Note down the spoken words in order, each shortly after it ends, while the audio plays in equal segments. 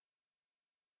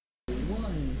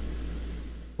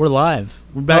We're live.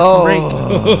 We're back from break.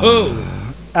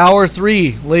 Hour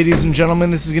 3, ladies and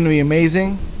gentlemen. This is going to be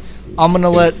amazing. I'm going to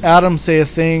let Adam say a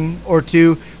thing or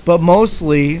two, but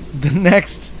mostly the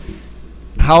next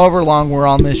however long we're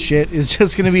on this shit is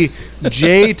just going to be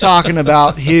Jay talking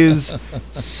about his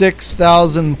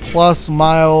 6,000 plus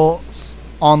miles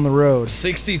on the road.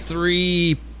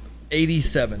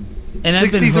 6387. And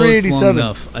I've been host long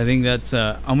enough. I think that's.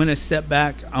 I'm going to step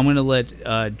back. I'm going to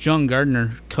let John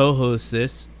Gardner co-host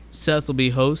this. Seth will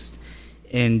be host,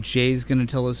 and Jay's going to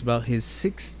tell us about his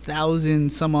 6,000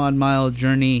 some odd mile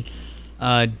journey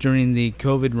during the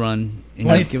COVID run.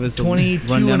 And give us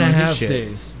 22 and a half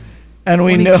days. And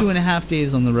we 22 and a half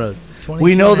days on the road.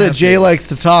 We know that Jay likes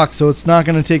to talk, so it's not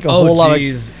going to take a whole lot of.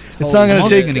 It's not going to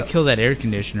take. Going to kill that air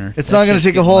conditioner. It's not going to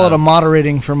take a whole lot of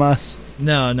moderating from us.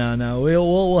 No.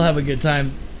 We'll have a good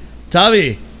time.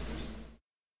 Tavi,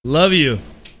 love you.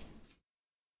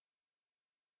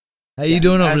 How you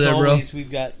doing over there, bro? We've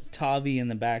got Tavi in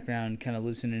the background, kind of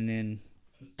listening in.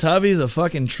 Tavi's a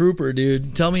fucking trooper,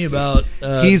 dude. Tell me about.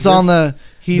 He's on the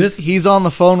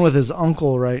phone with his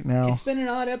uncle right now. It's been an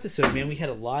odd episode, man. We had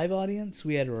a live audience.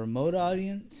 We had a remote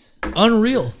audience.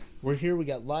 Unreal. We're here. We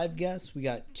got live guests. We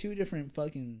got 2 different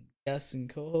fucking guests and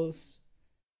co-hosts.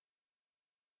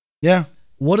 Yeah.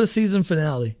 What a season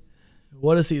finale.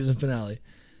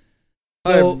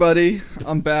 Hi, everybody.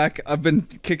 I'm back. I've been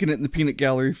kicking it in the peanut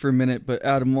gallery for a minute, but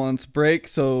Adam wants break,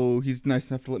 so he's nice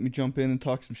enough to let me jump in and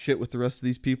talk some shit with the rest of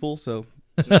these people, so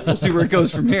we'll see where it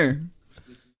goes from here.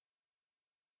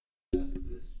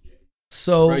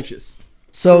 So righteous.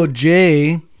 So,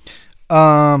 Jay...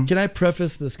 can I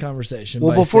preface this conversation?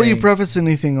 Well, before you preface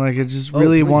anything, like, I just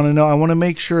really want to know. I want to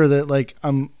make sure that, like,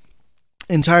 I'm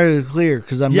entirely clear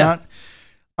because I'm not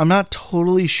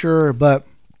totally sure. But,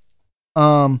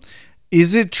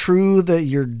 is it true that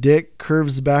your dick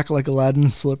curves back like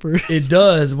Aladdin's slippers? It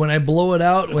does. When I blow it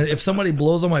out, if somebody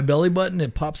blows on my belly button,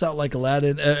 it pops out like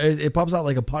Aladdin. It pops out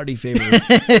like a party favor. You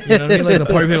know what I mean? Like the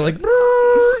party favor, like.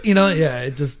 You know, yeah,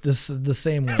 it just the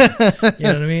same way. You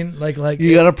know what I mean? Like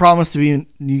you gotta promise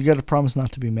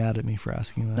not to be mad at me for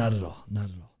asking that. Not at all.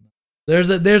 There's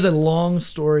a long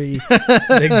story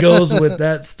that goes with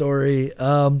that story.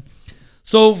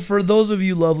 So for those of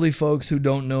you lovely folks who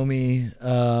don't know me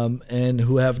and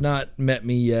who have not met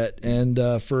me yet, and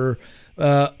for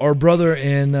our brother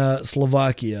in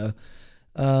Slovakia,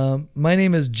 my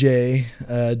name is Jay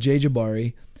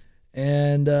Jabari.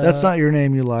 And that's not your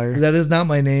name, you liar. That is not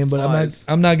my name, but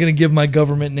I'm not going to give my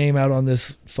government name out on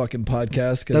this fucking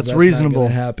podcast because that's reasonable. Not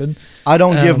gonna happen. I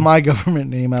don't give my government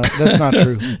name out. That's not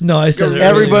true. No, I said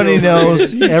everybody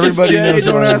knows. Everybody knows.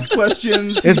 Don't ask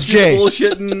questions. It's Jay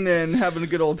bullshitting and having a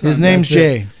good old time. His name's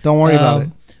Jay. Don't worry about it.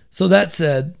 So that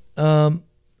said,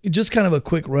 just kind of a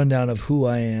quick rundown of who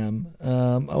I am.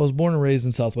 I was born and raised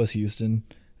in Southwest Houston.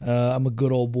 I'm a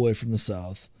good old boy from the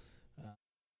South.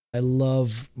 I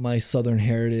love my Southern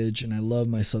heritage and I love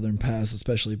my Southern past,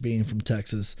 especially being from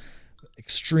Texas.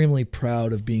 Extremely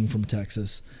proud of being from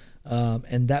Texas.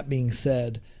 And that being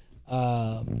said,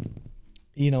 I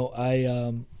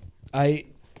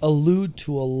allude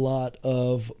to a lot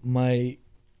of my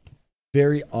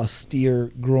very austere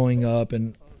growing up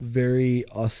and very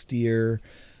austere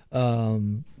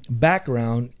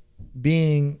background,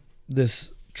 being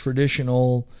this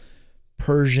traditional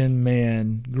Persian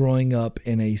man growing up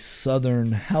in a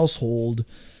Southern household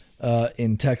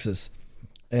in Texas.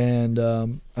 And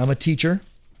I'm a teacher.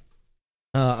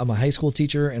 I'm a high school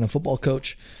teacher and a football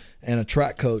coach and a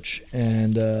track coach.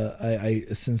 And I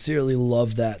sincerely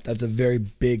love that. That's a very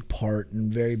big part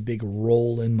and very big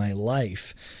role in my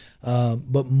life.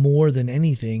 But more than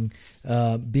anything,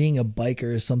 being a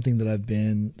biker is something that I've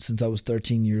been since I was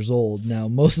 13 years old. Now,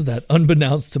 most of that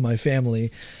unbeknownst to my family,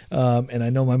 and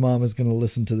I know my mom is going to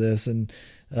listen to this, and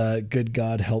good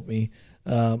God help me.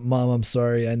 Mom, I'm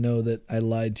sorry. I know that I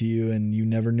lied to you, and you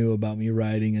never knew about me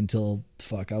riding until,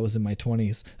 I was in my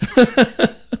 20s.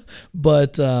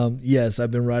 But yes,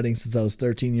 I've been riding since I was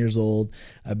 13 years old.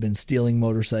 I've been stealing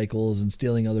motorcycles and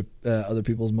stealing other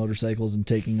people's motorcycles and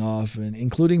taking off, and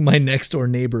including my next door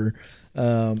neighbor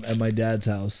at my dad's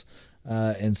house,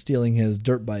 and stealing his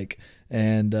dirt bike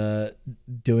and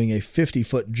doing a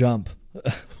 50-foot jump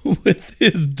with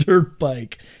his dirt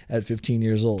bike at 15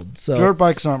 years old. So dirt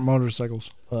bikes aren't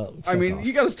motorcycles. I mean,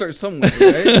 you got to start somewhere,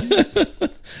 right?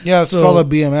 Yeah, it's called a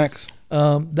BMX.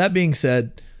 That being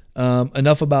said,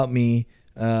 enough about me.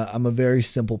 I'm a very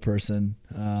simple person.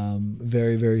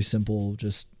 Very, very simple.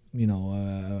 Just,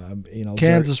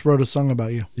 Kansas wrote a song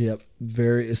about you. Yep.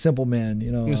 Very simple man,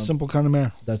 You're a simple kind of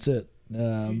man. That's it.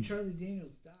 Charlie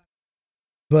Daniels died.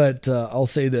 But I'll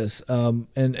say this,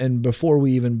 and before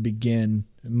we even begin,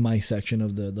 my section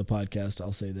of the podcast,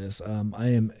 I'll say this. I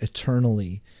am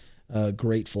eternally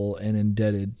grateful and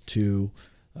indebted to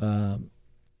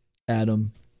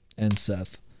Adam and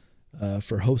Seth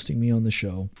for hosting me on the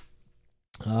show.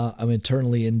 I'm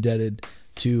eternally indebted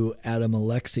to Adam,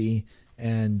 Alexi,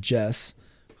 and Jess,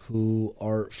 who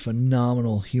are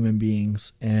phenomenal human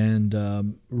beings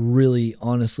and really,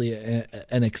 honestly,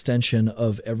 an extension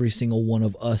of every single one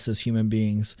of us as human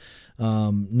beings.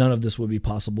 None of this would be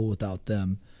possible without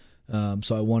them.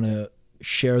 So I want to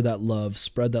share that love,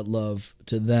 spread that love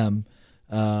to them,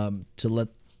 to let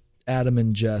Adam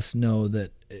and Jess know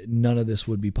that none of this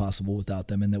would be possible without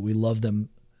them and that we love them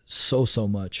so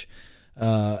much.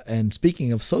 And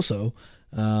speaking of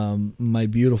my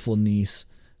beautiful niece,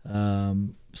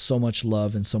 so much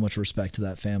love and so much respect to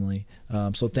that family.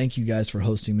 So thank you guys for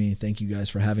hosting me. Thank you guys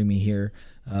for having me here.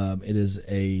 It is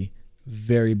a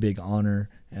very big honor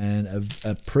and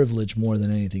a privilege more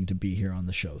than anything to be here on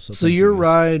the show. So your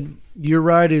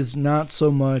ride is not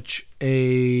so much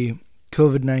a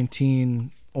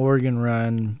COVID-19 Oregon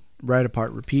run, ride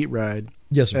apart, repeat ride.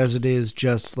 Yes, sir. As it is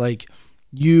just like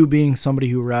you being somebody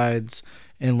who rides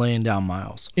and laying down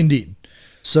miles. Indeed.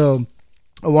 So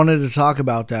I wanted to talk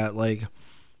about that. Like,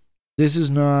 this is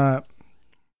not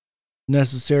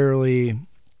necessarily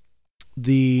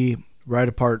the ride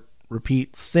apart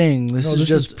repeat thing. This is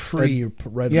just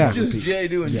pre-ride. Yeah. It's just Jay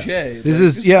doing Jay. This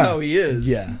is how he is.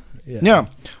 Yeah.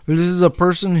 This is a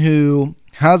person who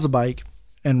has a bike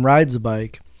and rides a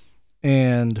bike,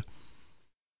 and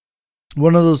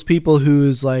one of those people who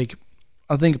is like,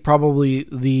 I think probably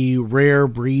the rare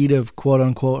breed of quote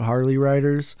unquote Harley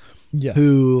riders,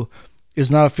 who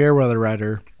is not a fair weather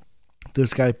rider.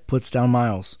 This guy puts down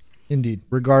miles. Indeed.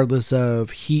 Regardless of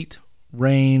heat,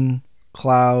 rain,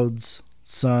 clouds,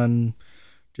 sun,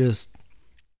 just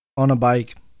on a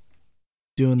bike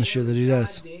doing the shit that he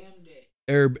does.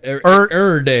 Every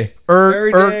day.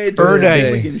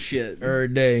 Doing shit. Every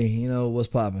day. You know what's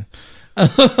popping.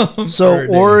 So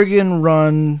Oregon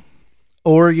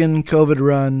COVID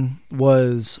run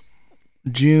was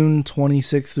June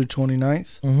 26th through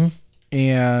 29th. Mm-hmm.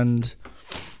 And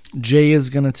Jay is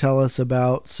going to tell us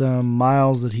about some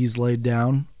miles that he's laid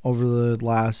down over the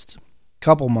last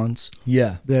couple months.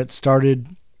 Yeah. That started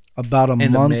about a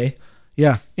month. May.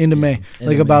 Yeah, into May.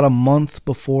 Like May. about a month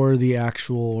before the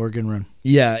actual Oregon run.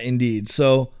 Yeah, indeed.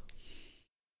 So,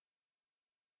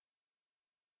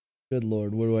 good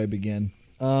Lord, where do I begin?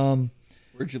 Where'd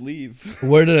you leave?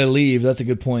 Where did I leave? That's a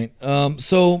good point. Where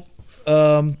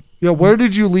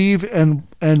did you leave and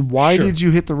why Sure. did you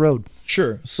hit the road?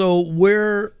 Sure. So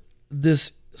where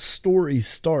this story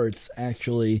starts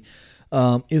actually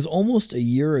is almost a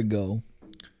year ago.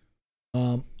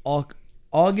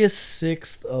 August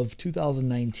 6th of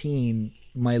 2019,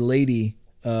 my lady,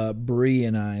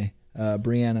 Brianna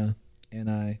and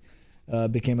I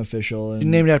became official. And She's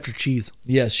named after cheese.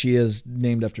 yes, she is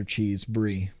named after cheese,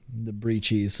 Brie. The Brie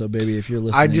cheese. So, baby, if you're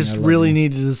listening, I just love really you.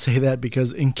 needed to say that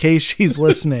because in case she's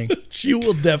listening, She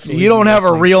will definitely. you don't be have a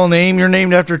listening. real name. You're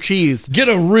named after cheese. Get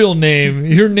a real name.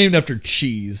 You're named after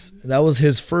cheese. That was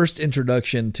his first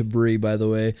introduction to Brie, by the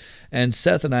way. And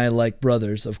Seth and I, like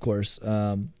brothers, of course,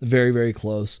 very, very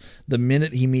close. The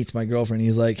minute he meets my girlfriend,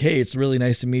 he's like, "Hey, it's really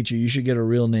nice to meet you. You should get a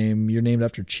real name. You're named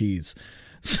after cheese."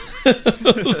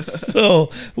 So,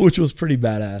 which was pretty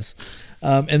badass.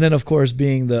 And then, of course,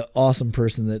 being the awesome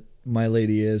person that my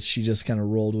lady is, she just kind of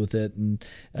rolled with it and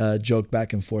joked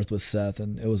back and forth with Seth,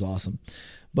 and it was awesome.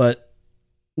 But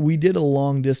we did a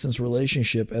long distance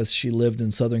relationship as she lived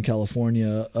in Southern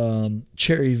California,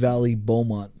 Cherry Valley,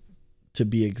 Beaumont, to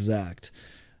be exact,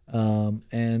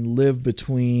 and lived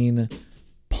between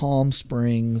Palm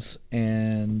Springs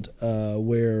and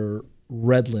where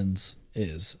Redlands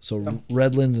is. So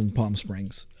Redlands and Palm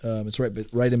Springs. It's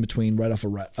right in between, right off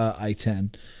of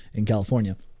I-10 in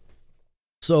California.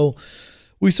 So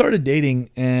we started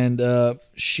dating, and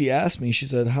she asked me, she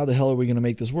said, "How the hell are we going to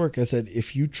make this work?" I said,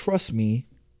 "If you trust me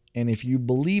and if you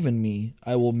believe in me,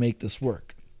 I will make this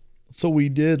work." So we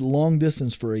did long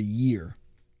distance for a year.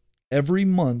 Every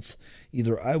month,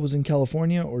 either I was in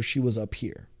California or she was up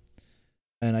here.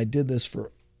 And I did this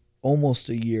for almost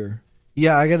a year.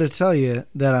 Yeah, I got to tell you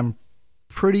that I'm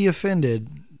pretty offended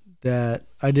that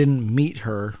I didn't meet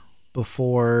her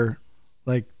before,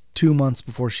 like 2 months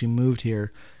before she moved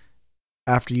here,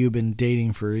 after you've been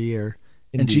dating for a year.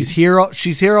 Indeed. And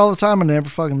she's here all the time and I never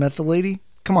fucking met the lady.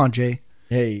 Come on, Jay.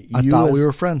 Hey, I thought we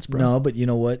were friends, bro. No, but you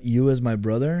know what? You as my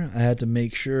brother, I had to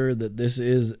make sure that this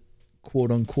is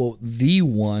quote unquote the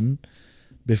one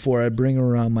before I bring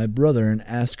around my brother and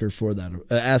ask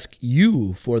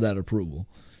you for that approval.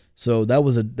 So that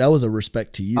was a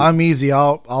respect to you. I'm easy.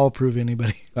 I'll approve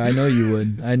anybody. I know you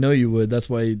would. I know you would. That's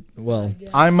why. Well,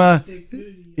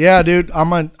 Yeah, dude.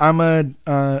 I'm a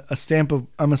stamp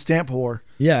whore.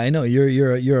 yeah, I know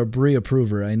you're a Brie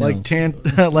approver. I know. Like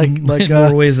in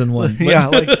more ways than one. Yeah,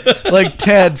 like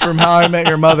Ted from How I Met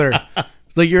Your Mother.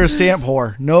 It's like you're a stamp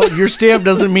whore. No, your stamp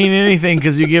doesn't mean anything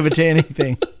because you give it to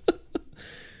anything.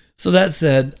 So that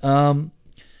said,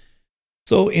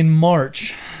 so in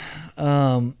March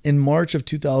of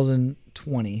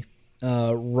 2020,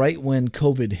 right when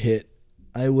COVID hit,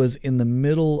 I was in the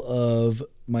middle of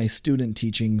my student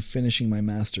teaching, finishing my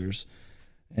master's,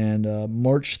 and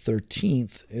March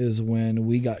 13th is when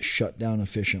we got shut down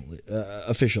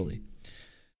officially.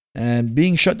 And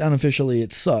being shut down officially,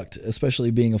 it sucked, especially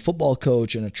being a football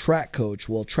coach and a track coach.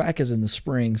 Well, track is in the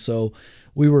spring, so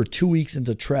we were 2 weeks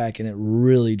into track, and it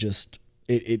really just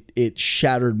it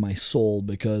shattered my soul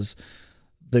because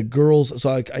the girls. So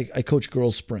I coach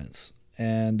girls sprints,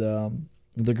 and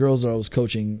the girls that I was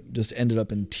coaching just ended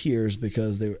up in tears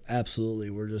because they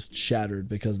were just shattered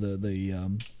because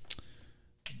the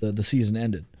season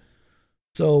ended.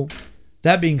 So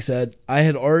that being said, I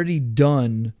had already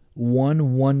done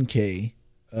 1K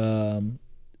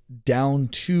down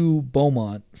to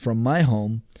Beaumont from my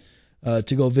home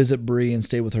to go visit Bree and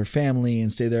stay with her family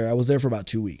and stay there. I was there for about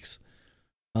 2 weeks.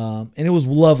 And it was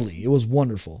lovely. It was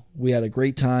wonderful. We had a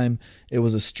great time. It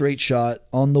was a straight shot.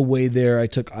 On the way there, I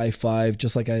took I-5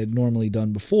 just like I had normally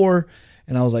done before.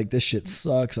 And I was like, this shit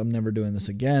sucks. I'm never doing this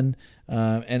again.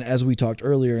 And as we talked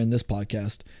earlier in this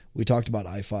podcast, we talked about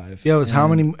I-5. Yeah, it was how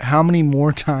many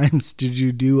more times did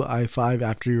you do I-5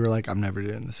 after you were like, I'm never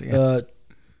doing this again?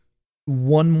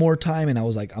 One more time, and I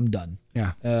was like, I'm done.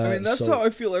 Yeah. I mean, that's how I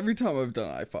feel every time I've done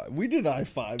I-5. We did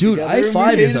I-5 Dude, together,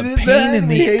 I-5 is a pain in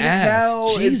the ass.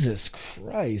 Now. Jesus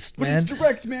Christ, but man. It's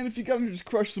direct, man. If you gotta just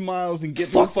crush some miles and get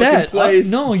to a Fuck fucking that. place.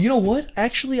 No, you know what?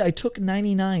 Actually, I took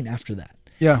 99 after that.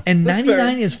 Yeah. And That's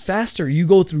 99 fair. is faster. You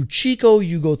go through Chico,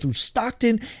 you go through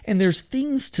Stockton, and there's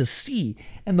things to see.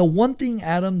 And the one thing,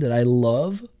 Adam, that I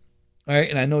love, all right,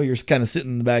 and I know you're kind of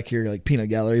sitting in the back here like peanut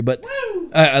gallery, but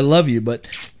I love you, but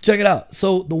check it out.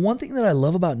 So the one thing that I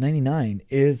love about 99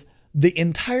 is the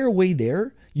entire way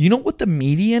there, you know what the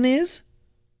median is?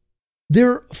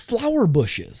 They're flower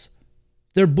bushes.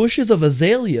 They're bushes of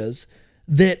azaleas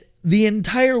that the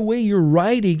entire way you're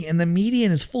riding and the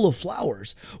median is full of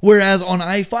flowers. Whereas on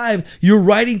I-5, you're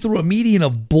riding through a median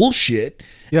of bullshit.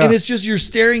 Yeah. And it's just you're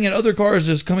staring at other cars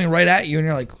just coming right at you and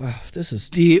you're like, wow, this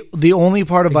is The only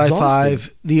part of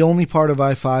exhausting.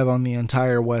 I-5 on the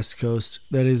entire West Coast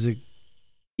that is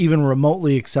even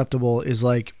remotely acceptable is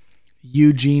like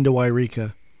Eugene to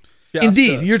Wairika. Shasta.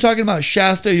 Indeed, you're talking about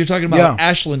Shasta, you're talking about Yeah.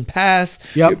 Ashland Pass,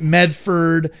 Yep.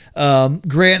 Medford,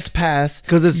 Grants Pass.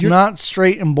 Because it's not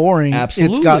straight and boring.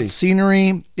 Absolutely. It's got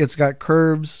scenery. It's got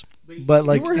curves. But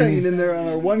like, We were hanging in there on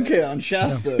our 1K on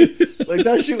Shasta. Like,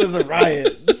 that shit was a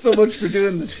riot. So much for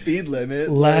doing the speed limit.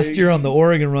 Last year on the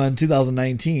Oregon Run,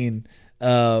 2019,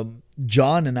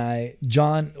 John,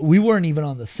 we weren't even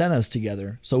on the Sennas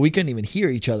together, so we couldn't even hear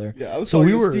each other. Yeah, I was so talking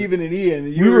we to were Steven and Ian.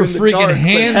 And you we were in the freaking dark, but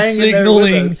hand hanging there with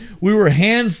signaling. us. We were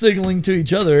hand signaling to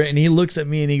each other, and he looks at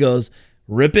me and he goes,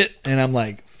 "Rip it," and I'm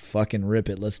like, "Fucking rip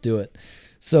it, let's do it."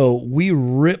 So we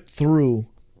ripped through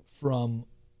from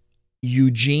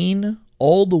Eugene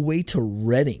all the way to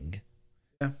Reading.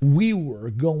 Yeah. We were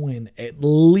going at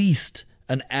least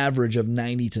an average of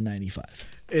 90 to 95.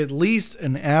 at least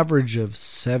an average of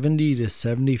 70 to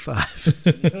 75.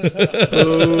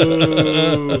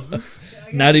 Ooh.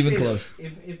 Not even close.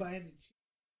 If I had to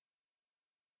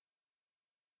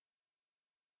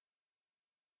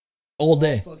All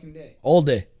day. fucking day. All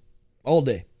day. All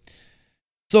day.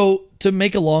 So to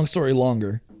make a long story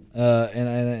longer,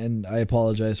 and I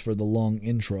apologize for the long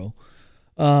intro,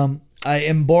 I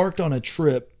embarked on a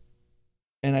trip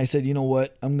and I said, you know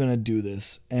what, I'm going to do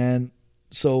this. And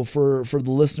so for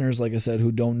the listeners, like I said,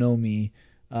 who don't know me,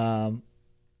 I'm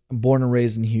born and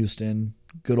raised in Houston,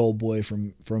 good old boy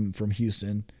from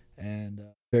Houston, and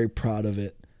very proud of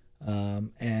it.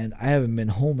 And I haven't been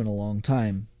home in a long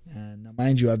time. And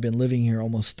mind you, I've been living here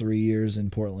almost 3 years in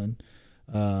Portland.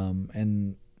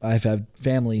 And I've had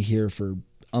family here for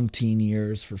umpteen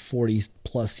years, for 40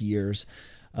 plus years.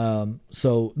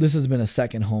 So this has been a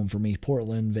second home for me.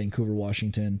 Portland, Vancouver,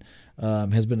 Washington,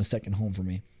 has been a second home for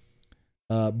me.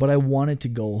 But I wanted to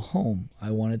go home.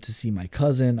 I wanted to see my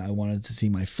cousin. I wanted to see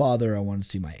my father. I wanted to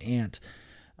see my aunt.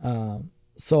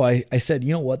 So I said,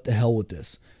 you know what, the hell with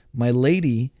this. My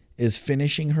lady is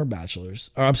finishing her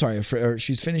bachelor's, or I'm sorry,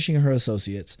 she's finishing her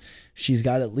associates. She's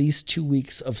got at least 2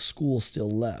 weeks of school still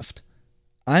left.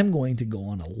 I'm going to go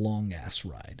on a long ass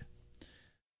ride.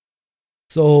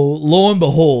 So lo and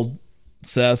behold,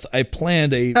 Seth, I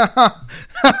planned a.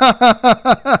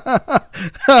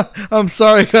 I'm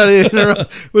sorry, I gotta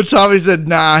interrupt. But Tommy said,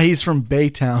 "Nah, he's from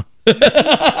Baytown."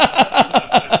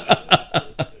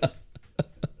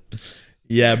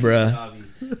 Yeah, bruh.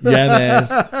 Yeah, man.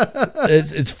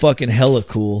 It's fucking hella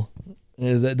cool.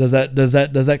 Does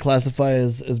that classify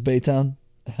as Baytown?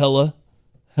 Hella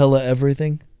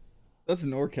everything. That's a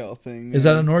NorCal thing. Man. Is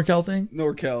that a NorCal thing?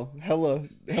 NorCal? Hella's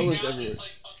everywhere.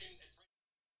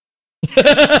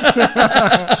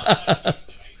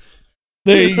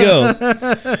 There you go.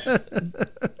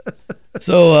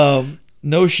 So,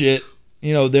 no shit.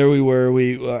 You know, there we were.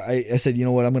 I said, you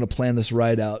know what? I'm going to plan this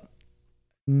ride out.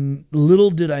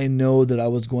 Little did I know that I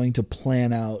was going to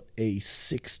plan out a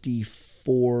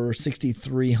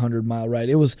 6,300 mile ride.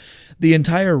 The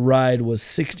entire ride was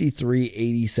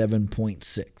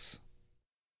 6,387.6.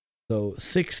 So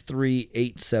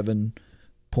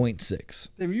 6,387.6.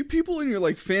 Damn, you people and your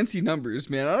like fancy numbers,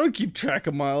 man. I don't keep track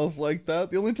of miles like that.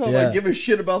 The only time Yeah. I give a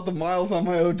shit about the miles on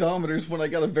my odometer is when I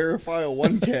gotta verify a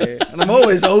 1K, and I'm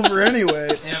always over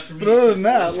anyway. But other than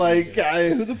that, like,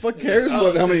 who the fuck cares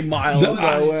how many miles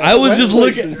I went? I was just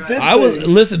looking.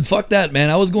 Listen. Listen. Fuck that, man.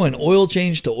 I was going oil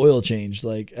change to oil change.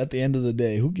 Like at the end of the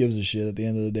day, who gives a shit at the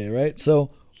end of the day, right?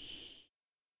 So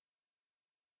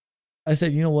I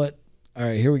said, you know what? All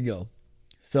right, here we go.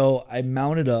 So I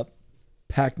mounted up,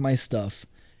 packed my stuff,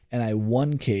 and I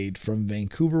 1K'd from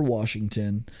Vancouver,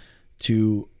 Washington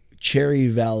to Cherry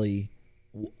Valley,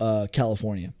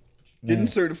 California. Didn't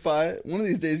certify it. One of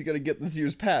these days you gotta get this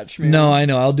year's patch, man. No, I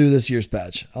know. I'll do this year's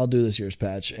patch.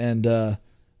 And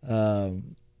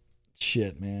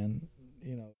shit, man.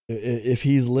 You know, if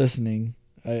he's listening,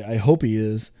 I hope he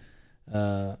is.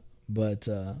 But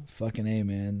fucking A,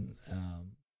 man.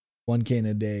 1K in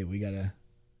a day. We gotta,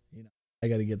 I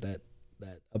gotta get that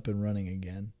up and running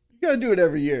again. You gotta do it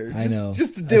every year. I know.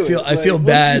 Just to do it. I feel once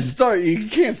bad. You start, you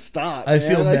can't stop. I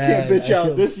feel man. bad. I can't bitch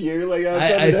out this year like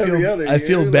I've done it every other year. I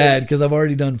feel like, bad because I've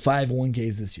already done 5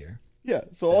 1Ks this year. Yeah,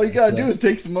 so all you gotta do is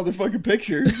take some motherfucking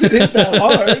pictures. It ain't that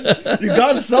hard. You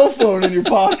got a cell phone in your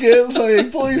pocket.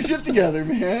 Like, pull your shit together,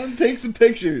 man. Take some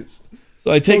pictures.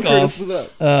 So I take off.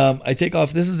 I take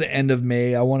off. This is the end of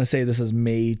May. I want to say this is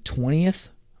May 20th,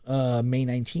 May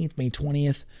 19th, May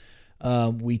 20th.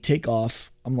 We take off.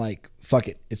 I'm like, fuck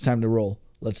it. It's time to roll.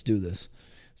 Let's do this.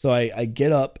 So I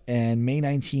get up, and May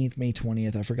 19th, May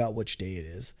 20th, I forgot which day it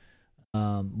is.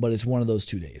 But it's one of those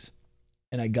 2 days.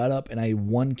 And I got up and I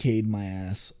 1K'd my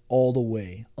ass all the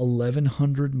way,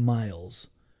 1,100 miles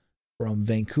from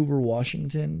Vancouver,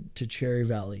 Washington to Cherry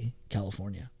Valley,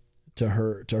 California, to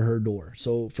her door.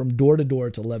 So from door to door,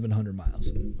 it's 1,100 miles.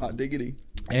 Hot diggity.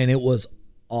 And it was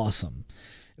awesome.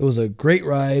 It was a great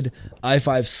ride.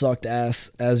 I-5 sucked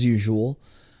ass as usual.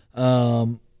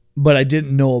 But I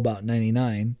didn't know about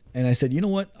 99. And I said, you know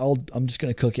what? I'm just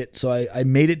going to cook it. So I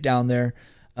made it down there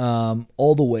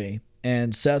all the way.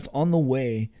 And Seth, on the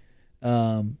way,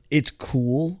 it's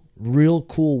cool, real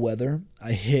cool weather.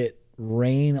 I hit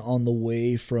rain on the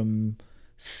way from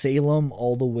Salem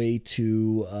all the way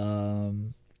to,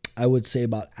 I would say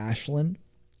about Ashland.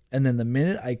 And then the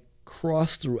minute I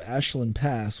crossed through Ashland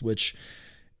Pass, which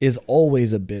is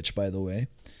always a bitch, by the way.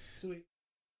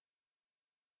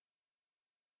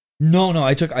 No,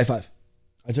 I took I-5.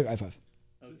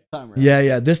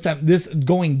 Yeah. This time,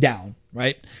 going down,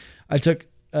 right? I took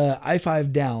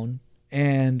I-5 down,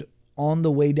 and on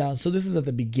the way down, so this is at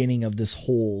the beginning of this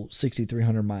whole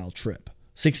 6,300 mile trip,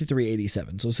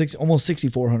 6,387, so almost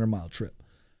 6,400 mile trip.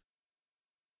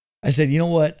 I said, you know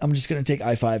what? I'm just going to take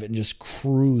I-5 and just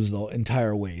cruise the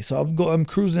entire way. So I'm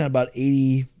cruising at about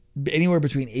 80, anywhere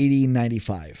between 80 and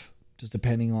 95, just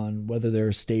depending on whether there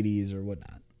are stadies or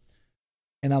whatnot.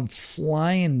 And I'm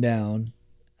flying down,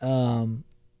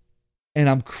 and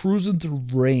I'm cruising through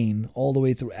rain all the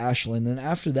way through Ashland. And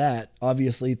after that,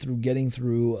 obviously, through getting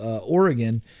through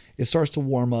Oregon, it starts to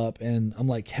warm up. And I'm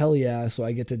like, hell yeah. So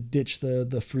I get to ditch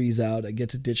the freeze out. I get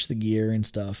to ditch the gear and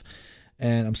stuff.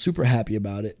 And I'm super happy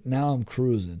about it. Now I'm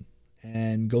cruising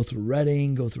and go through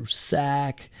Redding, go through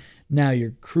Sac. Now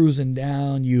you're cruising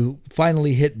down. You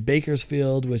finally hit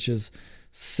Bakersfield, which is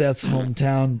Seth's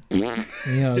hometown.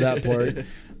 You know, that part.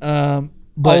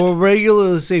 But I will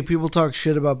regularly say people talk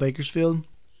shit about Bakersfield,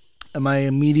 and my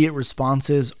immediate response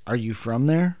is, "Are you from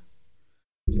there?"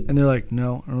 And they're like,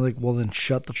 "No." And we're like, "Well, then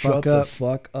shut the fuck up."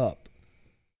 Fuck up.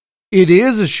 It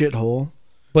is a shithole.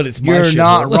 But it's my You're shithole.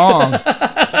 not wrong.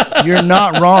 You're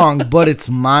not wrong, but it's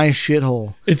my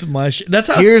shithole. It's my shit. That's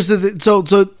how. Here's the so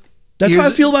That's how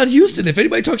I feel about Houston. If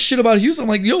anybody talks shit about Houston, I'm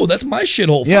like, yo, that's my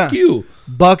shithole. Yeah. Fuck you.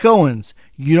 Buck Owens.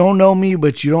 You don't know me,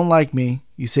 but you don't like me.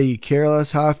 You say you care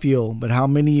less how I feel, but how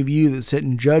many of you that sit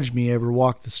and judge me ever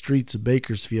walk the streets of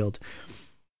Bakersfield?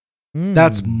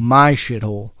 That's my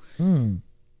shithole.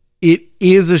 It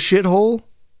is a shithole.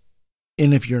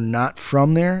 And if you're not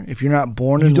from there, if you're not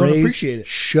born and don't raised, appreciate it.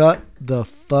 shut the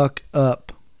fuck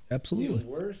up. Absolutely. It's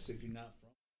even worse if you're not from.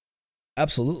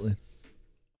 Absolutely.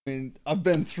 I mean, I've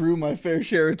been through my fair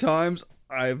share of times.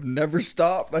 I've never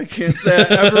stopped. I can't say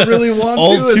I ever really want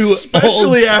to,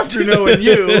 especially after knowing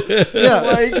you. Yeah,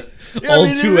 like, yeah, All I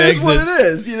mean, two it is what exits. it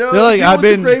is, you know? They're like, Deal I've with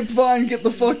the been- grapevine, get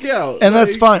the fuck out. And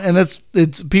that's Like, fine. And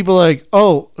it's people are like,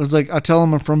 oh, it's like, I tell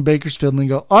them I'm from Bakersfield and they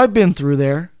go, I've been through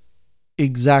there.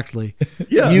 Exactly.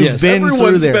 Yeah, You've Yes. been through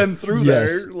everyone's there. been through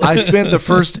Yes. there. I spent the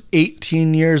first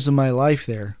 18 years of my life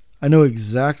there. I know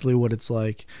exactly what it's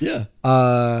like. Yeah.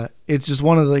 It's just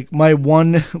one of like my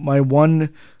one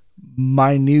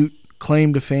minute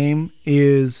claim to fame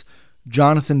is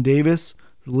Jonathan Davis,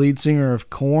 the lead singer of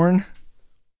Korn.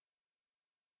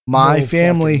 My No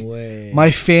family, fucking way.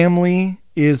 my family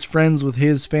is friends with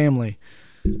his family.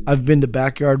 I've been to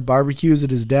backyard barbecues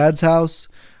at his dad's house.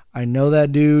 I know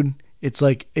that dude. It's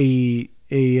like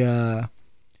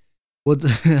what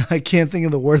I can't think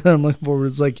of the word that I'm looking for. But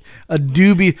it's like a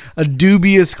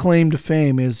dubious claim to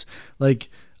fame is like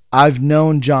I've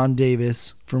known John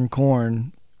Davis from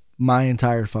Korn my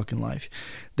entire fucking life.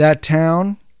 That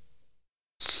town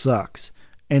sucks.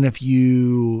 And if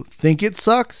you think it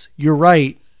sucks, you're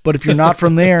right. But if you're not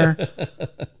from there,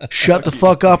 shut the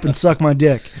fuck up and suck my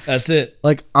dick. That's it.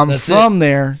 Like I'm That's from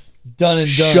there. Done and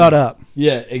done. Shut up.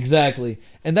 Yeah, exactly.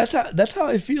 And that's how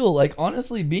I feel. Like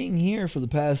honestly, being here for the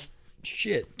past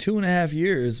 2.5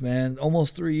 years, man,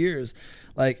 almost 3 years.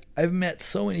 Like I've met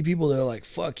so many people that are like,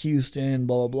 "Fuck Houston,"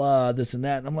 blah blah blah, this and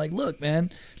that. And I'm like, look,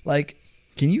 man, like,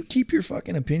 can you keep your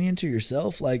fucking opinion to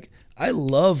yourself? Like, I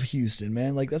love Houston,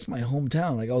 man. Like that's my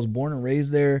hometown. Like I was born and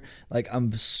raised there. Like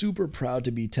I'm super proud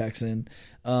to be Texan.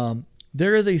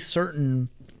 There is a certain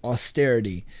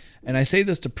austerity. And I say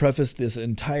this to preface this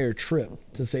entire trip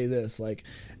to say this, like,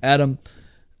 Adam,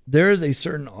 there is a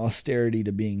certain austerity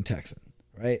to being Texan,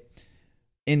 right?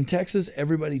 In Texas,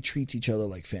 everybody treats each other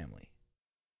like family.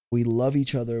 We love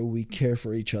each other. We care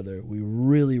for each other. We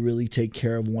really, really take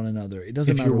care of one another. It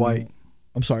doesn't If matter. you're white.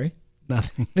 I'm sorry.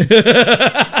 Nothing. But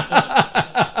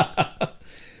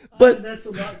That's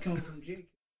a lot come from Jake.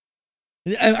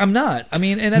 I'm not. I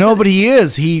mean, and No, but he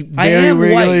is. He I very am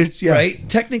regularly, white, yeah. right?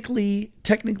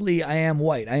 Technically, I am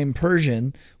white. I am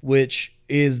Persian, which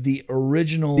is the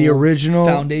original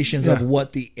foundations of yeah.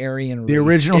 what the Aryan race The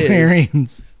original is,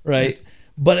 Aryans. right?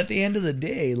 But at the end of the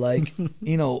day, like,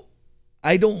 you know,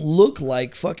 I don't look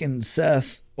like fucking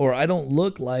Seth, or I don't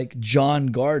look like John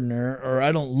Gardner, or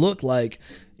I don't look like,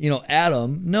 you know,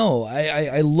 Adam. No,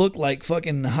 I look like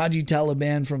fucking Haji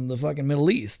Taliban from the fucking Middle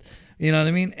East. You know what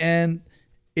I mean? And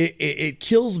it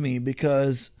kills me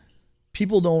because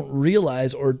people don't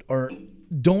realize or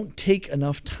don't take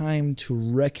enough time to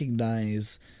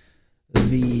recognize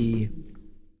the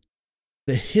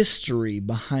history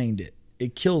behind it.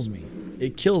 It kills me.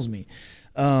 It kills me.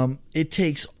 It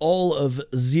takes all of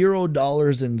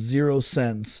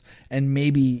 $0.00 and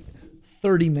maybe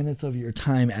 30 minutes of your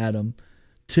time, Adam,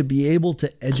 to be able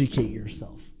to educate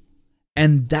yourself.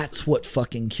 And that's what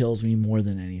fucking kills me more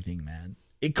than anything, man.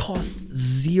 It costs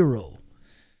zero.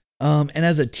 And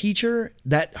as a teacher,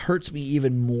 that hurts me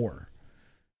even more.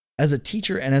 As a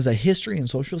teacher and as a history and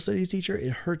social studies teacher,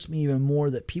 it hurts me even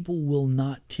more that people will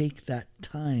not take that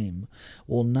time,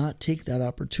 will not take that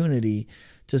opportunity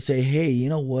to say, hey, you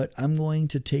know what? I'm going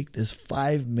to take this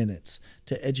 5 minutes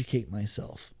to educate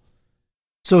myself.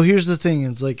 So here's the thing: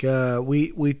 it's like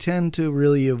we tend to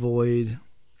really avoid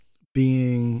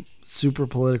being super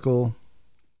political,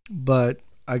 but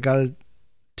I gotta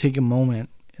take a moment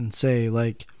and say,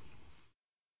 like,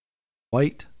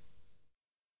 white,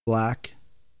 black,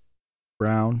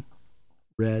 brown,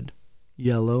 red,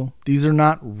 yellow, these are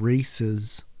not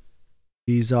races.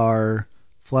 These are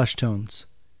flesh tones.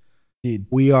 Indeed.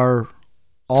 We are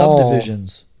all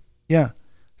Subdivisions. Yeah.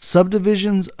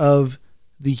 Subdivisions of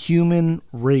the human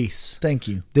race. Thank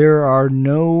you. There are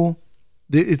no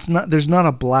there's not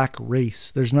a black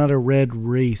race. There's not a red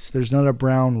race. There's not a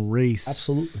brown race.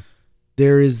 Absolutely.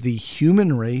 There is the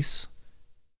human race,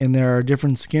 and there are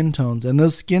different skin tones. And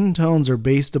those skin tones are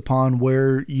based upon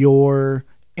where your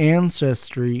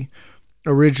ancestry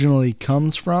originally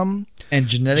comes from. And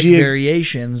genetic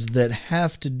variations that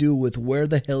have to do with where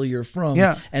the hell you're from,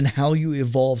 Yeah. and how you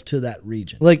evolve to that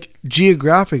region. Like,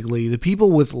 geographically, the people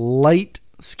with light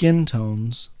skin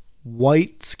tones,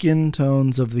 white skin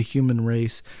tones of the human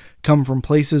race, come from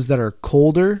places that are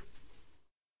colder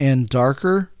and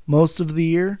darker most of the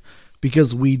year.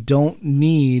 because we don't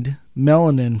need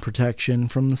melanin protection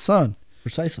from the sun.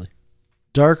 Precisely.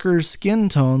 Darker skin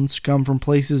tones come from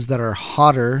places that are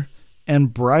hotter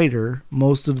and brighter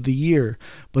most of the year,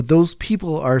 but those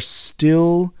people are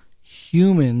still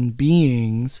human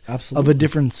beings of a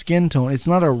different skin tone. It's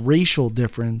not a racial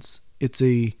difference, it's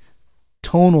a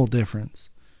tonal difference.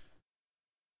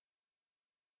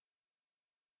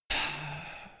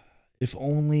 If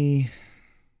only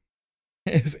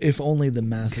the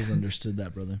masses understood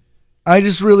that, brother. I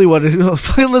just really want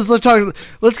to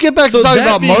let's get back to talking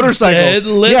about motorcycles.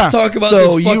 Let's talk about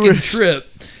this fucking trip.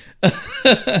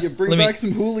 You bring back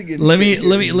some hooligan. Let me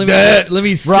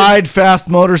ride fast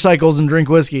motorcycles and drink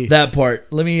whiskey. That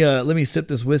part. Let me sip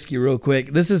this whiskey real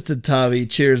quick. This is to Tavi.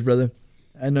 Cheers, brother.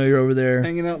 I know you're over there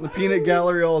hanging out in the peanut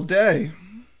gallery all day.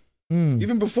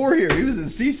 Even before here, he was in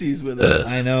CC's with us.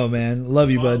 I know, man.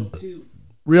 Love you, bud.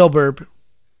 Real burp.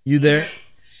 You there?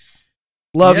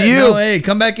 Love you. No, hey,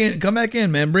 come back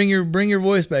in, man. Bring your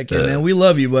voice back in, man. We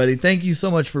love you, buddy. Thank you so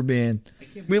much for being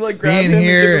We like grab him here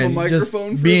and give him a and microphone just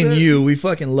for being a bit. you. We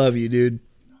fucking love you, dude.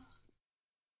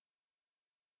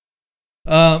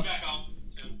 Back home,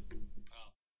 Tim.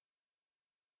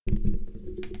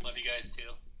 Love you guys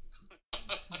too.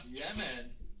 Yeah,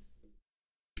 man.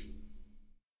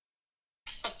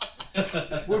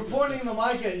 We're pointing the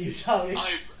mic at you, Tommy.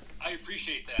 I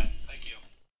appreciate that. Thank you.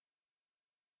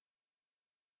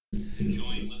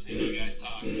 Enjoying listening to you guys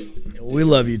talk. We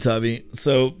love you, Tavi.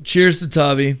 So, cheers to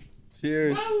Tavi.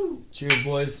 Cheers. Cheers,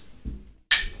 boys.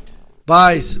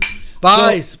 Buys.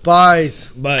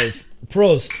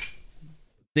 Prost.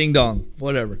 Ding dong.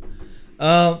 Whatever.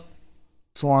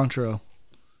 Cilantro.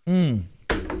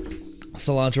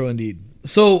 Cilantro indeed.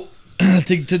 So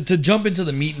to jump into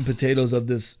the meat and potatoes of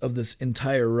this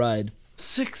entire ride,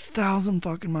 6,000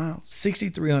 fucking miles.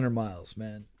 6,300 miles,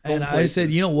 man. And I places.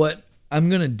 said, you know what? I'm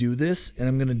gonna do this, and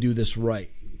I'm gonna do this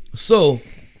right. So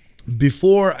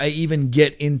before I even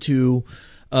get into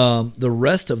the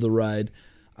rest of the ride,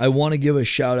 I want to give a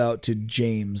shout out to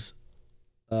James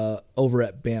over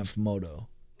at Banff Moto.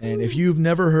 And if you've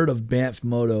never heard of Banff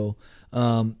Moto,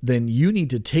 then you need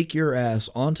to take your ass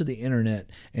onto the internet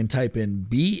and type in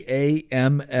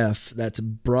BAMF. That's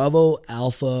Bravo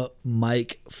Alpha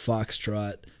Mike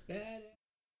Foxtrot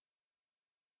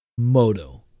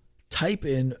Moto. Type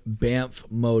in Banff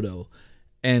Moto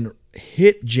and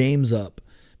hit James up,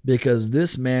 because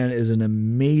this man is an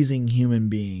amazing human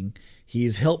being.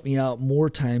 He's helped me out more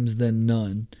times than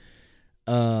none.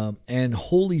 And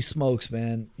holy smokes,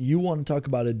 man, you want to talk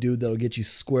about a dude that'll get you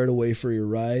squared away for your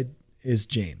ride is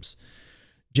James.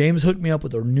 James hooked me up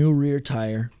with a new rear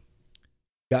tire,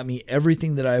 got me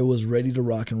everything that I was ready to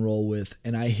rock and roll with,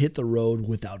 and I hit the road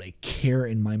without a care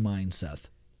in my mind, Seth.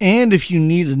 And if you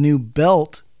need a new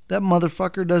belt, that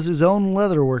motherfucker does his own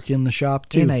leather work in the shop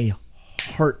too. In a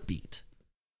heartbeat.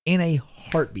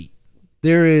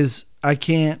 There is, I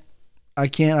got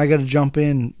to jump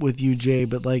in with you, Jay,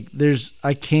 but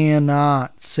I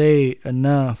cannot say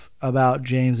enough about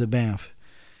James at Banff.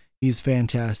 He's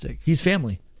fantastic. He's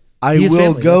family. I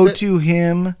will go to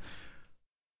him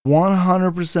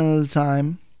 100% of the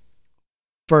time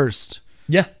first.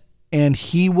 Yeah. And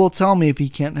he will tell me if he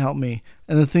can't help me.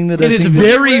 And the thing that it is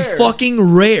very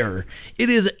fucking rare. It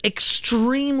is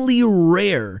extremely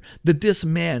rare that this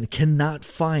man cannot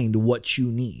find what you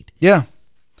need. Yeah.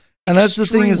 And that's the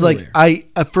thing is, Extremely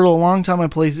I for a long time I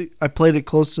played it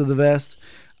close to the vest.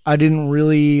 I didn't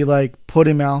really put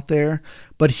him out there,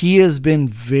 but he has been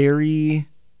very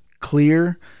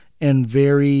clear and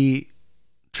very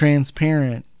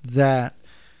transparent that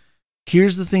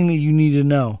here's the thing that you need to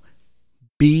know.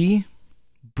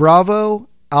 Bravo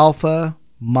Alpha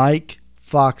Mike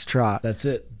Foxtrot. That's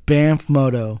it. Banff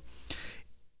Moto.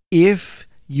 If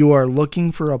you are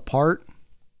looking for a part,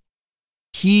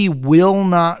 he will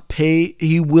not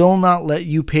let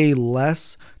you pay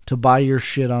less to buy your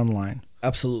shit online.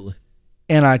 Absolutely.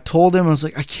 And I told him, I was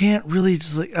like, I can't really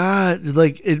just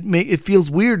it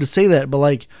feels weird to say that,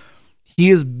 but he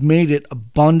has made it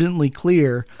abundantly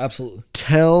clear. Absolutely.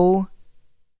 Tell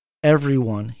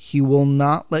everyone he will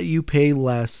not let you pay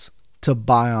less to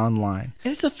buy online.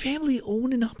 And it's a family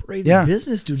owned and operated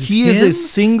business, dude. It's he is a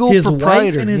single his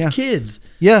proprietor. Wife and his kids.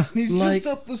 Yeah. He's just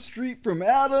up the street from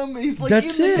Adam. He's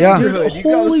that's in it. the neighborhood. Dude,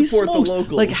 You holy gotta support smokes. the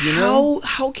locals.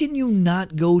 How can you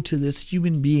not go to this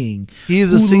human being He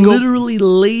literally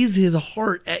lays his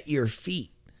heart at your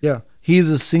feet? Yeah. He's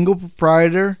a single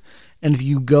proprietor, and if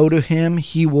you go to him,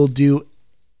 he will do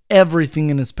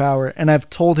everything in his power. And I've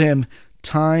told him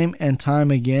time and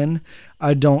time again,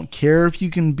 I don't care if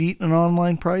you can beat an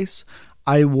online price.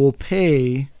 I will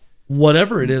pay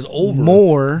whatever it is over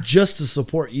more just to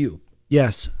support you.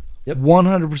 Yes. Yep.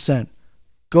 100%.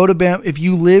 Go to Banff. If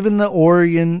you live in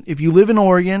Oregon, if you live in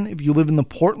the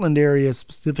Portland area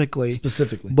specifically,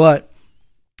 but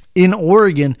in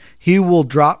Oregon, he will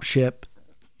drop ship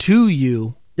to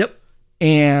you. Yep.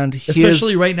 And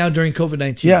especially right now during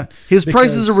COVID-19. Yeah. His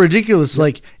prices are ridiculous. Yep.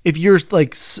 Like if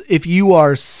you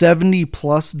are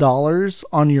 $70+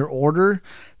 on your order,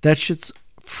 that shit's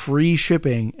free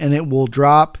shipping and it will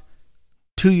drop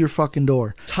to your fucking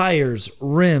door. Tires,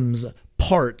 rims,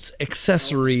 parts,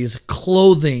 accessories,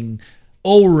 clothing,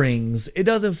 O-rings. It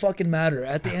doesn't fucking matter.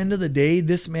 At the end of the day,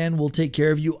 this man will take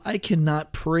care of you. I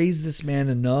cannot praise this man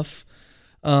enough.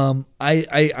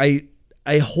 I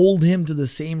hold him to the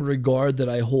same regard that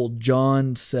I hold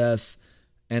John, Seth,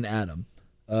 and Adam,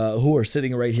 who are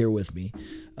sitting right here with me.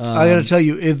 I got to tell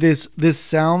you, if this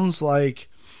sounds like,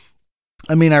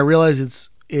 I mean, I realize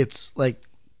it's like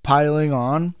piling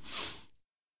on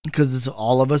because it's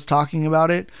all of us talking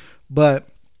about it. But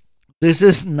this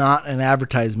is not an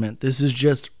advertisement. This is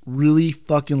just really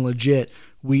fucking legit.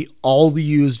 We all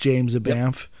use James at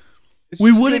Banff.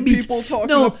 We wouldn't be people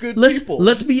talking about good people.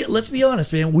 Let's be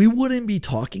honest, man. We wouldn't be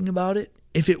talking about it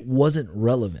if it wasn't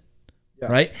relevant,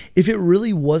 right? If it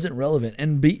really wasn't relevant.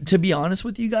 And to be honest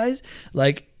with you guys,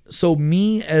 like, so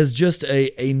me as just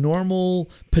a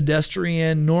normal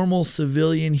pedestrian, normal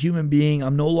civilian human being,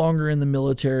 I'm no longer in the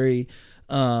military.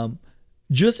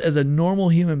 Just as a normal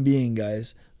human being,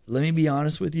 guys, let me be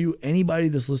honest with you. Anybody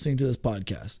that's listening to this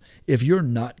podcast, if you're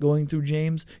not going through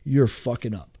James, you're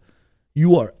fucking up.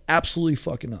 You are absolutely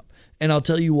fucking up. And I'll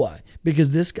tell you why.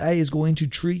 Because this guy is going to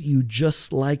treat you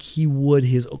just like he would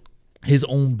his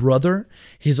own brother,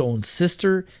 his own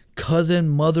sister, cousin,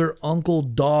 mother, uncle,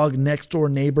 dog, next door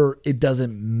neighbor. It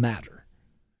doesn't matter.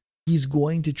 He's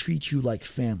going to treat you like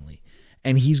family.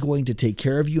 And he's going to take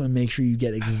care of you and make sure you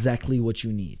get exactly what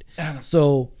you need.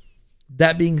 So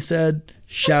that being said,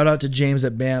 shout out to James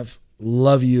at Banff.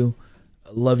 Love you.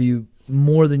 Love you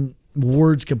more than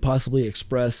words can possibly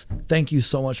express. Thank you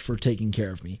so much for taking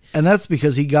care of me. And that's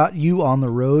because he got you on the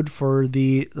road for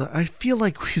I feel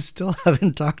like we still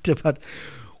haven't talked about,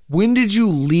 when did you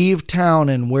leave town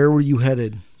and where were you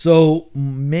headed? So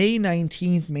May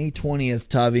 19th, May 20th,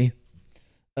 Tavi.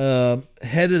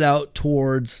 Headed out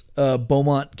towards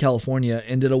Beaumont, California,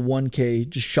 and did a 1K.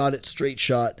 Just shot it straight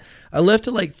shot. I left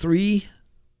at like 3,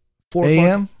 4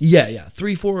 a.m. Yeah,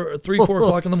 3, 4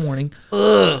 o'clock in the morning.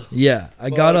 Yeah,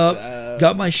 I got up,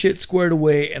 got my shit squared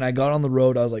away, and I got on the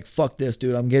road. I was like, "Fuck this,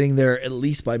 dude! I'm getting there at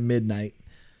least by midnight."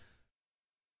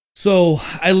 So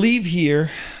I leave here,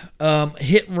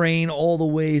 hit rain all the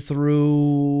way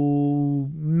through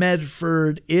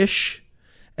Medford-ish,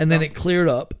 and then it cleared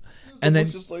up. And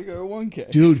then just like a 1K.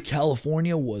 Dude,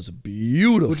 California was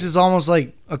beautiful. Which is almost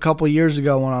like a couple years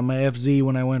ago when on my FZ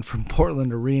when I went from Portland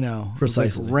to Reno.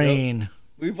 Precisely. Like rain.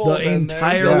 We've all the been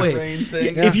entire there. way. Rain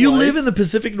thing. If you live in the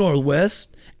Pacific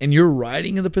Northwest and you're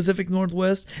riding in the Pacific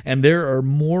Northwest, and there are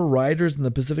more riders in the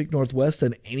Pacific Northwest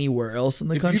than anywhere else in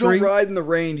the country. If you don't ride in the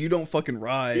rain, you don't fucking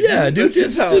ride. Yeah, dude. That's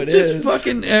just how it is.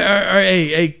 Fucking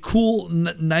a cool,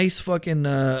 nice fucking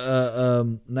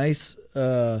nice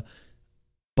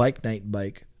bike night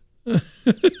bike.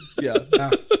 Yeah.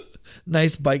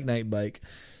 Nice bike night bike.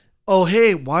 Oh,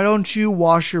 hey, why don't you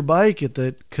wash your bike at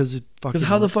the? Because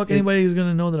how the fuck anybody is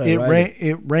gonna know that I ride it?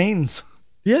 It rains.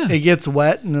 Yeah, it gets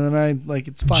wet, and then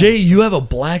it's fine. Jay, you have a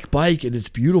black bike and it's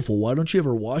beautiful. Why don't you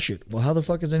ever wash it? Well, how the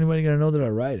fuck is anybody gonna know that I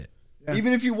ride it? Yeah.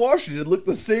 Even if you washed it, it'd look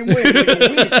the same way in like a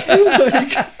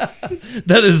week.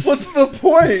 That is what's the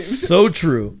point? So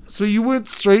true. So you went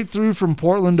straight through from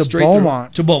Portland to straight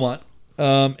Beaumont. To Beaumont.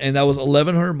 And that was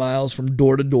 1,100 miles from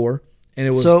door to door, and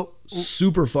it was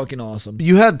super fucking awesome.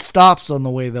 You had stops on the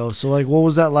way though, so like, what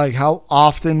was that like? How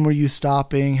often were you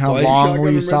stopping? How long were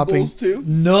you stopping?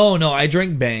 No, I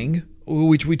drank Bang,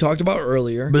 which we talked about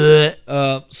earlier.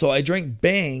 So I drank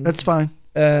Bang. That's fine.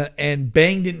 And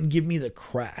Bang didn't give me the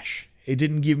crash. It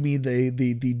didn't give me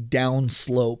the down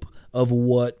slope of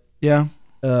what. Yeah.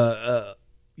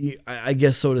 I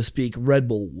guess, so to speak, Red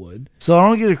Bull would. So I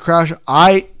don't get a crash.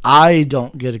 I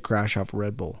don't get a crash off of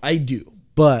Red Bull. I do.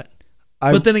 But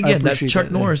then again, that's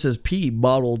Chuck Norris's pee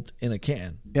bottled in a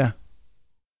can. Yeah.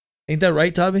 Ain't that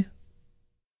right, Tobby?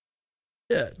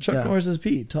 Yeah, Chuck Norris's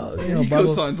pee. He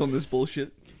co-signs on this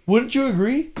bullshit. Wouldn't you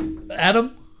agree,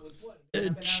 Adam?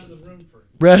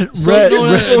 Red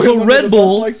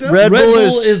Bull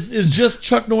is just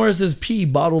Chuck Norris's pee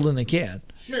bottled in a can.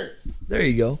 Sure. There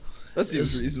you go. That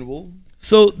seems reasonable.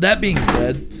 So that being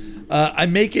said, I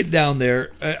make it down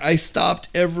there. I stopped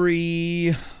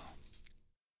every.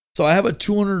 So I have a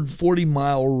 240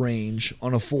 mile range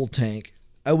on a full tank.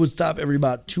 I would stop every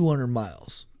about 200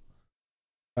 miles.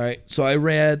 All right, so I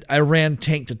ran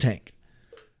tank to tank,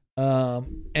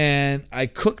 and I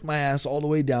cooked my ass all the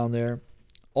way down there.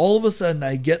 All of a sudden,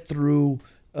 I get through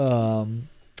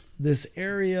this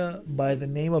area by the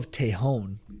name of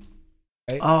Tejon.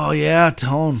 Right? Oh yeah,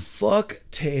 Tone. Fuck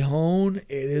Tejon! It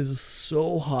is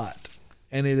so hot,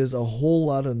 and it is a whole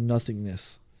lot of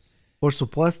nothingness. Por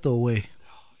supuesto, way.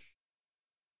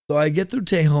 So I get through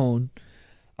Tejon.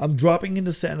 I'm dropping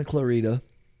into Santa Clarita.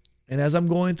 And as I'm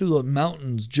going through the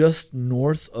mountains just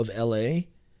north of LA,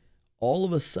 all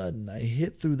of a sudden I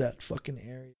hit through that fucking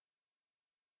area.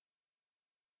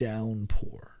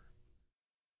 Downpour.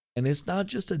 And it's not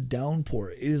just a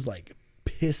downpour, it is like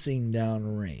pissing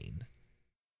down rain.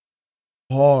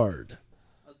 Hard.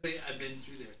 I'll tell you, I've been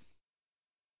through there.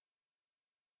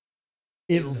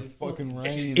 It Fucking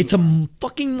rain. It's a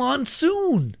fucking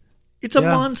monsoon. It's a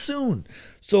monsoon.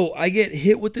 So I get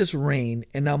hit with this rain,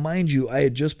 and now mind you, I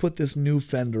had just put this new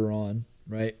fender on,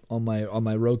 right? On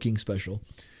my Road King special.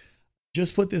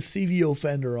 Just put this CVO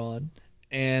fender on,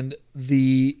 and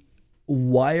the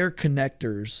wire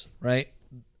connectors, right?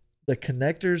 The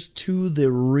connectors to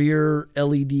the rear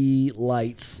LED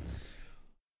lights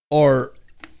are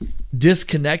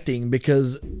disconnecting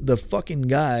because the fucking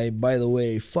guy, by the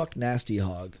way, fuck Nasty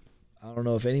Hog. I don't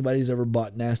know if anybody's ever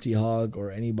bought Nasty Hog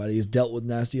or anybody's dealt with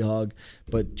Nasty Hog,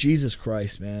 but Jesus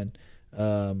Christ, man,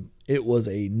 it was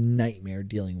a nightmare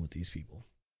dealing with these people.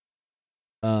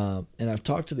 And I've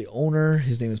talked to the owner.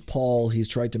 His name is Paul. He's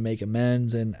tried to make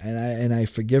amends, and I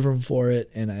forgive him for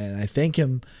it, and I thank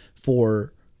him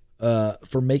for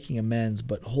making amends.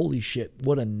 But holy shit,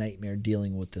 what a nightmare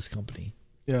dealing with this company.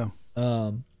 Yeah.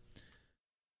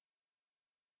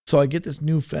 So I get this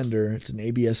new fender. It's an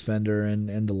ABS fender and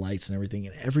the lights and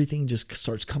everything just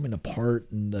starts coming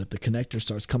apart, and the connector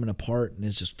starts coming apart, and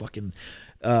it's just fucking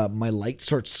my light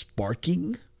starts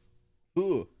sparking.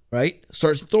 Ooh. Right?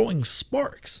 Starts throwing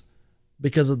sparks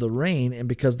because of the rain and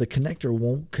because the connector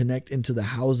won't connect into the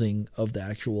housing of the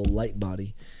actual light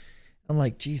body. I'm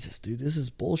like, Jesus, dude, this is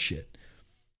bullshit.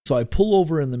 So I pull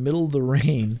over in the middle of the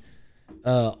rain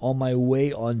on my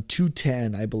way on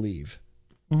 210, I believe.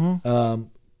 Mm-hmm.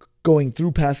 Going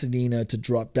through Pasadena to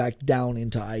drop back down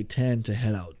into I-10 to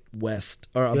head out west,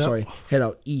 or I'm sorry, head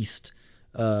out east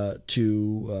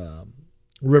to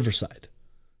Riverside,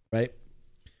 right?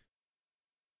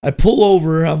 I pull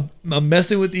over, I'm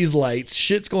messing with these lights,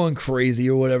 shit's going crazy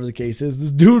or whatever the case is.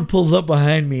 This dude pulls up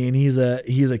behind me, and he's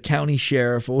a county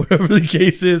sheriff or whatever the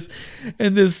case is,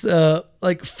 and this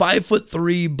like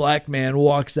 5'3" black man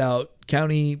walks out,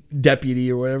 county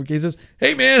deputy or whatever the case is.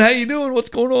 Hey man, how you doing? What's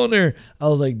going on there? I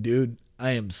was like, dude,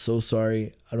 I am so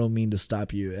sorry. I don't mean to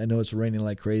stop you. I know it's raining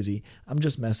like crazy. I'm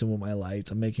just messing with my lights.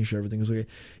 I'm making sure everything is okay.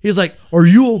 He's like, are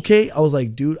you okay? I was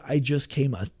like, dude, I just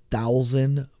came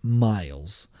 1,000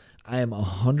 miles. I am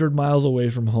 100 miles away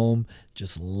from home.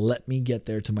 Just let me get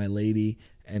there to my lady,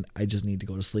 and I just need to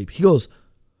go to sleep. He goes,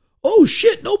 oh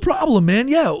shit, no problem, man.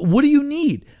 Yeah, what do you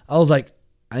need? I was like,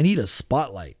 I need a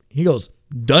spotlight. He goes,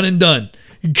 done and done.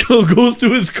 He goes to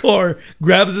his car,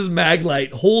 grabs his mag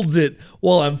light, holds it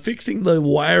while I'm fixing the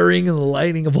wiring and the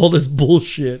lighting of all this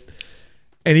bullshit.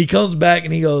 And he comes back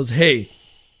and he goes, hey,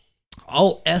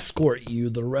 I'll escort you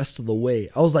the rest of the way.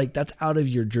 I was like, that's out of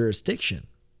your jurisdiction.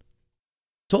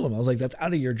 Told him, I was like, that's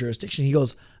out of your jurisdiction. He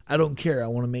goes, I don't care. I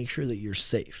want to make sure that you're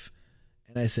safe.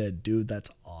 And I said, dude, that's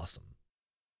awesome.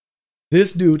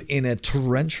 This dude in a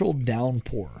torrential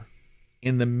downpour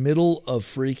in the middle of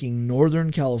freaking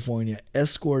Northern California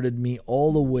escorted me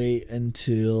all the way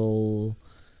until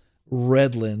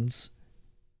Redlands.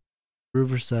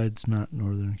 Riverside's not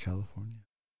Northern California.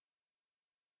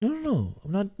 No.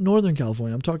 I'm not Northern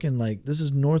California. I'm talking like this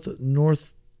is North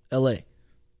LA.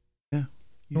 Yeah.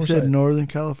 You North said side. Northern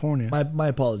California. My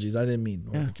apologies. I didn't mean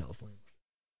Northern California.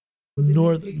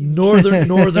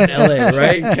 Northern LA,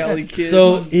 right? Cali kid.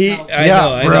 So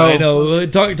I know.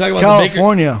 Talk about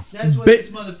California. That's why this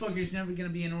motherfucker's never gonna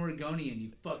be an Oregonian.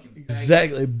 You fucking faggot.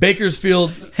 Exactly.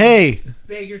 Bakersfield. Hey.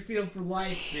 Bakersfield for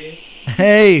life, bitch.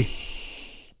 Hey.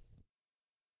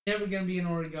 Never gonna be an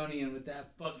Oregonian with that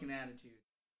fucking attitude.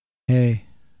 Hey.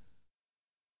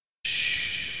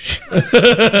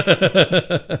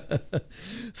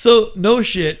 So no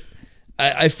shit.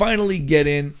 I finally get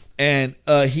in. And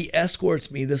he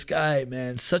escorts me. This guy,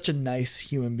 man, such a nice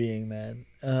human being, man.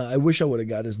 I wish I would have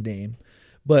got his name,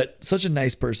 but such a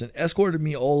nice person. Escorted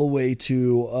me all the way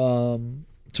to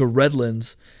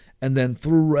Redlands, and then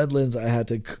through Redlands, I had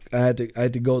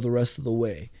to go the rest of the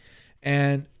way.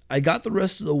 And I got the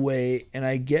rest of the way, and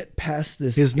I get past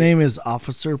this. His name is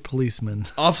Officer Policeman.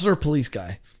 Officer Police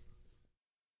guy.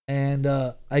 And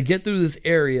I get through this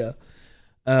area.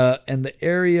 And the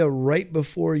area right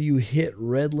before you hit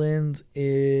Redlands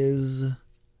is,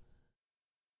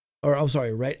 or I'm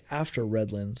sorry, right after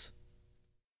Redlands.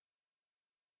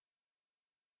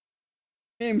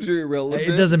 Names are irrelevant.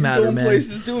 It doesn't matter, Going man.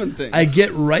 places doing things. I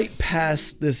get right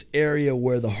past this area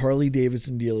where the Harley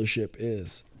Davidson dealership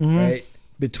is, right?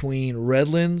 Between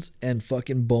Redlands and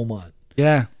fucking Beaumont.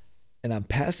 Yeah. And I'm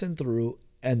passing through,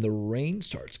 and the rain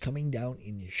starts coming down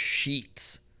in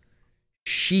sheets.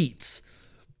 Sheets.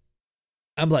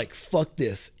 I'm like, fuck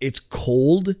this. It's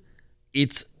cold.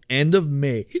 It's end of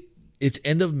May. It's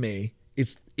end of May.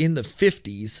 It's in the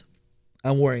 50s.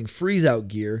 I'm wearing freeze out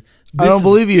gear. I don't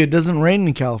believe you. It doesn't rain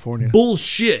in California.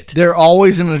 Bullshit. They're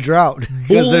always in a drought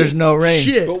because there's no rain.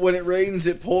 Bullshit. But when it rains,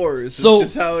 it pours. So-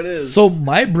 It's just how it is. So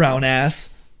my brown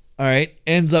ass, all right,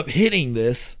 ends up hitting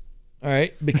this, all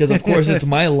right, because of course it's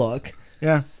my luck.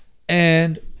 Yeah.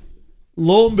 And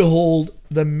lo and behold,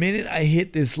 the minute I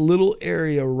hit this little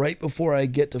area right before I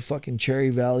get to fucking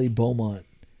Cherry Valley, Beaumont,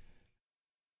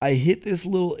 I hit this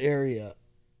little area,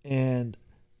 and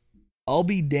I'll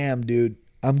be damned, dude.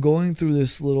 I'm going through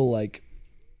this little like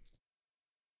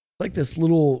this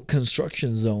little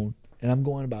construction zone, and I'm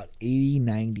going about 80,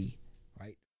 90,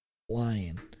 right?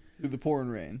 Flying. Through the pouring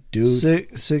rain. Dude.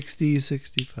 60,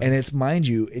 65. And it's, mind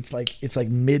you, it's like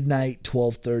midnight,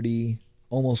 12:30,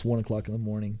 almost 1 o'clock in the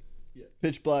morning. Yeah.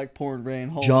 Pitch black, pouring rain.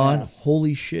 Hauling John, ass.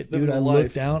 holy shit, Living dude! I a looked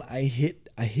life. down. I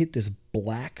hit this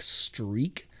black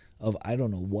streak of, I don't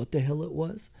know what the hell it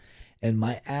was, and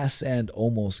my ass end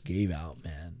almost gave out,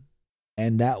 man.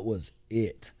 And that was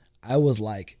it. I was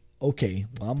like, okay,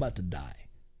 well, I'm about to die.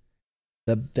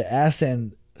 The ass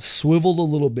end swiveled a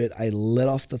little bit. I let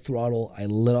off the throttle. I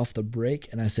let off the brake,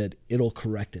 and I said, it'll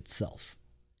correct itself.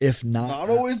 If not, Not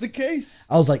always the case.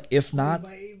 I was like, if not,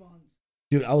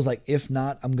 dude, I was like, if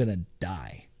not, I'm going to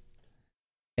die.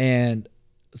 And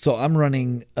so I'm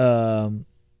running,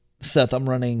 Seth, I'm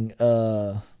running,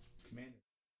 no.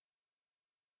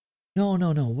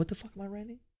 What the fuck am I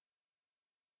running?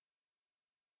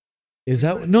 Is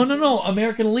that, no,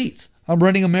 American Elites. I'm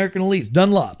running American Elites.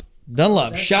 Dunlop.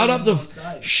 Shout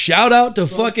out to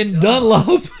fucking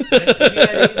Dunlop.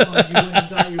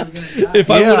 If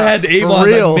I would have had for Avon,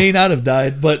 real. I may not have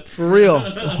died, but For real.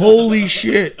 holy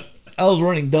shit. I was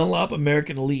running Dunlop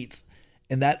American Elites,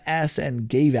 and that ass end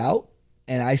gave out,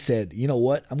 and I said, you know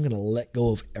what? I'm going to let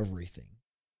go of everything.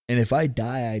 And if I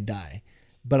die, I die.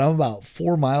 But I'm about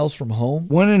 4 miles from home.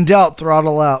 When in doubt,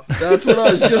 throttle out. That's what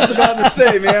I was just about to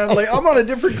say, man. Like, I'm on a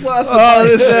different class of Oh, bike.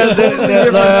 this Totally different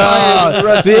tire than the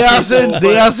rest of the ass people, end, but-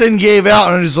 the ass end gave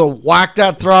out and just whacked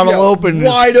that throttle Yeah, open, and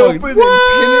wide just open, fucking-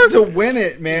 and pin it to win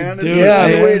it, man. It's Dude, the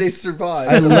only man. way they survive.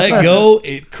 I let go.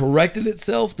 It corrected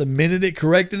itself. The minute it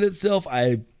corrected itself,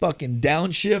 I fucking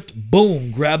downshift. Boom.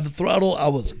 Grab the throttle. I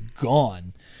was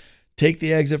gone. Take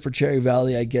the exit for Cherry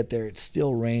Valley. I get there. It's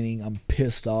still raining. I'm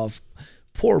pissed off.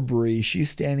 Poor Bree. She's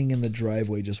standing in the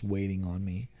driveway just waiting on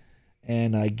me.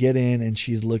 And I get in and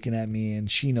she's looking at me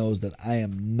and she knows that I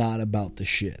am not about the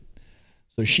shit.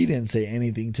 So she didn't say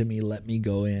anything to me. Let me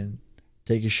go in,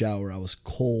 take a shower. I was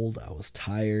cold. I was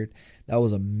tired. That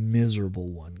was a miserable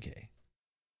 1K.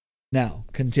 Now,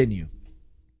 continue.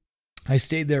 I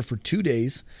stayed there for 2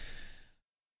 days.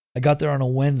 I got there on a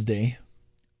Wednesday.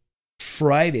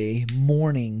 Friday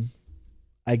morning,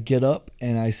 I get up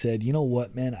and I said, you know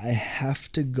what, man? I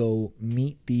have to go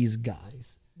meet these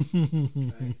guys.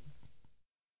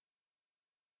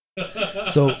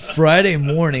 So Friday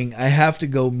morning, I have to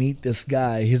go meet this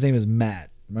guy. His name is Matt,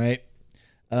 right?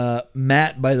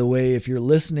 Matt, by the way, if you're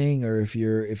listening or if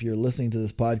you're listening to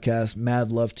this podcast,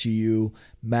 mad love to you,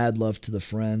 mad love to the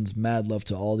friends, mad love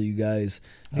to all of you guys.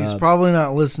 He's probably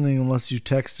not listening unless you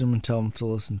text him and tell him to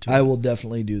listen to it. I will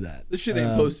definitely do that. This shit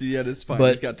ain't posted yet. It's fine. but-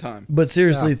 He's got time. But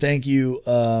seriously, thank you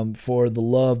for the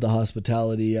love, the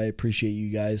hospitality. I appreciate you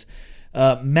guys.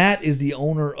 Matt is the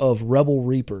owner of Rebel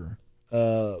Reaper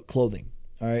clothing.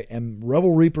 All right, and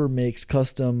Rebel Reaper makes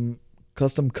custom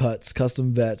cuts,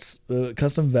 custom vests,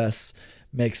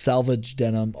 makes salvage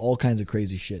denim, all kinds of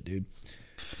crazy shit, dude.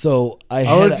 So I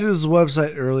looked at his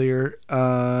website earlier. I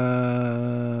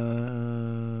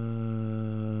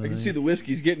can see the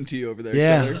whiskey's getting to you over there.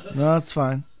 Yeah, Keller. no, it's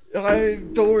fine.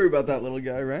 Don't worry about that little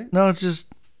guy, right? No, it's just.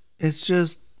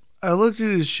 I looked at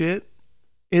his shit.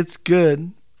 It's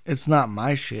good. It's not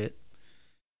my shit.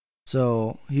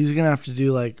 So he's gonna have to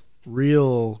do like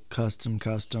real custom.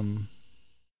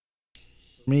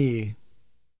 Me.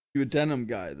 You a denim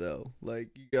guy though. Like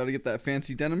you got to get that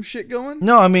fancy denim shit going.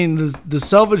 No, I mean the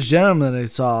salvage denim that I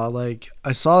saw. Like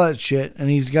I saw that shit, and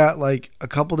he's got like a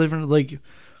couple different like.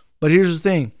 But here's the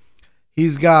thing,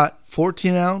 he's got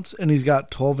 14 ounce and he's got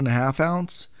 12.5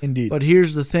 ounce. Indeed. But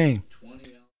here's the thing.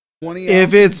 20 If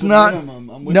ounces it's is the not, minimum.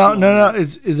 I'm with no, you on no, that.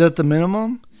 is that the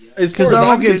minimum? As far 'Cause as I I'm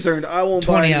don't get- concerned, I won't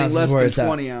 20 buy anything ounces less where than it's at.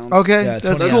 20 ounce. Okay, Yeah,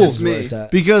 that's 20 cool. ounces is where it's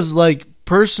at. Because like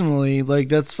personally, like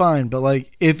that's fine. But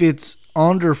like if it's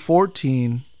under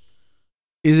 14,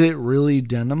 is it really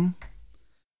denim?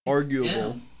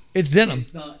 Arguable. It's denim.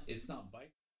 It's not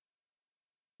bike.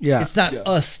 Yeah. It's not Yeah.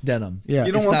 us denim. Yeah.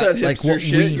 You don't It's want not that like hipster what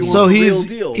shit. we You want. So want the real he's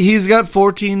deal. he's got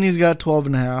 14, he's got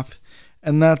 12.5,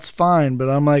 and that's fine. But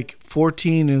I'm like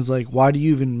 14 is like, why do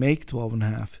you even make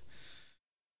 12.5?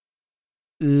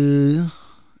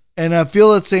 And I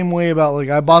feel that same way about like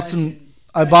I bought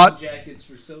jackets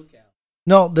for SoCal.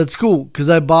 no, that's cool because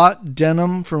I bought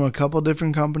denim from a couple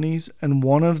different companies, and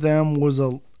one of them was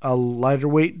a lighter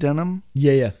weight denim.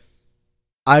 Yeah.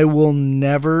 I will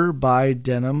never buy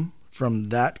denim from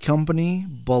that company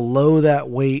below that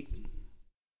weight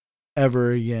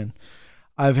ever again.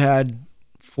 I've had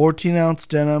 14 ounce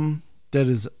denim that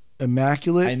is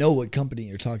immaculate. I know what company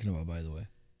you're talking about, by the way.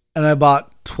 And I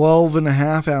bought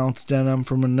 12.5 ounce denim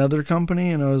from another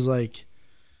company, and I was like,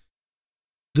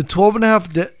 the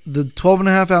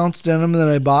 12.5 ounce denim that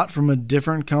I bought from a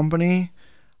different company,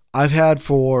 I've had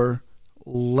for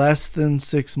less than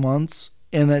 6 months,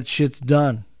 and that shit's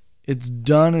done. It's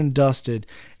done and dusted,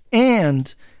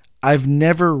 and I've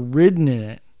never ridden in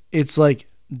it. It's like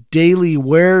daily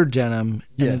wear denim,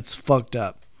 and Yeah. it's fucked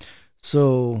up.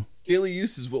 So Daily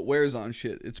use is what wears on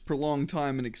shit. It's prolonged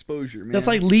time and exposure, man. That's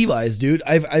like Levi's, dude.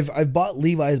 I've bought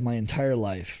Levi's my entire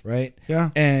life, right?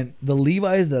 yeah, And the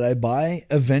Levi's that I buy,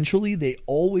 eventually they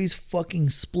always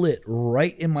fucking split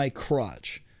right in my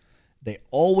crotch. They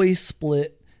always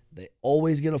split. They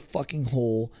always get a fucking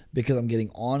hole because I'm getting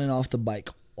on and off the bike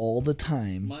all the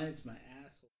time. Mine's my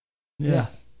asshole. yeah.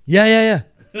 Yeah.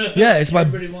 Yeah, it's my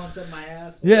Everybody wants up my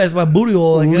asshole. yeah, it's my booty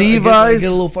hole. I Levi's- get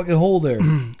a little fucking hole there.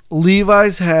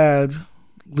 Levi's had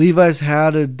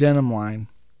a denim line,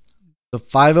 the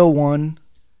 501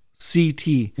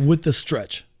 CT. With the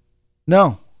stretch.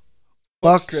 No,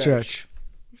 Buck buck stretch.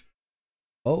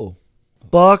 Oh,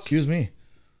 Buck excuse me.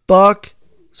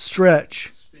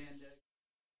 stretch.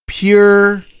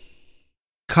 Pure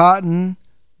cotton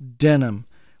denim.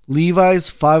 Levi's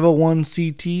 501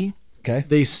 CT. Okay.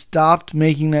 They stopped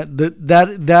making that. The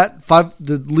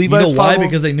You Levi's know why? 501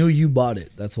 Because they knew you bought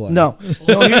it. That's why. no. Here's the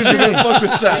thing. fuck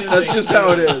with that. That's just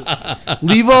how it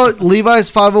is. Levi's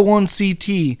 501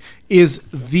 CT is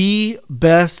the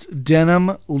best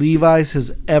denim Levi's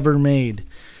has ever made.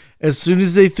 As soon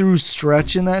as they threw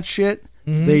stretch in that shit,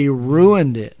 they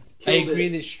ruined it. I agree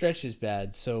that stretch is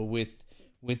bad. So with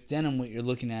denim, what you're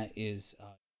looking at is you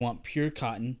want pure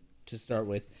cotton to start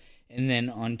with, and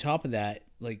then on top of that,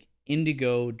 like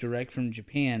indigo direct from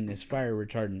Japan is fire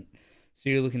retardant. So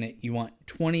you're looking at you want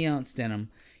 20 ounce denim,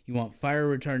 you want fire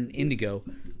retardant indigo,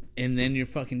 and then you're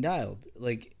fucking dialed.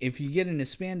 Like if you get into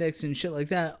spandex and shit like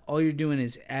that, all you're doing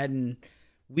is adding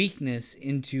weakness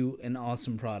into an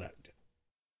awesome product.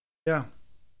 Yeah.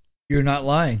 You're not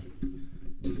lying.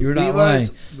 You're not lying.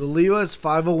 The Levi's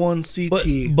 501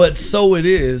 CT. But so it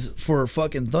is for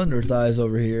fucking Thunder Thighs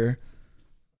over here.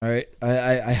 All right,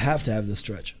 I have to have the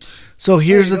stretch. So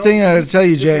here's the thing I got to tell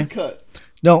you, Jay. Different cut.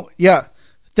 No, yeah.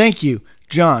 Thank you,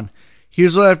 John.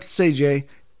 Here's what I have to say, Jay.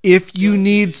 If you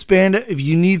need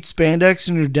spandex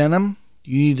in your denim,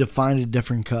 you need to find a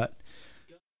different cut.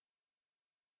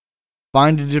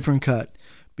 Find a different cut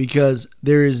because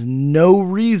there is no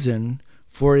reason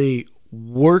for a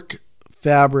work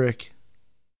fabric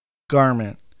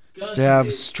garment to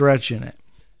have stretch in it.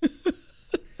 I'm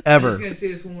Ever. just gonna say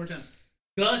this one more time.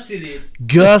 Gusseted.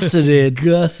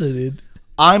 Gusseted.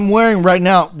 I'm wearing right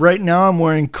now I'm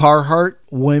wearing Carhartt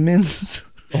women's.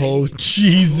 Oh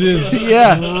Jesus!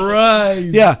 Yeah.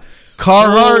 Christ! Yeah.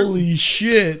 Carhartt Holy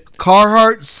shit!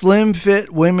 Carhartt slim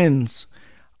fit women's.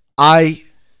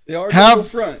 They are Have- double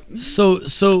front.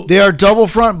 So They are double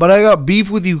front, but I got beef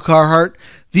with you, Carhartt.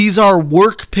 These are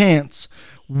work pants.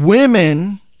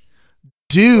 Women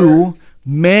do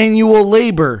manual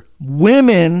labor.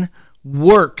 Women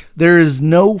work. There is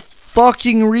no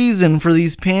fucking reason for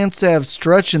these pants to have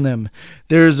stretch in them.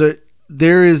 There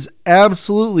is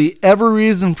absolutely every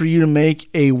reason for you to make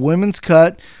a women's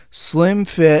cut, slim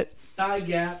fit, Thigh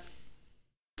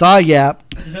gap.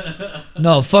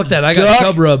 no, fuck that. I got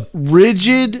chub rub.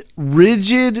 rigid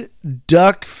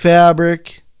duck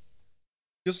fabric.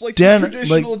 Just like Den- the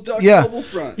traditional like- duck yeah. double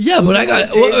front. Yeah, Those but are I got.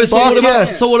 like daily Fuck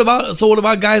yes. So what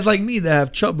about guys like me that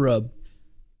have chub rub?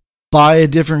 Buy a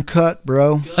different cut,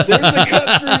 bro. There's a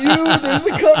cut for you. There's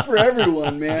a cut for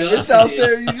everyone, man. It's out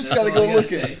there. You just gotta go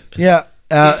look at it. Yeah,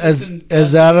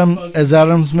 as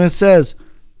Adam Smith says,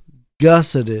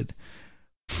 gusseted.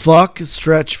 Fuck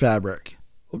stretch fabric.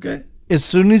 Okay. As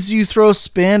soon as you throw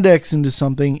spandex into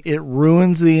something, it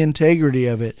ruins the integrity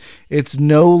of it. It's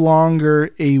no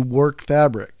longer a work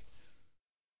fabric.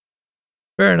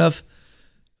 Fair enough.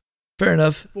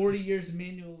 40 years of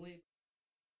manual labor.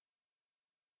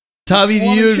 Tavi, do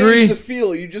Wanna you change agree? the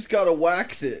feel, you just gotta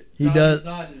wax it. He does.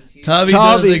 Nodding. Tavi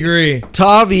does Tavi- agree.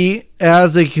 Tavi,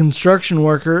 as a construction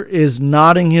worker, is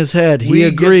nodding his head. He We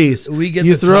agrees. We get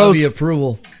you the throw Tavi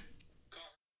approval.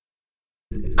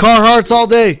 Carhartts all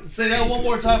day. Say that one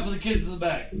more time for the kids in the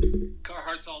back.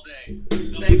 Carhartts all day.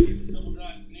 Thank Double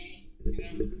dot knee.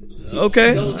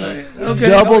 Okay. Okay.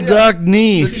 Double yeah. duck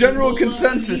knee. The general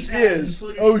consensus is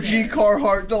OG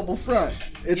Carhartt double front.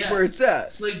 It's Yeah. where it's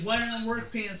at. Like wearing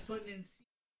work pants, putting in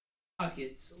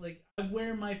pockets. Like I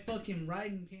wear my fucking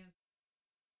riding pants.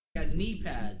 Got knee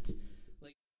pads.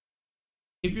 Like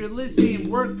if you're listening,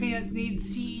 work pants need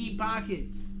CE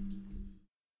pockets.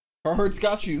 Carhartt's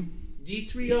got you.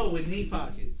 D30 with knee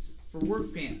pockets for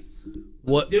work pants.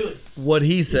 What? Do it. What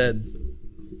he said.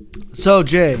 So,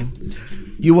 Jay,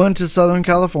 you went to Southern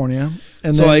California,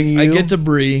 and So then I get to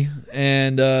Bree,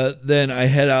 and then I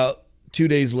head out. 2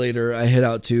 days later, I head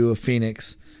out to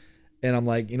Phoenix, and I'm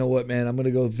like, you know what, man? I'm gonna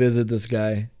go visit this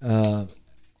guy.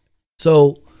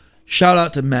 So, shout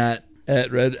out to Matt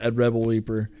at Rebel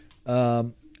Reaper.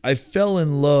 I fell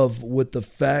in love with the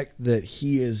fact that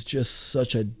he is just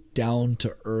such a down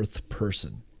to earth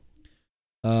person.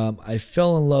 I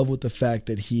fell in love with the fact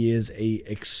that he is a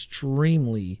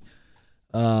extremely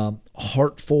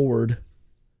heart forward,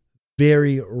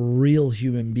 very real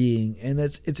human being, and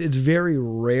it's very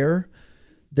rare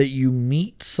that you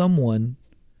meet someone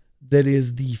that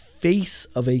is the face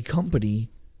of a company,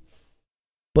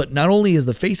 but not only is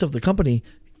the face of the company,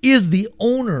 is the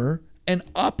owner and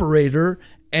operator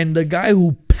and the guy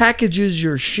who packages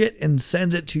your shit and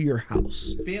sends it to your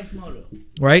house. Banff Moto.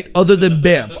 Right? Other than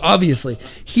Banff, obviously.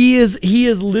 He is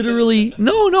literally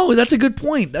no, that's a good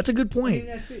point. That's a good I point. mean,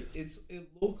 that's it. It's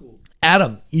local.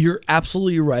 Adam, you're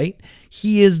absolutely right.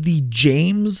 He is the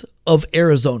James of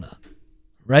Arizona,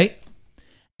 right?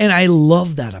 And I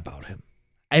love that about him.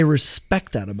 I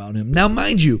respect that about him. Now,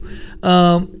 mind you,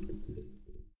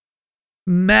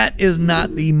 Matt is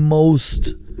not the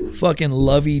most fucking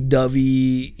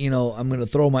lovey-dovey, I'm going to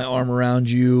throw my arm around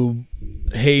you,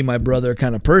 hey, my brother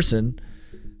kind of person.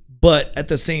 But at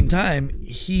the same time,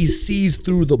 he sees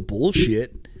through the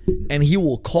bullshit and he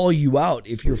will call you out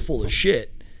if you're full of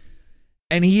shit.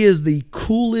 And he is the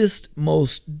coolest,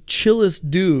 most chillest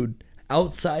dude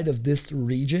outside of this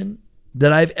region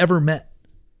that I've ever met.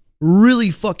 Really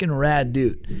fucking rad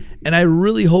dude. And I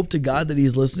really hope to God that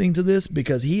he's listening to this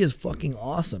because he is fucking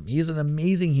awesome. He is an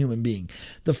amazing human being.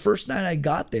 The first night I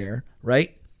got there,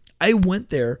 right? I went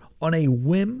there on a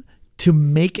whim to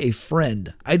make a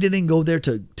friend. I didn't go there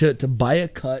to buy a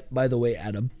cut, by the way,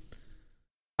 Adam.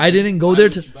 I didn't go there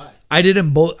to I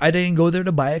didn't go there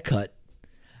to buy a cut.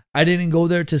 I didn't go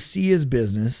there to see his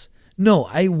business. No,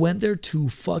 I went there to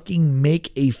fucking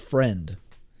make a friend.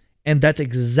 And that's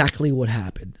exactly what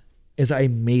happened. Is I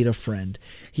made a friend.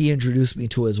 He introduced me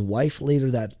to his wife later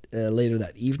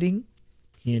that evening.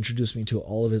 He introduced me to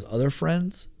all of his other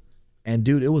friends. And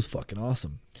dude, it was fucking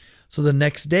awesome. So the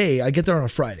next day, I get there on a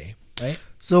Friday, right?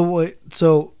 So wait,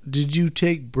 so did you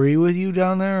take Bree with you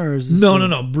down there, or is this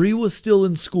No. Bree was still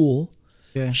in school.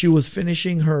 Yeah. She was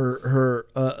finishing her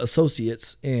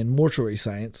associates in mortuary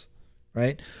science,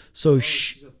 right? So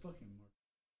she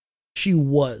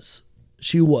was.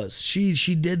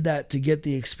 She did that to get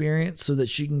the experience so that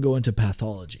she can go into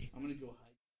pathology. I'm gonna go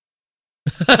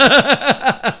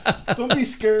hide. Don't be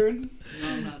scared. No,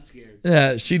 I'm not scared.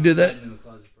 Yeah, she did that. I'm in the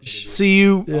closet for a bit. So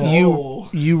you Oh.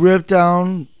 you ripped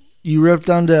down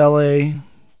to LA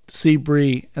to see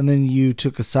Bree, and then you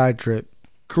took a side trip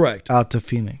Correct. out to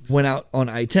Phoenix. Went out on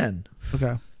I-10.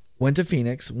 Okay. Went to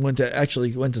Phoenix. Went to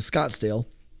Scottsdale.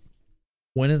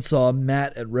 Went and saw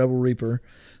Matt at Rebel Reaper.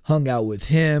 Hung out with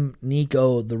him,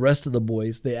 Nico, the rest of the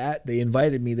boys. They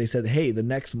invited me. They said, "Hey, the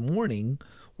next morning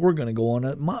we're gonna go on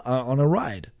a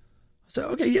ride." I said,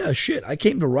 "Okay, yeah, shit. I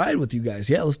came to ride with you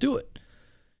guys. Yeah, let's do it."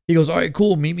 He goes, "All right,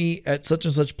 cool. Meet me at such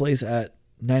and such place at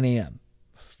 9 a.m."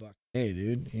 Fuck, hey,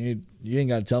 dude, you ain't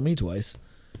gotta tell me twice.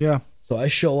 Yeah. So I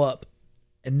show up,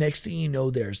 and next thing you know,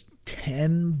 there's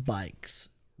 10 bikes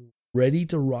ready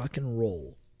to rock and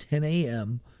roll. 10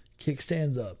 a.m.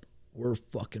 Kickstands up. We're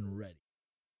fucking ready.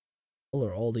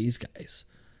 Are all these guys?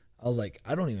 I was like,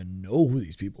 I don't even know who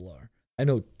these people are. I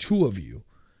know two of you,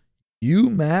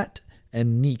 Matt,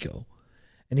 and Nico.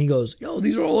 And he goes, yo,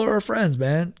 these are all our friends,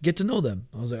 man. Get to know them.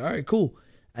 I was like, all right, cool.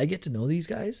 I get to know these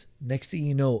guys. Next thing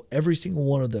you know, every single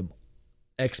one of them,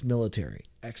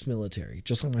 ex-military,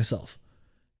 just like myself,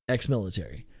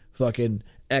 ex-military, fucking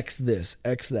ex this,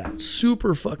 ex that,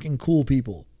 super fucking cool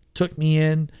people. Took me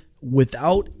in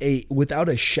without a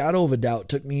shadow of a doubt.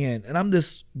 Took me in, and I'm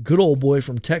this good old boy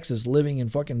from Texas living in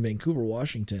fucking Vancouver,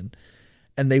 Washington,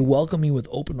 and they welcome me with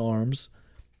open arms.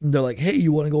 And they're like, "Hey,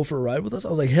 you want to go for a ride with us?" I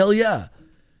was like, "Hell yeah!"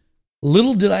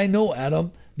 Little did I know,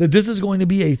 Adam, that this is going to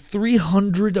be a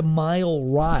 300-mile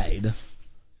ride,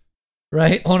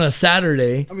 right, on a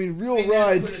Saturday. I mean, real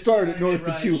rides start at north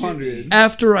of 200.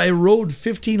 After I rode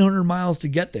 1,500 miles to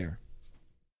get there.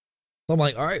 So I'm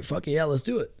like, all right, fuck it, yeah, let's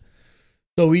do it.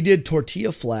 So we did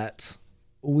Tortilla Flats.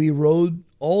 We rode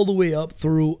all the way up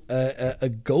through a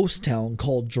ghost town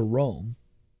called Jerome,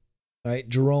 right?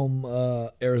 Jerome,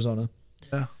 Arizona.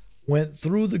 Yeah. Went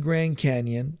through the Grand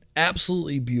Canyon,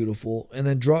 absolutely beautiful, and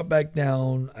then dropped back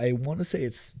down, I want to say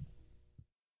it's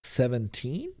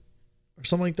 17 or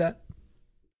something like that.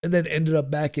 And then ended up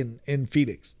back in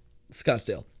Phoenix,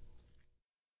 Scottsdale.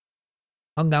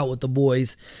 Hung out with the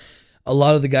boys. A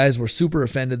lot of the guys were super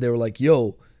offended. They were like,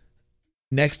 yo,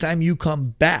 next time you come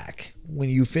back, when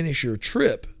you finish your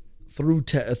trip through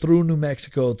New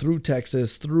Mexico, through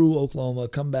Texas, through Oklahoma,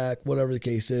 come back, whatever the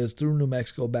case is, through New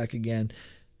Mexico, back again,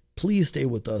 please stay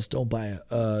with us. Don't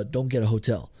get a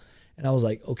hotel. And I was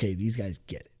like, okay, these guys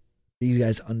get it. These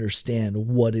guys understand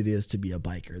what it is to be a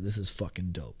biker. This is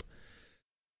fucking dope.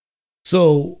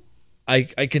 So I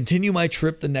continue my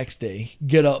trip the next day,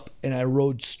 get up, and I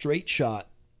rode straight shot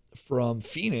from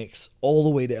Phoenix all the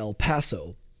way to El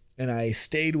Paso. And I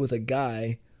stayed with a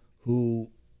guy who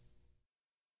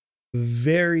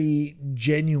very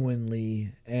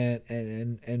genuinely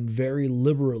and very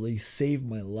liberally saved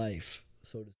my life.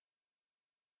 So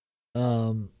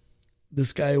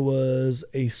this guy was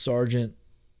a sergeant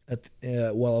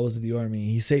while I was in the Army.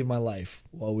 He saved my life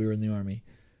while we were in the Army.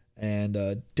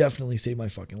 And definitely saved my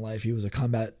fucking life. He was a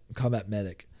combat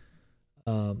medic.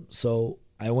 So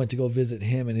I went to go visit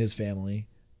him and his family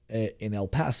in El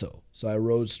Paso. So I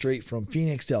rode straight from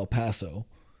Phoenix to El Paso.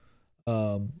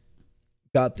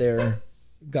 Got there,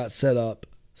 got set up,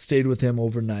 stayed with him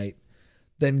overnight,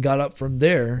 then got up from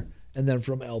there, and then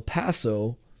from El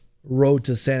Paso, rode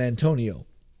to San Antonio.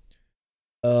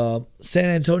 San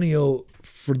Antonio,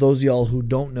 for those of y'all who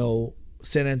don't know,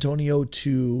 San Antonio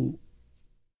to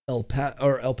El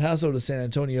Paso to San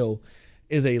Antonio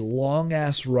is a long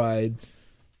ass ride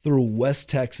through West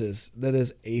Texas that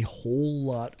is a whole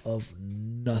lot of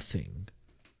nothing.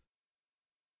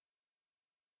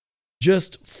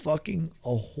 Just fucking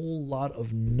a whole lot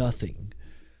of nothing.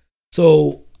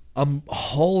 So I'm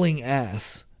hauling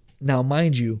ass. Now,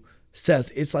 mind you,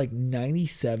 Seth, it's like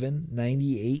 97,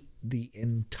 98 the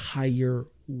entire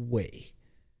way.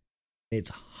 It's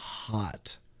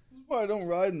hot. Why I don't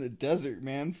ride in the desert,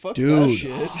 man? Fuck Dude, that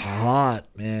shit. hot,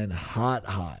 man. Hot.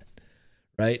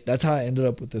 Right? That's how I ended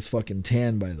up with this fucking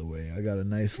tan, by the way. I got a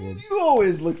nice little... You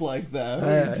always look like that. What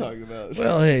are you talking about?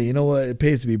 Well, hey, you know what? It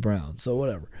pays to be brown, so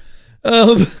whatever.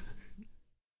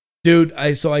 Dude,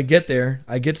 I get there.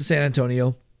 I get to San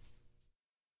Antonio.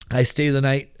 I stay the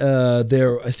night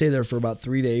there. I stay there for about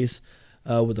 3 days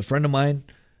with a friend of mine.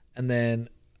 And then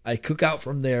I cook out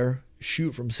from there,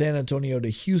 shoot from San Antonio to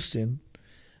Houston,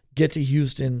 get to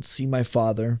Houston, see my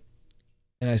father,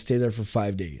 and I stay there for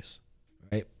 5 days.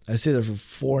 Right? I stay there for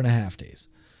 4.5 days.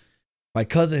 My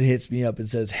cousin hits me up and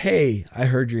says, "Hey, I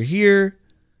heard you're here.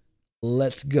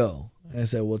 Let's go." And I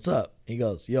said, "What's up?" He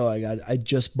goes, "Yo, I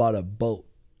just bought a boat."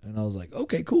 And I was like,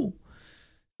 "Okay, cool."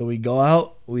 So we go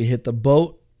out, we hit the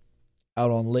boat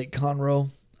out on Lake Conroe.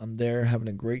 I'm there having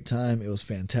a great time. It was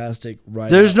fantastic.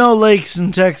 There's no lakes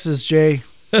in Texas, Jay.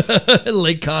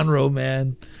 Lake Conroe,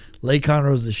 man. Lake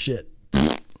Conroe's the shit.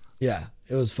 Yeah,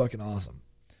 it was fucking awesome.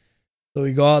 So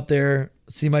we go out there,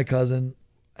 see my cousin,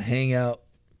 hang out,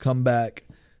 come back,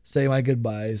 say my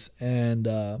goodbyes, and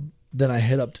then I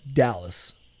head up to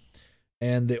Dallas.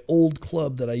 And the old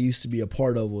club that I used to be a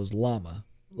part of was LAMA,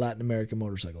 Latin American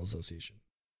Motorcycle Association.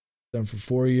 Done for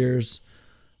 4 years.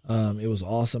 It was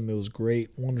awesome. It was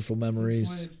great. Wonderful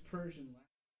memories.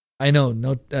 I know,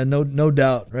 no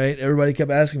doubt, right? Everybody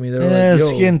kept asking me. They were like, "Yo,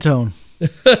 skin tone." You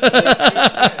got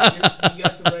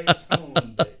the right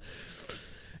tone.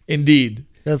 Indeed.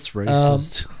 That's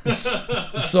racist.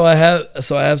 So I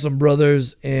have some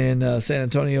brothers in San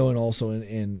Antonio and also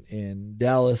in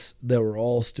Dallas that were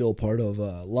all still part of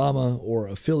LAMA or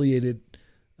affiliated.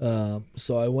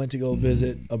 So I went to go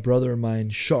visit a brother of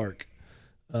mine, Shark,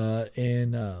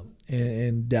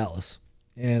 in Dallas,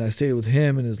 and I stayed with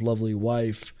him and his lovely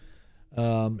wife,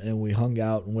 and we hung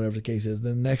out and whatever the case is.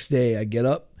 Then the next day I get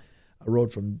up, I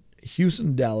rode from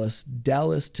Houston to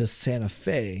Dallas to Santa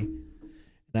Fe,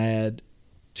 and I had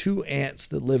two aunts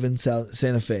that live in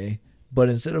Santa Fe, but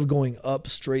instead of going up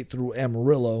straight through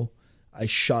Amarillo, I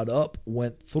shot up,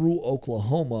 went through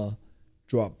Oklahoma,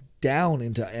 dropped down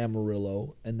into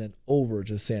Amarillo, and then over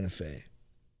to Santa Fe.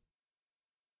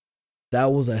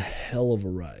 That was a hell of a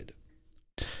ride.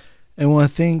 And I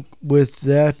think with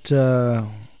that,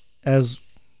 as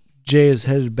Jay is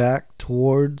headed back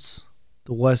towards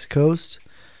the West Coast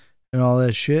and all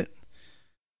that shit,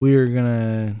 we are going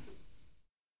to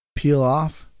peel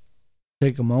off,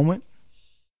 take a moment.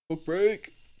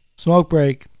 Smoke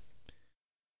break.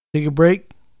 Take a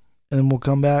break, and then we'll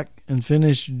come back and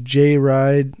finish Jay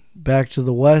ride back to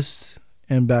the west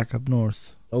and back up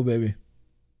north. Oh, baby.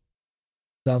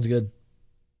 Sounds good.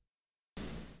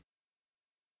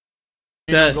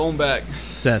 Seth, Going back.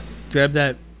 Seth, grab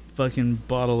that fucking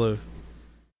bottle of.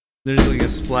 There's like a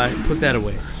splash. Put that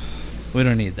away. We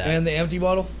don't need that. And the empty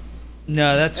bottle?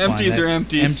 No, that's fine. Empties are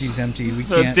empties. Empties, empty. We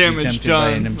That's can't be damage tempted by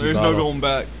an done. empty There's bottle. no going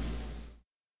back.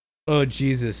 Oh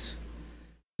Jesus!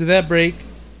 Did that break?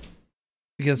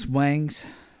 Against Wangs.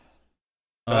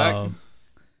 Back.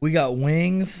 We got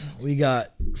wings. We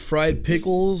got fried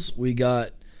pickles. We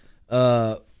got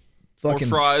fucking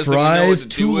fries that we know what to do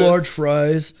two with. large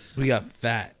fries. We got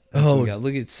fat. That's what Oh. we got.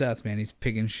 Look at Seth, man. He's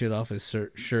picking shit off his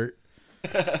shirt.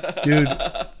 Dude,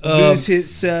 Booze hit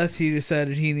Seth. He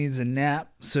decided he needs a nap,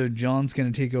 so John's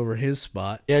gonna take over his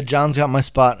spot. Yeah, John's got my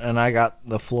spot, and I got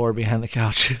the floor behind the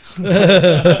couch.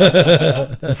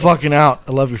 I'm fucking out.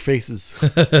 I love your faces.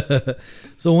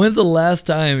 so when's the last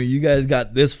time you guys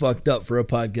got this fucked up for a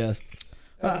podcast?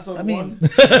 Episode I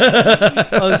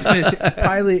was gonna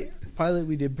say, pilot,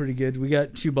 we did pretty good. We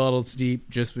got 2 bottles deep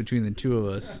just between the 2 of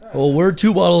us, Well, we're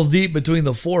 2 bottles deep between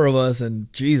the 4 of us,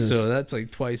 and Jesus. so that's like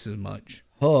twice as much.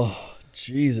 Oh,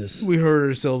 Jesus. We hurt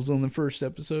ourselves on the first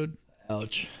episode.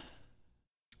 Ouch.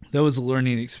 That was a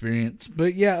learning experience.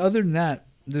 But yeah, other than that,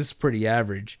 this is pretty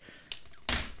average.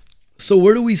 So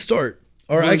where do we start?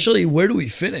 Or actually, where do we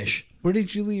finish? Where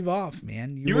did you leave off,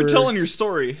 man? You were telling your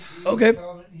story. Okay.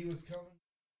 He was coming.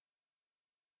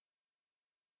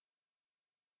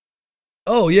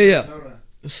 Oh, yeah.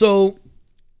 So,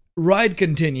 ride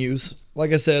continues.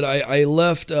 Like I said, I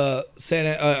left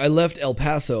I left El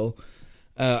Paso.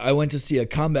 I went to see a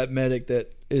combat medic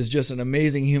that is just an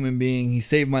amazing human being. He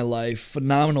saved my life.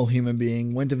 Phenomenal human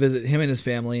being. Went to visit him and his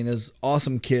family and his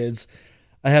awesome kids.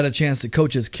 I had a chance to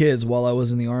coach his kids while I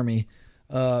was in the Army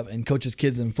and coach his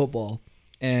kids in football.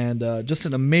 And just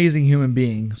an amazing human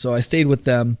being. So I stayed with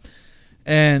them.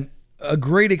 And a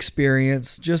great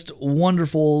experience. Just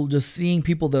wonderful. Just seeing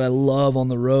people that I love on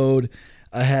the road.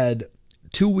 I had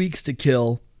 2 weeks to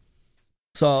kill.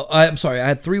 So I'm sorry, I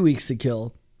had 3 weeks to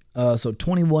kill. So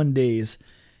 21 days.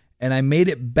 And I made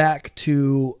it back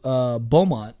to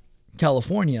Beaumont,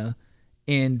 California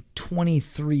in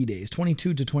 23 days,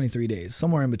 22 to 23 days,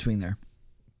 somewhere in between there.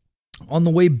 On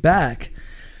the way back,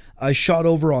 I shot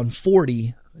over on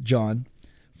 40, John,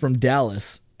 from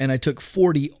Dallas, and I took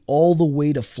 40 all the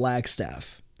way to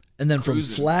Flagstaff. And then from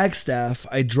Cruising. Flagstaff,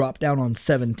 I dropped down on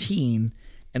 17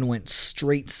 and went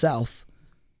straight south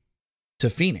to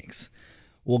Phoenix.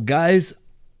 Well, guys,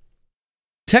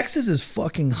 Texas is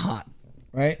fucking hot,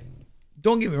 right?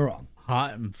 Don't get me wrong.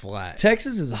 hot and flat.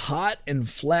 Texas is hot and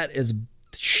flat as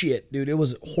shit, dude. It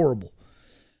was horrible.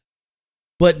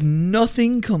 But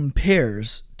nothing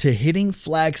compares to hitting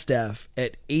Flagstaff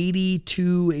at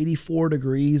 82, 84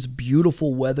 degrees,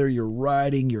 beautiful weather. You're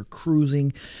riding, you're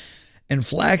cruising, and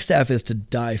Flagstaff is to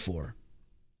die for.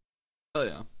 Oh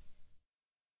yeah.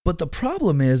 But the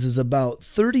problem is about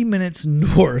 30 minutes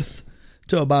north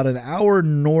to about an hour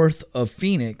north of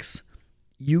Phoenix,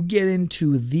 you get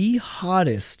into the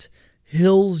hottest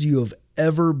hills you have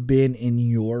ever been in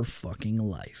your fucking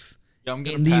life. Yeah, I'm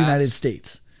gonna In the pass. United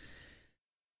States.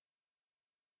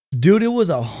 Dude, it was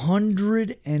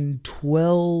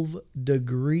 112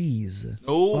 degrees.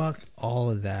 Nope. Fuck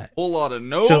all of that. Whole lot of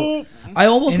nope. So- I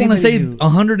almost want to Anybody say who-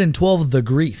 112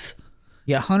 degrees.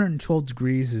 Yeah, 112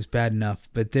 degrees is bad enough,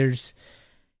 but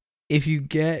if you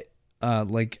get a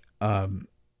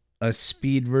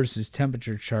speed versus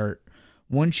temperature chart,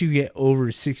 once you get over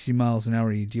 60 miles an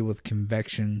hour, you deal with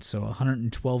convection. So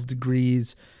 112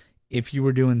 degrees, if you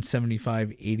were doing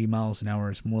 75, 80 miles an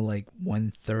hour, it's more like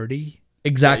 130.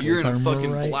 Exactly. You're in if I a remember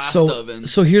fucking right. blast so, oven.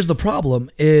 So here's the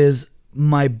problem is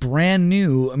my brand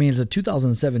new, I mean, it's a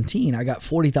 2017. I got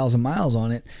 40,000 miles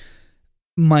on it.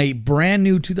 My brand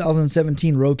new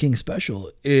 2017 Road King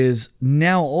Special is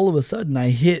now all of a sudden I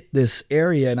hit this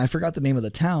area, and I forgot the name of the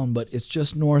town, but it's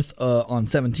just north on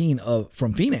 17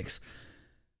 from Phoenix.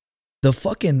 The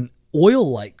fucking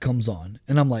oil light comes on,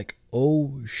 and I'm like,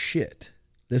 oh shit.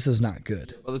 This is not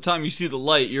good. By the time you see the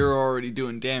light, you're already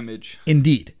doing damage.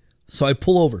 Indeed. So I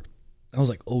pull over. I was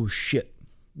like, oh shit,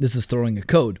 this is throwing a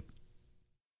code.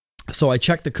 So I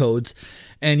check the codes,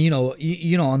 and you know,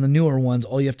 on the newer ones,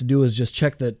 all you have to do is just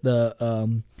check the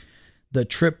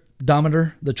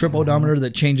tripodometer,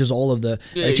 that changes all of the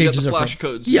Yeah, you got the flash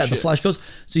codes and Yeah, the shit. flash codes.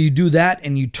 So you do that,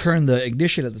 and you turn the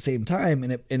ignition at the same time,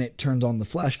 and it turns on the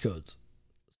flash codes.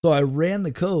 So I ran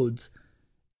the codes,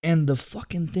 and the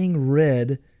fucking thing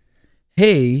read,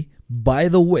 "Hey, by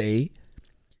the way,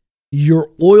 your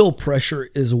oil pressure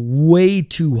is way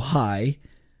too high,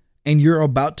 and you're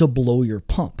about to blow your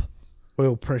pump."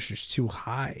 Oil pressure's too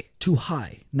high. Too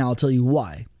high. Now I'll tell you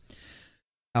why.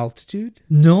 Altitude?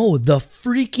 No, the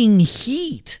freaking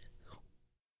heat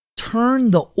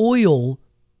turned the oil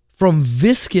from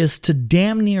viscous to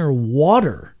damn near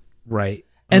water. Right.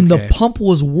 And Okay. the pump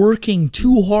was working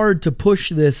too hard to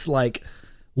push this like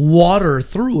water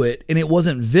through it, and it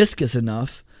wasn't viscous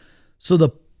enough.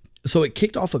 So it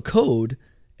kicked off a code,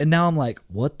 and now I'm like,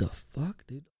 what the fuck,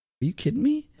 dude? Are you kidding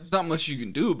me? There's not much you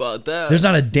can do about that. There's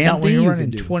not a damn Not when thing you're you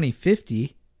running can do.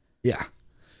 2050. Yeah.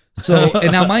 So,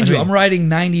 and now mind you, I'm riding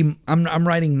 90. I'm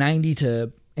riding 90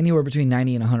 to anywhere between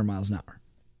 90 and 100 miles an hour.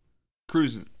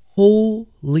 Cruising.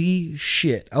 Holy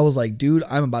shit. I was like, dude,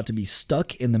 I'm about to be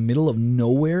stuck in the middle of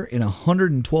nowhere in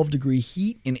 112-degree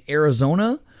heat in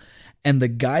Arizona. And the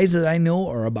guys that I know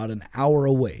are about an hour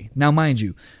away. Now, mind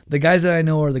you, the guys that I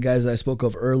know are the guys that I spoke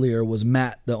of earlier was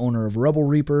Matt, the owner of Rebel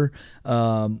Reaper,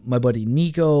 my buddy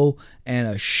Nico, and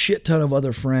a shit ton of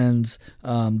other friends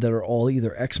that are all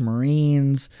either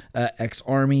ex-Marines,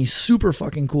 ex-Army, super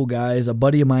fucking cool guys. A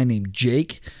buddy of mine named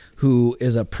Jake, who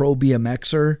is a pro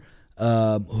BMXer,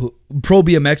 gone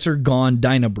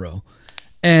Dynabro.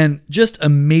 And just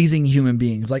amazing human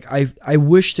beings. Like I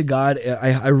wish to God,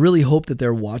 I really hope that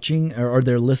they're watching or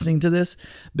they're listening to this,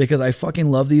 because I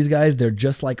fucking love these guys. They're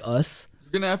just like us.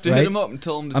 You're going to have to Right? hit them up and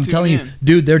tell them to I'm tune telling you, in.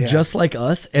 dude, they're just like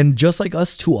us, and just like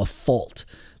us to a fault.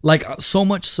 Like so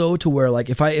much so to where, like,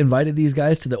 if I invited these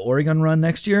guys to the Oregon run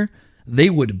next year,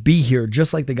 they would be here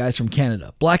just like the guys from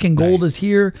Canada. Black and Gold is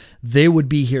here. They would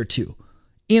be here too.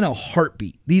 In a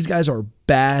heartbeat. These guys are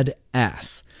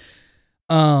badass.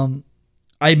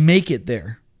 I make it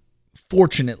there,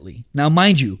 fortunately. Now,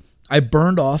 mind you, I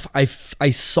burned off. I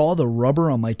saw the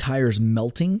rubber on my tires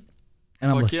melting,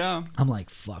 and I'm like,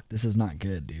 fuck, this is not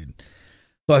good, dude.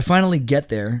 So I finally get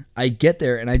there. I get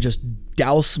there, and I just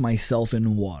douse myself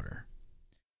in water.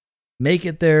 Make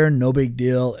it there, no big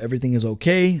deal. Everything is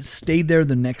okay. Stayed there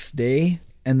the next day,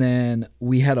 and then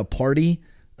we had a party.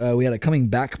 We had a coming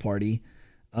back party,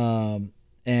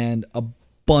 and a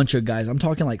bunch of guys. I'm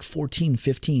talking like 14,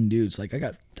 15 dudes. Like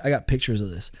I got pictures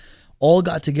of this. All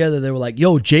got together. They were like,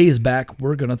 yo, Jay is back.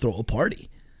 We're going to throw a party.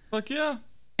 Fuck yeah.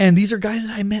 And these are guys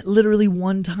that I met literally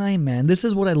one time, man. This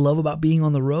is what I love about being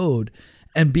on the road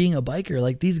and being a biker.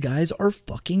 Like, these guys are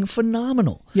fucking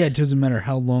phenomenal. Yeah, it doesn't matter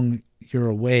how long you're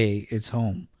away, it's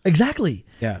home. Exactly.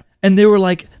 Yeah. And they were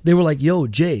like, yo,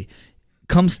 Jay,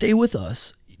 come stay with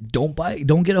us. Don't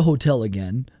get a hotel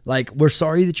again. Like, we're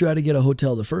sorry that you had to get a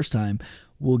hotel the first time.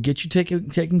 We'll get you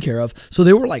taken care of. So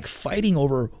they were like fighting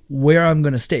over where I'm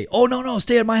going to stay. Oh, no,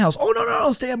 stay at my house. Oh,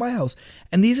 no, stay at my house.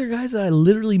 And these are guys that I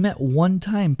literally met one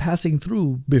time passing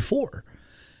through before.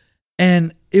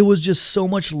 And it was just so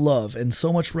much love and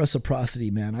so much reciprocity,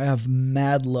 man. I have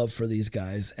mad love for these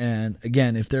guys. And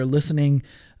again, if they're listening,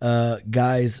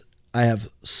 guys, I have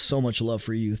so much love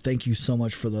for you. Thank you so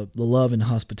much for the love and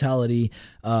hospitality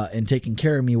and taking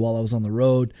care of me while I was on the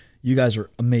road. You guys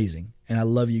are amazing. And I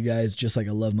love you guys just like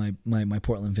I love my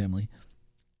Portland family.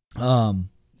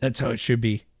 That's how it should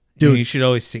be. Dude. You should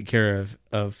always take care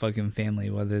of fucking family,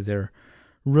 whether they're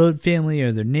road family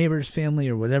or their neighbor's family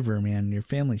or whatever, man. Your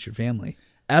family's your family.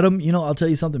 Adam, I'll tell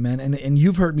you something, man. And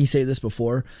you've heard me say this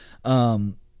before,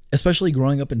 especially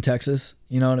growing up in Texas,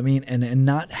 you know what I mean? And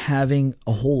not having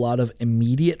a whole lot of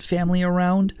immediate family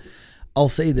around. I'll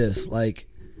say this, like,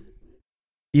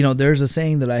 there's a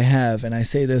saying that I have, and I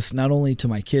say this not only to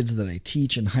my kids that I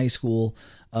teach in high school,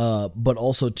 but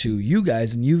also to you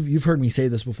guys. And you've heard me say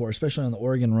this before, especially on the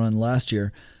Oregon run last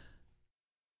year.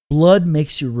 Blood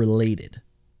makes you related.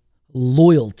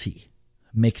 Loyalty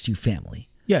makes you family.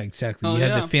 Yeah, exactly. Oh, you have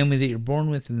yeah. the family that you're born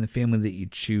with and the family that you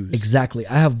choose. Exactly.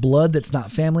 I have blood that's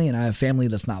not family, and I have family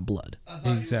that's not blood.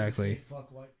 Exactly.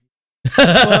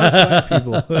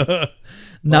 Not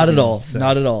at all.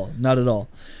 Not at all. Not at all.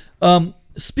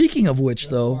 Speaking of which,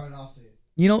 though,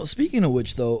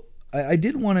 I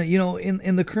did want to,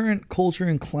 in the current culture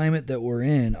and climate that we're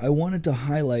in, I wanted to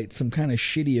highlight some kind of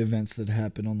shitty events that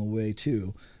happened on the way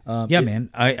too. Man.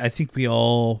 I think we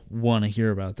all want to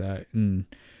hear about that. And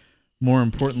more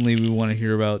importantly, we want to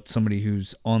hear about somebody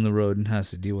who's on the road and has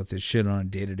to deal with this shit on a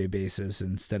day-to-day basis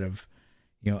instead of,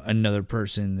 another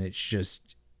person that's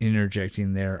just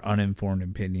interjecting their uninformed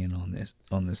opinion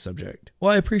on this subject.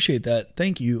 Well, I appreciate that.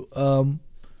 Thank you.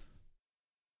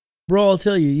 Bro, I'll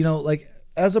tell you, like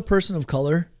as a person of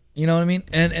color, you know what I mean?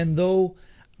 And though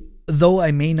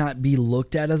I may not be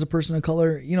looked at as a person of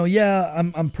color,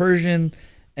 I'm Persian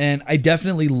and I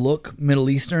definitely look Middle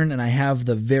Eastern and I have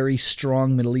the very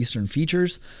strong Middle Eastern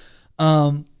features.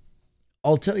 I'll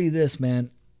tell you this, man,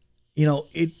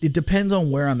 it depends on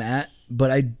where I'm at, but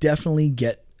I definitely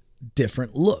get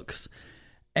different looks.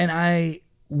 And I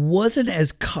wasn't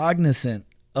as cognizant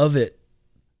of it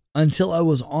until I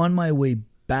was on my way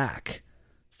back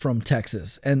from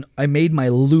Texas. And I made my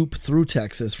loop through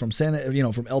Texas from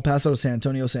from El Paso to San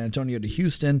Antonio to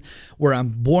Houston, where I'm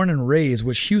born and raised,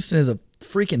 which Houston is a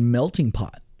freaking melting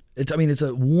pot. It's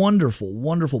a wonderful,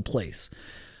 wonderful place.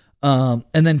 And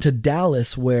then to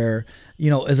Dallas, where,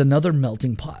 is another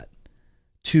melting pot,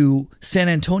 to San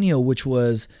Antonio, which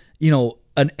was,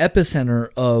 an epicenter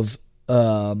of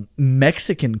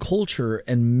Mexican culture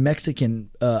and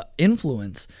Mexican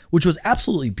influence, which was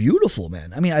absolutely beautiful,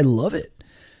 man. I mean, I love it.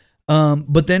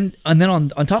 But then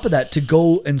on top of that, to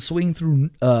go and swing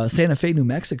through Santa Fe, New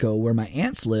Mexico, where my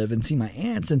aunts live, and see my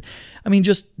aunts, and I mean,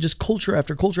 just culture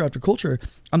after culture after culture.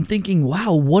 I'm thinking,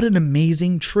 wow, what an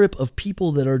amazing trip of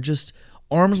people that are just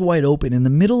arms wide open in the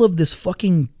middle of this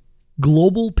fucking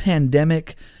global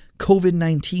pandemic,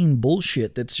 COVID-19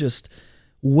 bullshit that's just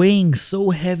weighing so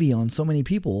heavy on so many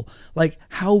people. Like,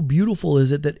 how beautiful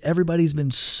is it that everybody's been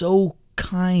so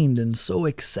kind and so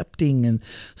accepting and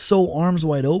so arms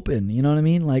wide open? You know what I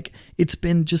mean? Like, it's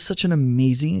been just such an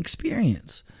amazing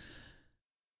experience.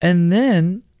 And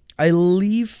then I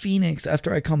leave Phoenix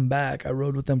after I come back. I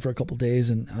rode with them for a couple days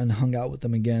and hung out with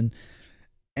them again.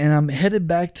 And I'm headed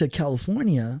back to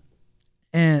California,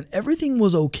 and everything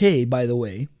was okay, by the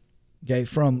way. Okay,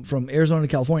 from Arizona to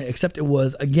California, except it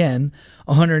was, again,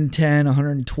 110,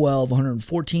 112,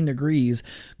 114 degrees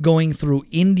going through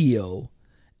Indio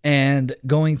and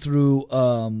going through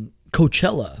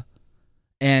Coachella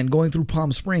and going through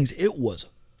Palm Springs. It was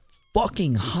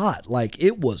fucking hot. Like,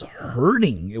 it was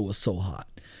hurting. It was so hot.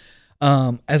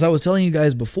 As I was telling you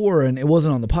guys before, and it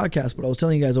wasn't on the podcast, but I was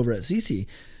telling you guys over at CC,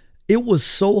 it was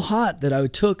so hot that I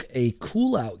took a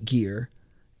cool out gear,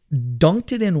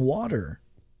 dunked it in water,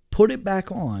 put it back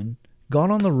on,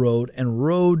 got on the road, and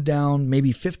rode down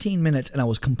maybe 15 minutes, and I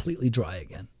was completely dry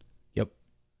again. Yep.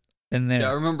 And then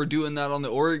I remember doing that on the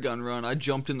Oregon run. I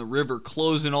jumped in the river,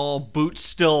 clothes and all, boots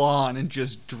still on, and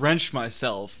just drenched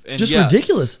myself. And just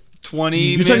ridiculous. 20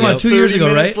 You're minutes, talking about 2 years ago,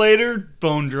 minutes right? later,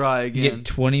 bone dry you again. get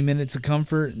 20 minutes of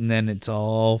comfort, and then it's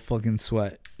all fucking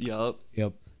sweat. Yep.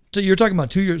 So you're talking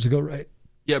about 2 years ago, right?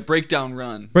 Yeah, breakdown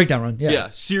run. Breakdown run, yeah. Yeah,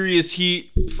 serious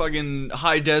heat, fucking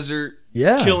high desert,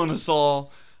 Yeah. killing us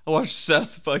all. I watched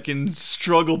Seth fucking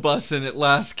struggle busing at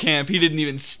last camp. He didn't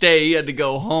even stay. He had to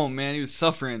go home, man. He was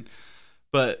suffering.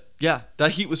 But yeah,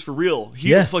 that heat was for real.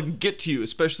 Heat will fucking get to you,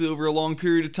 especially over a long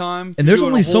period of time. And there's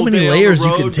only so many layers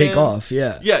you can take off.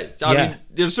 Yeah. Yeah, I mean,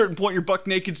 at a certain point, you're buck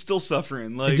naked, still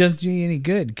suffering. Like, it doesn't do you any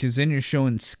good because then you're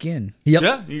showing skin. Yep.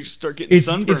 Yeah, you start getting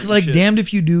sunburned. It's like and shit. damned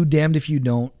if you do, damned if you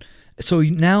don't. So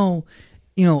now,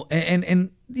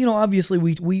 and obviously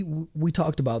we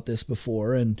talked about this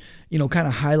before, and kind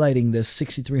of highlighting this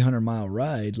 6,300 mile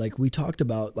ride. Like, we talked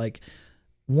about, like,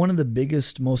 one of the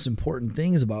biggest, most important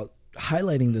things about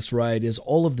highlighting this ride is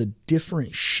all of the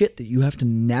different shit that you have to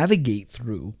navigate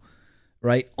through,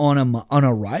 right? On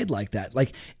a ride like that.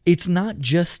 Like, it's not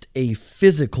just a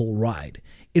physical ride.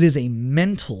 It is a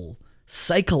mental,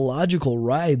 psychological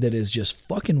ride that is just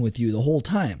fucking with you the whole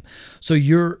time. So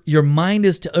your mind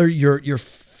is or your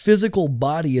physical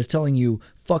body is telling you,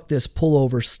 fuck this, pull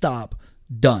over, stop,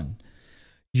 done.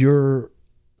 Your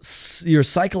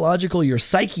psychological, your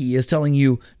psyche is telling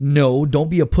you, no, don't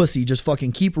be a pussy, just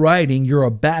fucking keep riding, you're a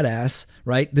badass,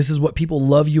 right? This is what people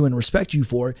love you and respect you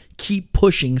for. Keep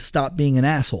pushing, stop being an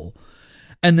asshole.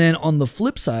 And then on the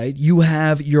flip side, you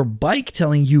have your bike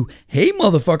telling you, hey,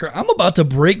 motherfucker, I'm about to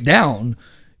break down.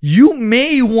 You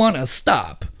may want to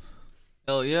stop.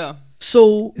 Hell yeah.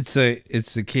 So It's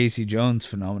the Casey Jones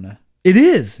phenomena. it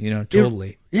is.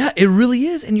 Totally. It really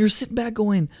is. And you're sitting back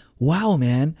going, wow,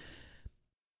 man.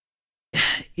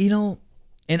 And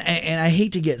I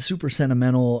hate to get super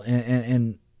sentimental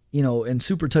and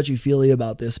super touchy-feely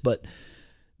about this, but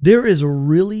there is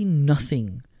really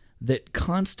nothing that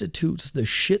constitutes the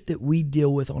shit that we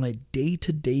deal with on a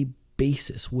day-to-day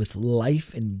basis with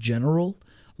life in general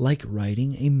like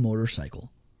riding a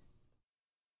motorcycle.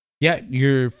 Yeah,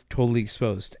 you're totally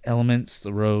exposed. Elements,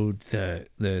 the road,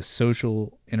 the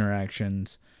social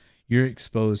interactions. You're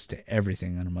exposed to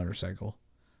everything on a motorcycle.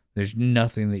 There's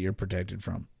nothing that you're protected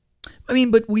from. I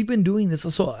mean, but we've been doing this.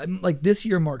 So I'm like, this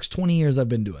year marks 20 years I've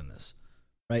been doing this,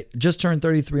 right? Just turned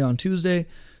 33 on Tuesday.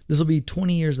 This will be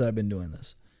 20 years that I've been doing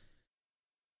this.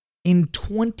 In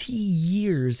 20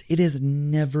 years, it has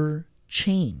never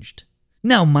changed.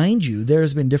 Now, mind you,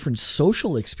 there's been different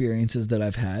social experiences that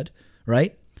I've had,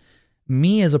 right?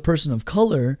 Me as a person of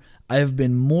color, I have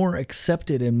been more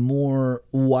accepted and more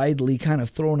widely kind of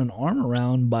thrown an arm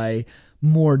around by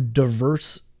more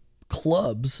diverse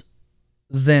clubs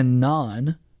than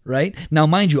non, right? Now,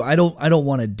 mind you, I don't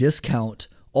want to discount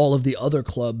all of the other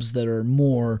clubs that are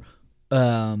more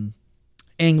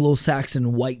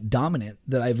Anglo-Saxon white dominant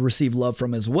that I've received love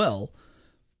from as well.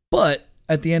 But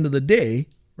at the end of the day,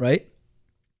 right?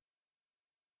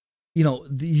 You know,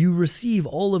 you receive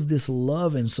all of this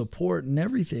love and support and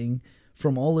everything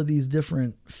from all of these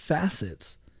different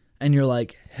facets. And you're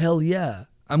like, hell yeah,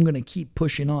 I'm going to keep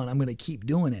pushing on. I'm going to keep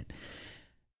doing it.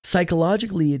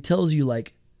 Psychologically, it tells you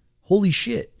like, holy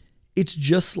shit, it's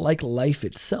just like life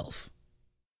itself,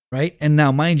 right? And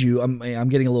now, mind you, I'm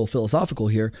getting a little philosophical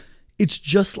here. It's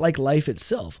just like life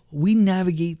itself. We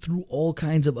navigate through all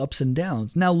kinds of ups and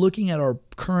downs. Now, looking at our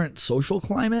current social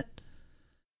climate,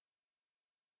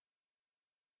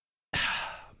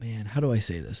 man, how do I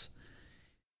say this?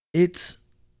 It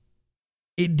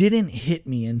didn't hit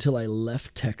me until I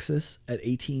left Texas at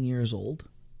 18 years old,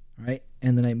 right?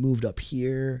 And then I moved up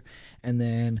here, and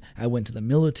then I went to the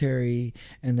military,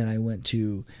 and then I went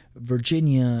to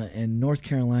Virginia and North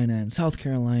Carolina and South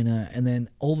Carolina, and then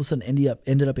all of a sudden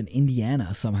ended up in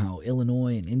Indiana somehow,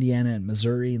 Illinois and Indiana and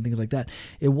Missouri and things like that.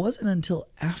 It wasn't until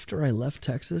after I left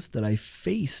Texas that I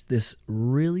faced this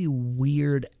really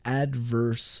weird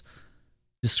adverse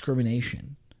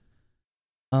discrimination.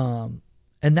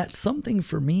 And that's something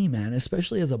for me, man,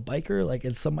 especially as a biker, like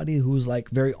as somebody who's like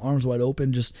very arms wide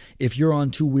open. Just if you're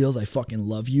on two wheels, I fucking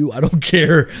love you. I don't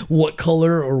care what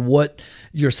color or what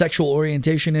your sexual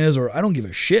orientation is, or I don't give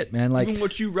a shit, man. Like even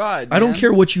what you ride, I don't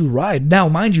care what you ride. Now,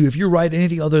 mind you, if you ride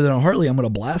anything other than a Harley, I'm gonna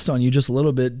blast on you just a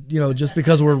little bit, you know, just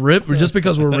because we're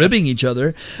ribbing each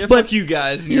other. Yeah, but fuck you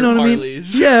guys, and you know your what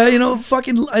Harleys. I mean? Yeah, you know,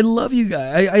 fucking, I love you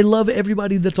guys. I love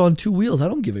everybody that's on two wheels. I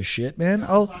don't give a shit, man.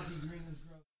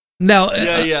 Now,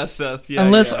 Yeah, Seth. Yeah,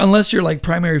 unless your like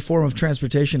primary form of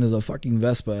transportation is a fucking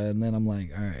Vespa, and then I'm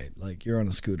like, all right, like you're on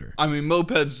a scooter. I mean,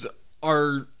 mopeds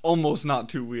are almost not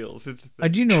two wheels. I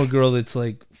do know a girl that's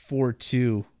like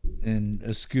 4'2", and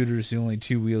a scooter is the only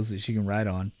two wheels that she can ride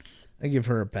on. I give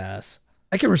her a pass.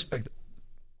 I can respect that.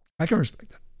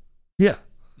 Yeah.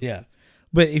 Yeah.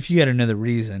 But if you had another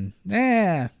reason,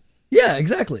 Yeah,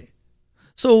 exactly.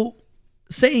 So,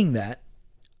 saying that,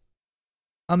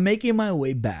 I'm making my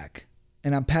way back,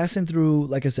 and I'm passing through,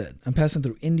 like I said, I'm passing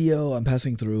through Indio, I'm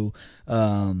passing through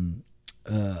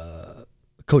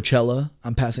Coachella,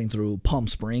 I'm passing through Palm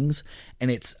Springs,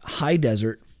 and it's high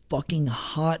desert, fucking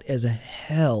hot as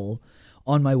hell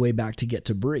on my way back to get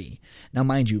to Bree. Now,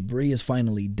 mind you, Bree is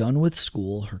finally done with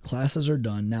school. Her classes are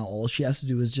done. Now all she has to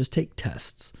do is just take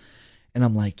tests. And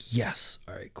I'm like, yes,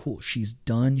 all right, cool. She's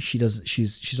done.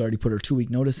 She's already put her 2-week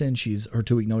notice in. Her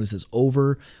 2-week notice is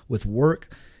over with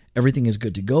work. Everything is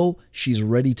good to go. She's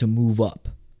ready to move up.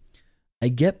 I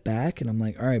get back and I'm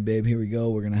like, all right, babe, here we go.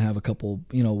 We're going to have a couple,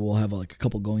 we'll have like a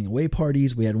couple going away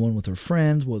parties. We had one with her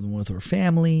friends, one with her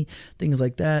family, things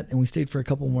like that. And we stayed for a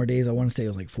couple more days. I want to say it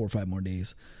was like 4 or 5 more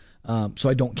days. So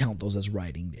I don't count those as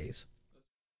riding days.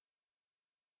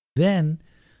 Then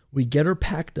we get her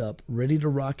packed up, ready to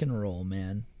rock and roll,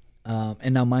 man.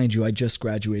 And now, mind you, I just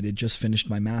graduated, just finished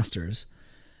my master's.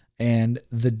 And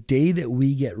the day that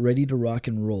we get ready to rock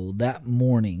and roll, that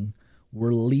morning,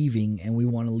 we're leaving and we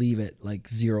want to leave at like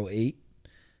 08.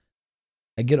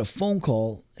 I get a phone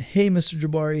call. Hey, Mr.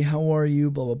 Jabari, how are you?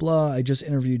 Blah, blah, blah. I just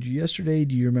interviewed you yesterday.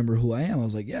 Do you remember who I am? I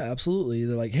was like, yeah, absolutely.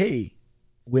 They're like, hey,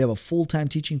 we have a full-time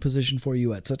teaching position for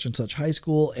you at such and such high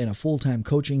school and a full-time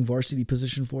coaching varsity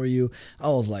position for you. I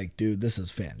was like, dude, this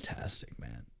is fantastic,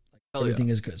 man. Like, everything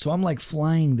is good. So I'm like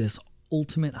flying this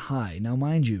ultimate high. Now,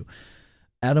 mind you,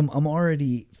 Adam, I'm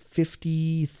already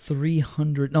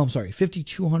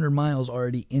 5,200 miles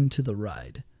already into the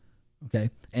ride.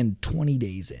 Okay. And 21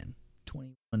 days in.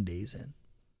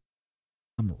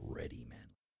 I'm ready, man.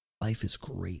 Life is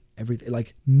great. Everything,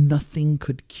 like nothing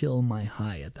could kill my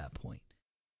high at that point.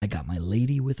 I got my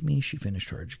lady with me. She finished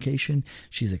her education.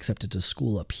 She's accepted to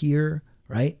school up here,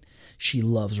 right? She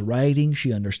loves riding.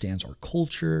 She understands our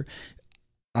culture.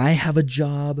 I have a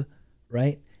job,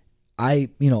 right?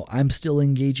 I'm still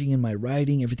engaging in my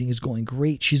riding. Everything is going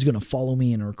great. She's going to follow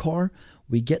me in her car.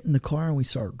 We get in the car and we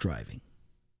start driving.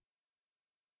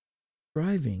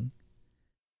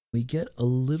 We get a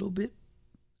little bit,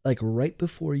 like right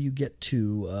before you get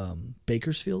to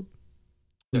Bakersfield.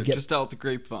 Just out the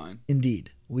Grapevine.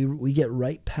 Indeed. We get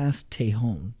right past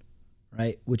Tejon,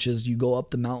 right? Which is you go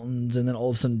up the mountains and then all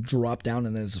of a sudden drop down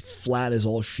and then it's flat as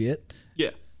all shit.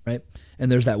 Yeah. Right?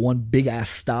 And there's that one big ass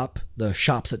stop, the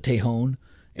shops at Tejon.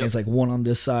 And it's like one on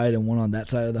this side and one on that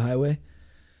side of the highway.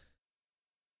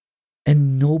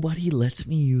 And nobody lets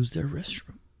me use their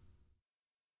restroom.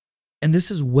 And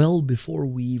this is well before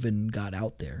we even got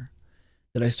out there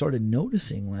that I started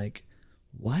noticing, like,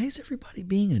 why is everybody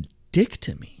being a dick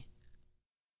to me?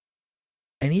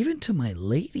 And even to my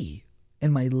lady.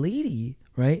 And my lady,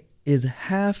 right, is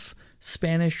half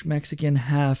Spanish, Mexican,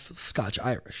 half Scotch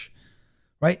Irish.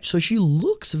 Right? So she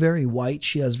looks very white.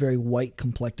 She has very white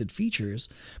complected features.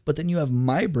 But then you have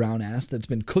my brown ass that's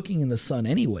been cooking in the sun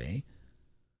anyway.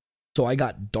 So I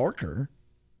got darker.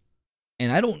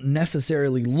 And I don't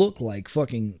necessarily look like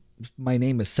fucking, my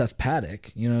name is Seth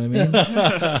Paddock. You know what I mean?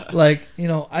 Like, you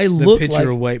know, I look like. The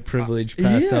picture of white privilege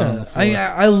passed out on the floor.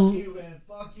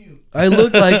 Fuck you. I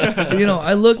look like, you know,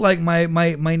 I look like my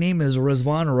name is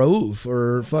Rizwan Rauf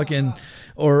or fucking,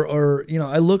 or you know,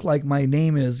 I look like my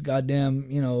name is goddamn,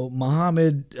 you know,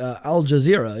 Mohammed Al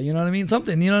Jazeera. You know what I mean?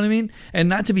 Something, you know what I mean? And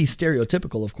not to be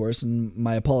stereotypical, of course, and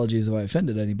my apologies if I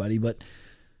offended anybody, but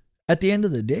at the end of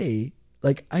the day,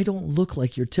 like, I don't look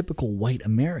like your typical white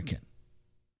American,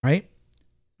 right?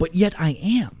 But yet I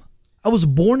am. I was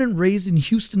born and raised in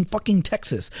Houston, fucking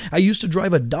Texas. I used to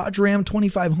drive a Dodge Ram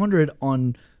 2500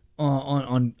 on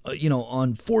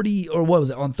 40 or what was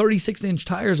it, on 36-inch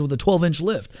tires with a 12-inch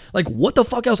lift. Like, what the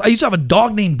fuck else? I used to have a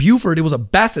dog named Buford. It was a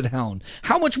basset hound.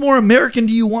 How much more American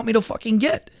do you want me to fucking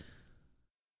get?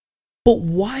 But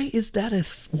why is that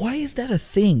a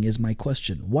thing is my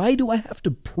question. Why do I have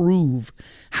to prove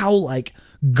how, like,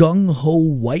 gung-ho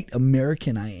white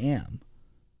American I am?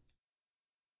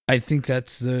 I think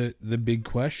that's the big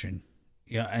question.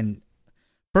 Yeah, and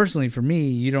personally for me,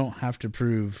 you don't have to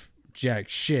prove jack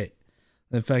shit.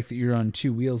 The fact that you're on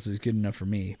two wheels is good enough for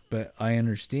me. But I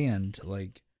understand,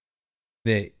 like,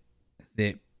 that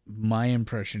my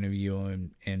impression of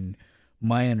you and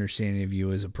my understanding of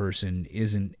you as a person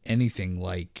isn't anything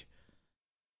like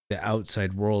the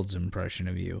outside world's impression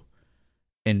of you.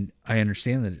 And I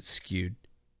understand that it's skewed.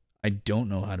 I don't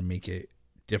know how to make it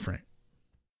different.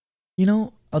 You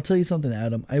know, I'll tell you something,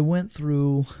 Adam. I went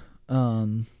through,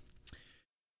 John,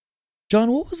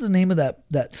 what was the name of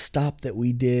that stop that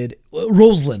we did?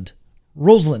 Roseland. Do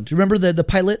you remember the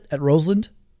pilot at Roseland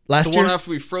last year? The one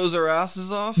after we froze our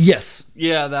asses off? Yes.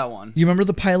 Yeah, that one. You remember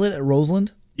the pilot at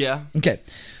Roseland? Yeah. Okay.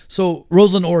 So,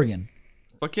 Roseland, Oregon.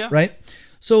 Fuck yeah. Right?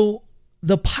 So,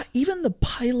 even the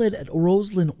pilot at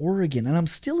Roseland, Oregon, and I'm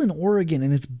still in Oregon,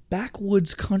 and it's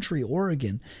backwoods country,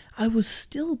 Oregon, I was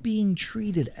still being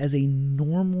treated as a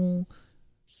normal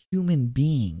human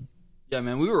being. Yeah,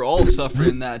 man, we were all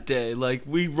suffering that day. Like,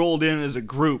 we rolled in as a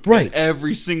group, right? And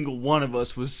every single one of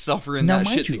us was suffering now, that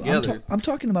mind shit you, together. I'm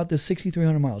talking about this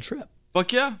 6,300-mile trip.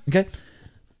 Fuck yeah. Okay?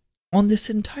 On this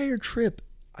entire trip,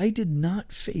 I did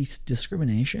not face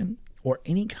discrimination or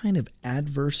any kind of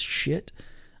adverse shit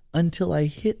until I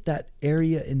hit that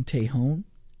area in Tejon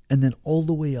and then all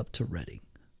the way up to Redding.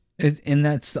 And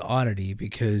that's the oddity,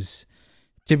 because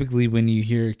typically when you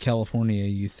hear California,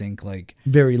 you think like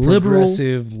very liberal,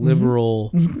 progressive,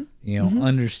 liberal, you know,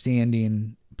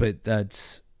 understanding, but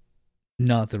that's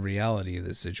not the reality of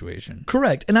the situation.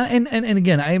 Correct. And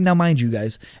again, I am now, mind you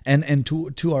guys, and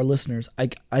to our listeners,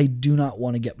 I do not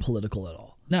want to get political at all.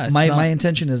 No, my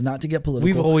intention is not to get political.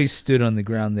 We've always stood on the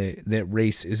ground that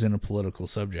race isn't a political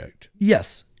subject.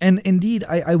 Yes. And indeed,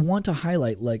 I want to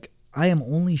highlight, like, I am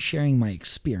only sharing my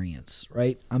experience,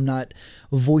 right? I'm not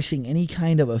voicing any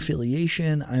kind of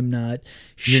affiliation. I'm not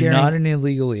sharing. You're not an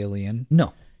illegal alien.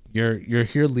 No. You're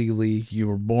here legally. You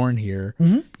were born here.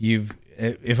 Mm-hmm. You've,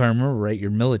 if I remember right, you're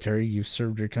military. You've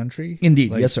served your country.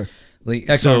 Indeed. Yes, sir.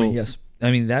 Ex-Army, yes.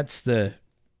 I mean, that's the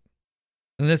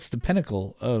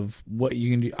pinnacle of what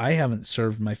you can do. I haven't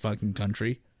served my fucking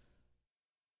country.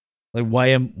 Like, why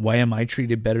am I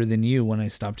treated better than you when I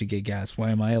stop to get gas?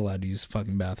 Why am I allowed to use the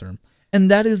fucking bathroom? And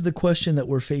that is the question that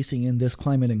we're facing in this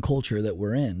climate and culture that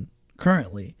we're in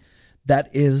currently.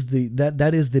 That is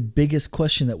the biggest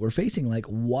question that we're facing. Like,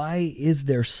 why is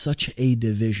there such a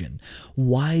division?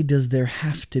 Why does there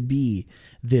have to be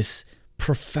this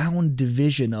profound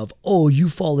division of, oh, you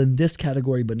fall in this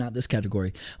category but not this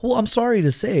category? Well, I'm sorry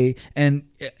to say, and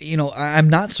you know, I'm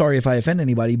not sorry if I offend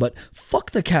anybody, but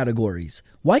fuck the categories.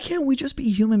 Why can't we just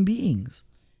be human beings?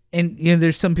 And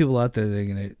there's some people out there that are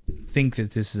gonna think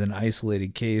that this is an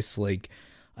isolated case. Like,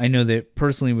 I know that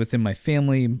personally within my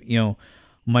family,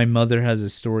 my mother has a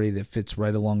story that fits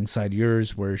right alongside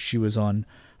yours, where she was on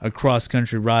a cross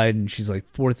country ride and she's like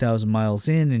 4,000 miles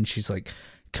in, and she's like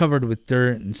covered with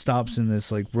dirt, and stops in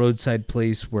this like roadside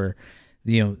place where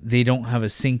they don't have a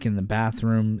sink in the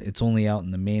bathroom. It's only out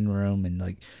in the main room, and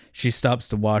like she stops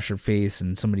to wash her face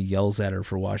and somebody yells at her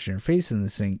for washing her face in the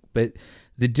sink. But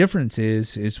the difference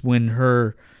is when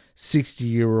her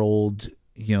 60-year-old,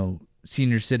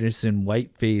 senior citizen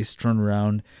white face turned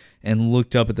around and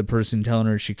looked up at the person telling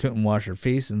her she couldn't wash her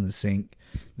face in the sink,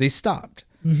 they stopped.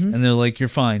 And they're like, you're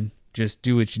fine, just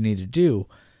do what you need to do.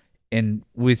 And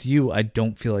with you, I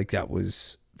don't feel like that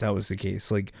was the case.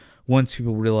 Like, once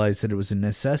people realized that it was a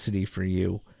necessity for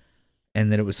you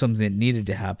and that it was something that needed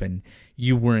to happen,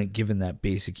 you weren't given that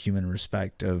basic human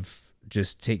respect of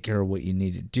just take care of what you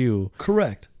need to do.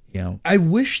 Correct. I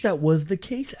wish that was the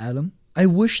case, Adam. I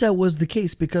wish that was the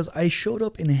case, because I showed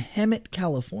up in Hemet,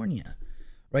 California,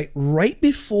 right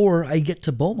before I get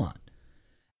to Beaumont,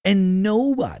 and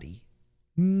nobody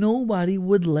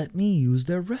would let me use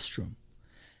their restroom.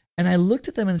 And I looked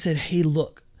at them and said, hey,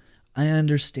 look, I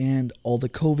understand all the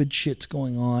COVID shit's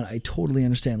going on. I totally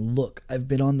understand. Look, I've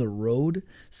been on the road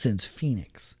since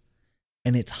Phoenix,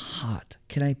 and it's hot.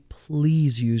 Can I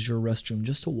please use your restroom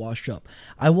just to wash up?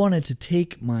 I wanted to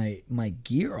take my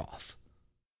gear off.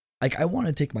 Like, I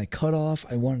wanted to take my cut off.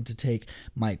 I wanted to take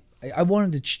I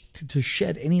wanted to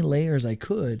shed any layers I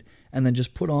could, and then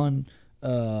just put on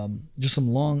just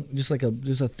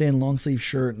a thin long sleeve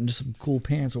shirt and just some cool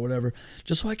pants or whatever,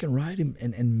 just so I can ride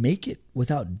and make it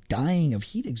without dying of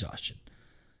heat exhaustion.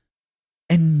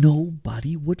 And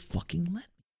nobody would fucking let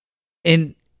me.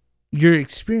 And your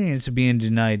experience of being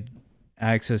denied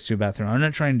access to a bathroom, I'm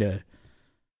not trying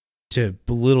to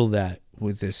belittle that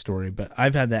with this story, but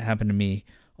I've had that happen to me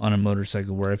on a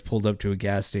motorcycle, where I've pulled up to a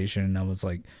gas station and I was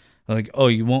like, oh,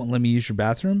 you won't let me use your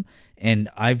bathroom? And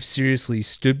I've seriously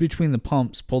stood between the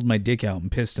pumps, pulled my dick out,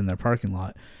 and pissed in their parking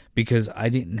lot, because I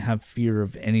didn't have fear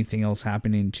of anything else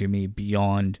happening to me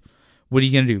beyond, what are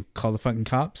you going to do? Call the fucking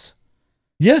cops?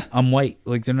 Yeah. I'm white.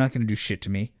 Like, they're not going to do shit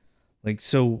to me. Like,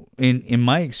 so in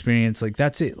my experience, like,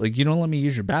 that's it. Like, you don't let me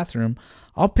use your bathroom,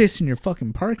 I'll piss in your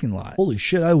fucking parking lot. Holy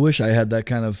shit, I wish I had that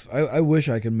kind of, I wish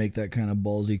I could make that kind of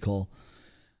ballsy call.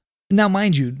 Now,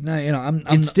 mind you,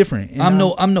 it's different. I'm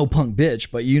no punk bitch,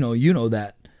 but you know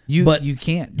that. But you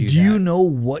can't do that. Do you know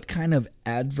what kind of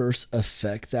adverse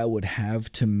effect that would have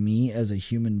to me as a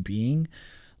human being?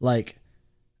 Like,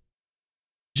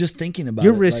 just thinking about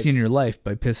You're it. risking your life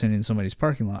by pissing in somebody's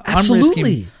parking lot.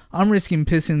 Absolutely. I'm risking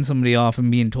pissing somebody off and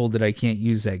being told that I can't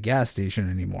use that gas station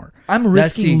anymore. I'm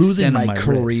risking losing my risk.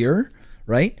 career.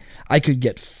 Right? I could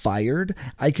get fired.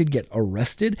 I could get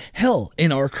arrested. Hell,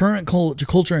 in our current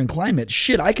culture and climate,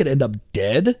 shit, I could end up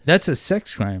dead. That's a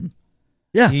sex crime.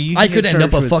 Yeah, You I can could get end up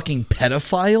a charged with- fucking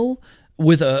pedophile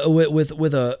with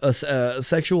a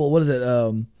sexual, what is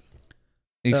it?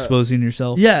 Exposing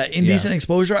yourself. Yeah, indecent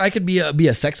exposure. I could be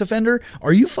a sex offender.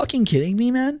 Are you fucking kidding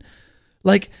me, man?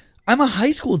 Like, I'm a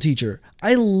high school teacher.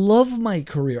 I love my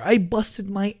career. I busted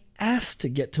my ass to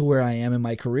get to where I am in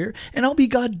my career, and I'll be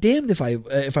goddamned if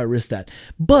I risk that.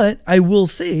 But I will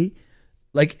say,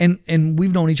 like, and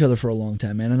we've known each other for a long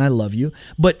time, man, and I love you,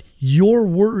 but your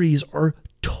worries are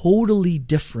totally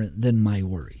different than my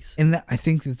worries. And I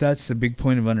think that's the big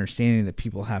point of understanding that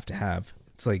people have to have.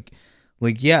 It's like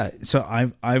yeah. So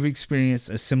I've experienced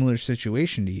a similar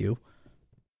situation to you,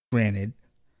 granted,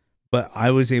 but I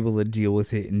was able to deal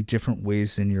with it in different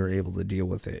ways than you're able to deal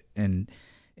with it, and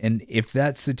if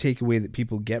that's the takeaway that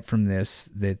people get from this,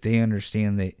 that they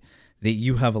understand that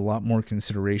you have a lot more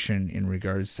consideration in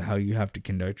regards to how you have to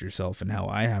conduct yourself and how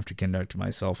I have to conduct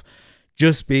myself,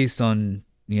 just based on,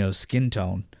 skin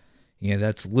tone.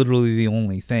 That's literally the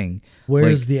only thing. Where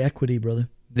is the equity, brother?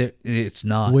 It's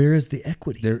not. Where is the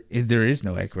equity? There is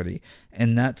no equity.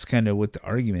 And that's kind of what the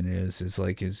argument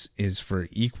is for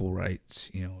equal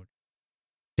rights,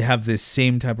 to have this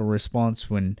same type of response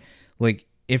when, like,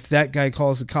 if that guy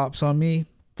calls the cops on me,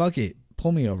 fuck it.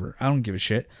 Pull me over. I don't give a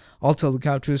shit. I'll tell the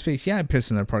cop to his face, yeah, I pissed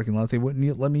in their parking lot. They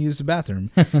wouldn't let me use the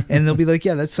bathroom. And they'll be like,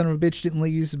 yeah, that son of a bitch didn't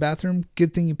let you use the bathroom.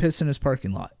 Good thing you pissed in his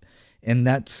parking lot. And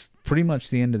that's pretty much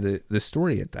the end of the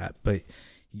story at that. But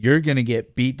you're going to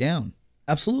get beat down.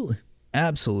 Absolutely.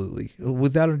 Absolutely.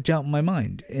 Without a doubt in my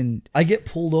mind. And I get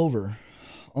pulled over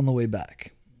on the way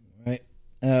back. Right?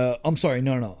 I'm sorry.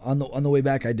 No. On the way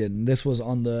back, I didn't. This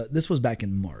was back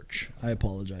in March. I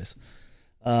apologize.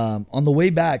 On the way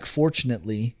back,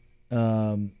 fortunately,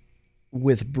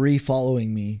 with Bree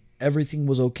following me everything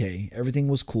was okay. Everything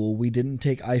was cool. We didn't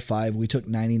take I-5. We took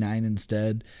 99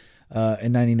 instead.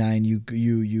 And 99,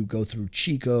 you go through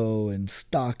Chico and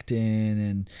Stockton,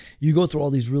 and you go through all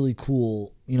these really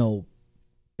cool,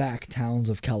 back towns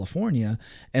of California.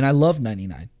 And I love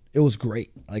 99. It was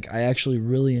great. Like, I actually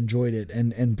really enjoyed it.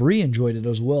 And Bree enjoyed it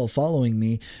as well, following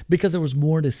me, because there was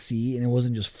more to see, and it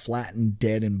wasn't just flat and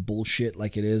dead and bullshit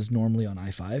like it is normally on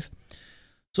I-5.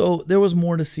 So there was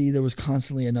more to see. There was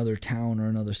constantly another town or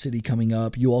another city coming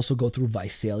up. You also go through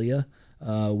Visalia,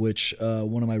 which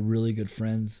one of my really good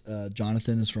friends,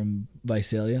 Jonathan, is from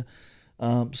Visalia.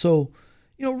 So,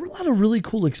 a lot of really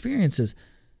cool experiences.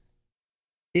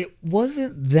 It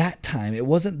wasn't that time. It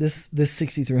wasn't this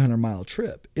 6,300 mile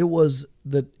trip. It was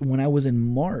that when I was in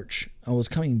March, I was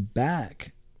coming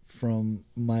back from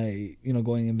my,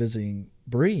 going and visiting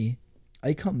Bree.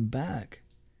 I come back,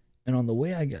 and on the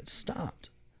way I get stopped,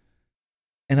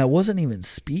 and I wasn't even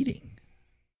speeding.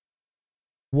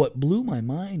 What blew my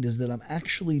mind is that I'm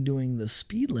actually doing the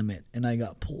speed limit, and I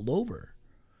got pulled over.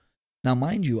 Now,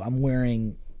 mind you, I'm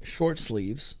wearing short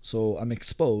sleeves, so I'm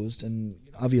exposed, and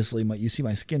obviously you see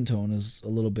my skin tone is a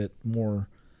little bit more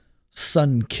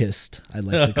sun-kissed, I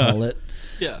like to call it.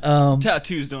 Yeah.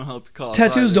 Tattoos don't help cause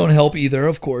Tattoos either. don't help either,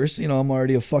 of course. I'm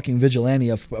already a fucking vigilante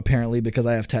apparently because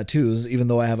I have tattoos, even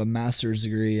though I have a master's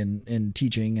degree in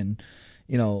teaching and,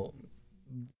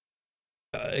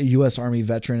 a U.S. Army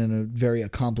veteran and a very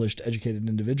accomplished, educated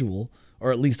individual,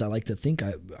 or at least I like to think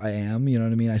I am, you know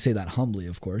what I mean? I say that humbly,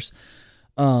 of course.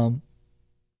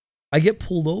 I get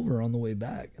pulled over on the way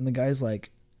back, and the guy's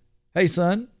like, "Hey,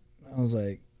 son." I was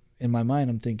like, in my mind,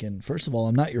 I'm thinking, first of all,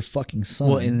 I'm not your fucking son.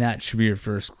 Well, and that should be your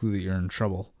first clue that you're in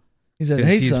trouble. He said,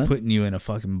 "Hey, he's son." putting you in a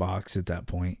fucking box at that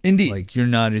point. Indeed. Like, you're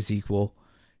not his equal.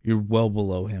 You're well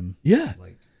below him. Yeah.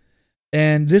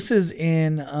 And this is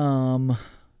in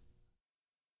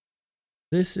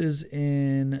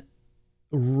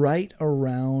right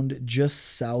around just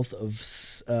south of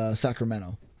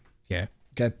Sacramento. Yeah.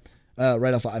 Okay.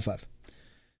 Right off of I-5.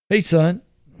 "Hey, son."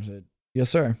 I said, "Yes,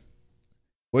 sir."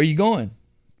 "Where are you going?"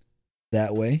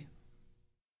 "That way."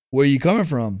 "Where are you coming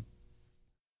from?"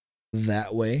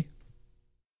 "That way."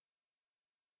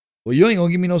 "Well, you ain't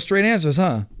gonna give me no straight answers,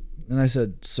 huh?" And I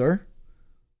said, "Sir,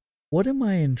 what am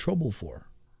I in trouble for?"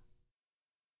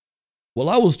 "Well,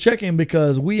 I was checking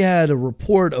because we had a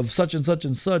report of such and such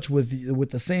and such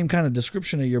with the same kind of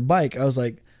description of your bike." I was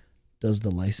like, "Does the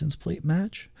license plate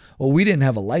match?" "Well, we didn't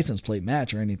have a license plate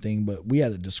match or anything, but we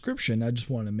had a description. I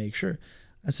just wanted to make sure."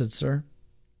 I said, "Sir,"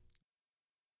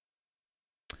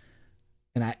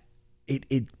 and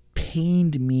it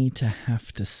pained me to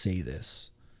have to say this.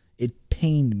 It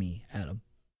pained me, Adam.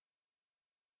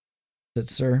 I said,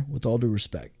 "Sir, with all due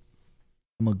respect,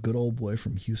 I'm a good old boy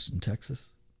from Houston,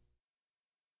 Texas.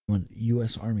 I'm a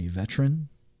U.S. Army veteran.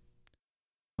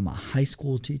 I'm a high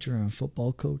school teacher and a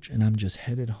football coach, and I'm just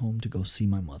headed home to go see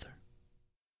my mother.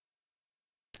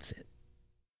 That's it."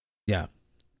 Yeah.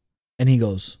 And he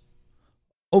goes,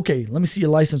 "Okay, let me see your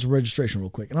license and registration real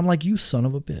quick." And I'm like, "You son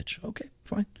of a bitch." Okay,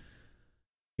 fine.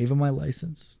 Gave him my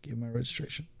license, gave him my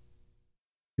registration.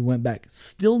 He went back,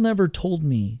 still never told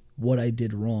me what I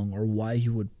did wrong or why he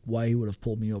would have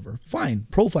pulled me over. Fine,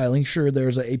 profiling, sure,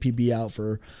 there's an APB out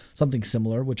for something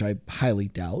similar, which I highly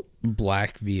doubt.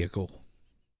 Black vehicle.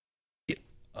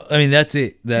 I mean, that's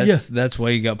it. That's why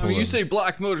you got pulled over. You say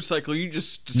black motorcycle, you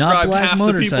just Not describe black half the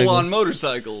motorcycle. people on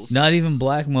motorcycles. Not even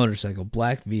black motorcycle.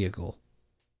 Black vehicle.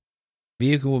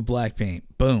 Vehicle with black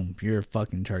paint. Boom. You're a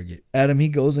fucking target. Adam, he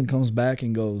goes and comes back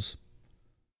and goes,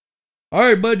 "All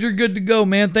right, bud, you're good to go,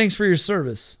 man. Thanks for your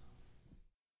service."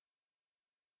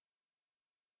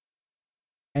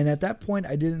 And at that point,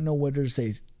 I didn't know whether to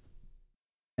say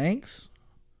thanks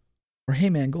or, "Hey,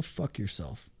 man, go fuck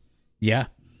yourself." Yeah.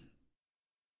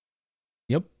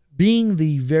 Yep. Being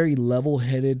the very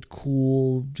level-headed,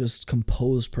 cool, just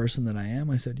composed person that I am,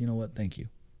 I said, "You know what? Thank you.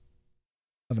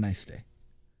 Have a nice day."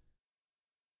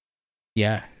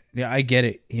 Yeah. Yeah, I get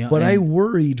it. But I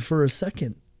worried for a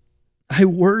second. I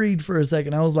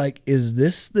was like, is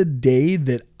this the day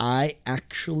that I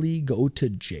actually go to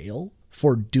jail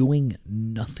for doing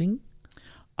nothing?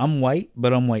 I'm white,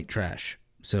 but I'm white trash.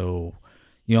 So,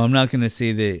 I'm not going to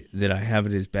say that I have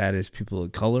it as bad as people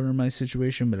of color in my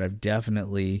situation, but I've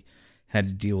definitely had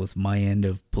to deal with my end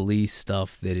of police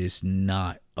stuff that is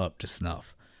not up to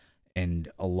snuff. And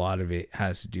a lot of it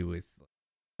has to do with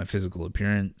my physical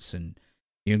appearance. And,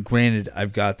 granted,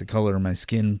 I've got the color of my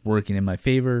skin working in my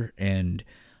favor, and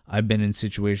I've been in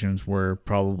situations where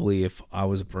probably if I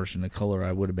was a person of color,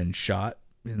 I would have been shot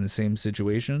in the same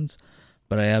situations.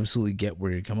 But I absolutely get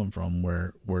where you're coming from,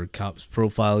 where cops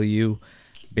profile you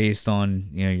based on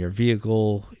your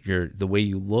vehicle, the way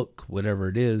you look, whatever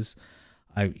it is.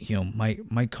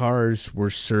 My cars were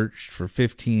searched for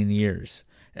 15 years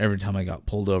every time I got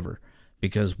pulled over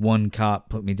because one cop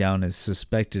put me down as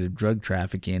suspected of drug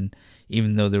trafficking,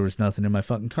 even though there was nothing in my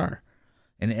fucking car.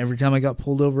 And every time I got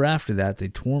pulled over after that, they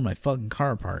tore my fucking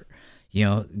car apart.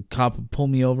 Cop would pull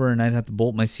me over and I'd have to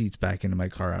bolt my seats back into my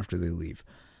car after they leave.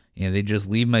 They just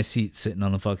leave my seat sitting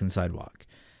on the fucking sidewalk.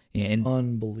 And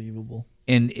Unbelievable.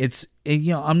 And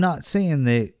I'm not saying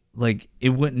that like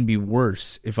it wouldn't be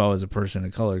worse if I was a person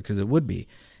of color, because it would be.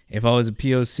 If I was a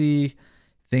POC,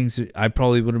 I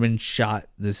probably would have been shot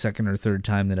the second or third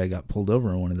time that I got pulled over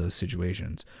in one of those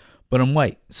situations. But I'm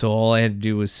white, so all I had to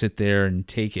do was sit there and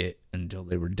take it until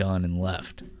they were done and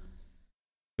left.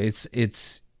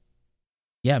 It's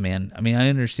yeah, man. I mean, I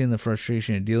understand the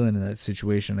frustration of dealing in that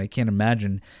situation. I can't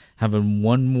imagine having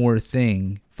one more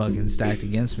thing fucking stacked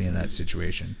against me in that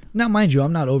situation. Now, mind you,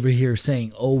 I'm not over here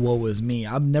saying, "Oh, woe is me."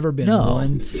 I've never been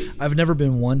one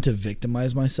to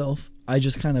victimize myself. I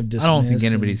just kind of dismiss. I don't think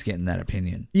anybody's getting that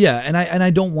opinion. Yeah, and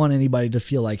I don't want anybody to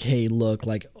feel like, "Hey, look,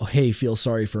 like, oh, hey, feel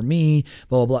sorry for me,"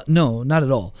 blah blah blah. No, not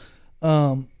at all.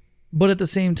 But at the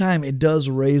same time, it does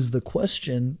raise the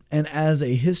question, and as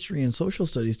a history and social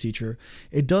studies teacher,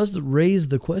 it does raise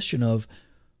the question of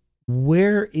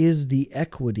where is the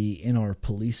equity in our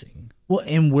policing? Well,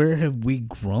 and where have we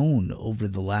grown over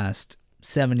the last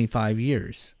 75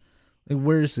 years? Like,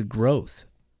 where's the growth?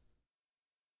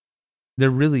 There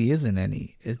really isn't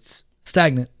any. It's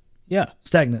stagnant. Yeah.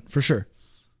 Stagnant, for sure.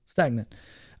 Stagnant.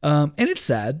 And it's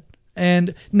sad.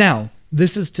 And now,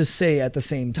 this is to say at the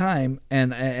same time,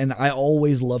 and I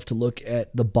always love to look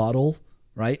at the bottle,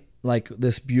 right? Like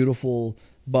this beautiful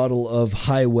bottle of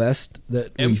High West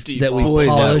that we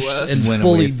polished and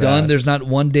fully done. There's not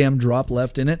one damn drop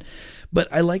left in it. But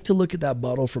I like to look at that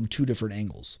bottle from two different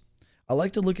angles. I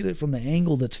like to look at it from the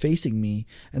angle that's facing me,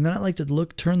 and then I like to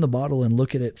turn the bottle and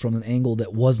look at it from an angle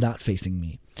that was not facing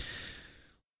me.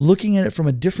 Looking at it from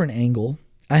a different angle,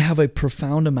 I have a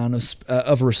profound amount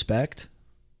of respect,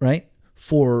 right,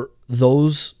 for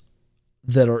those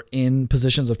that are in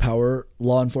positions of power,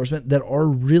 law enforcement, that are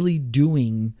really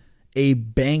doing a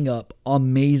bang-up,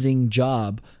 amazing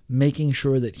job making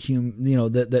sure that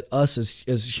that us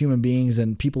as human beings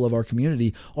and people of our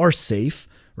community are safe,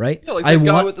 right? Yeah, like that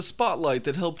guy with the spotlight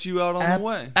that helped you out on the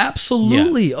way.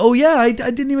 Absolutely. Yeah. Oh yeah, I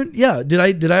didn't even. Yeah, did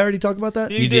I already talk about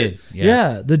that? You did.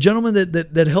 Yeah, the gentleman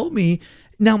that helped me.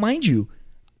 Now, mind you,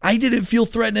 I didn't feel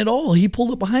threatened at all. He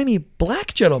pulled up behind me,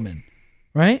 black gentleman,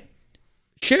 right?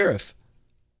 Sheriff,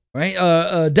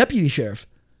 right? Deputy sheriff.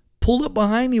 Pulled up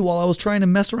behind me while I was trying to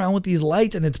mess around with these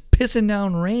lights, and it's pissing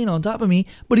down rain on top of me,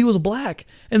 but he was black.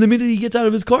 And the minute he gets out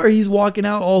of his car, he's walking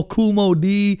out all cool Mo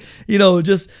D,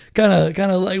 just kind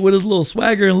of like with his little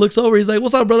swagger, and looks over. He's like,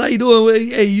 "What's up, brother? How you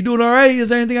doing? Hey, you doing all right? Is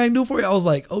there anything I can do for you?" I was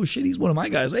like, "Oh shit, he's one of my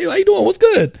guys. Hey, how you doing? What's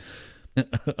good?"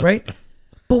 Right?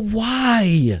 But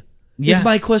why? Yeah. Is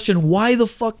my question. Why the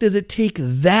fuck does it take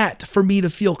that for me to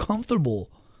feel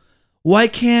comfortable? Why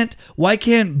can't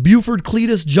Buford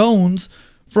Cletus Jones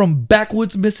from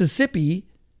backwoods Mississippi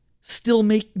still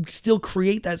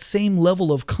create that same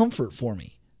level of comfort for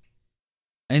me?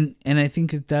 And I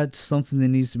think that's something that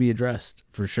needs to be addressed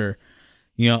for sure.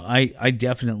 I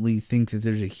definitely think that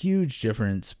there's a huge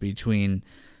difference between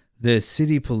the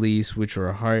city police, which are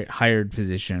a hired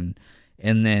position,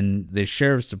 and then the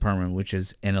sheriff's department, which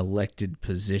is an elected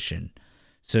position.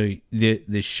 So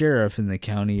the sheriff in the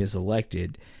county is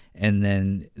elected, and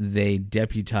then they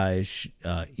deputize,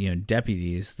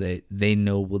 deputies that they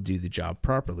know will do the job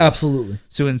properly. Absolutely.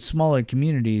 So in smaller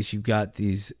communities, you've got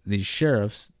these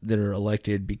sheriffs that are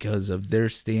elected because of their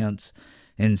stance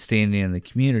and standing in the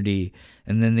community,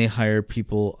 and then they hire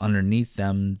people underneath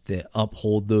them that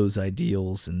uphold those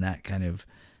ideals and that kind of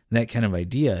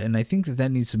idea. And I think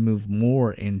that needs to move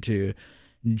more into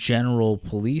general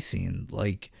policing.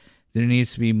 Like, there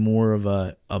needs to be more of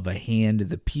a hand of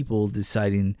the people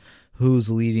deciding who's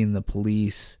leading the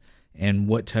police and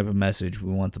what type of message we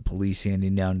want the police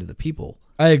handing down to the people.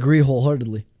 I agree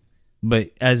wholeheartedly.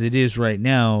 But as it is right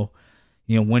now,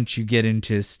 once you get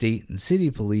into state and city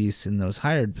police in those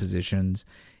hired positions,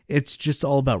 it's just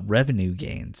all about revenue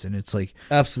gains. And it's like,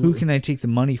 absolutely, who can I take the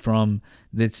money from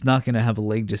that's not going to have a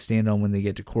leg to stand on when they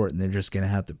get to court, and they're just going to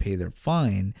have to pay their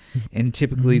fine? And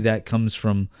typically that comes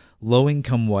from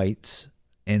low-income whites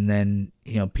and then,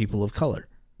 people of color.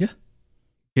 Yeah.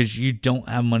 Because you don't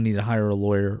have money to hire a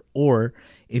lawyer, or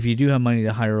if you do have money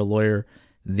to hire a lawyer,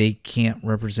 they can't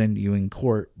represent you in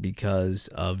court because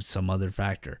of some other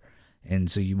factor.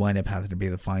 And so you wind up having to pay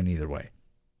the fine either way.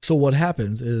 So what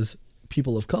happens is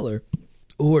people of color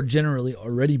who are generally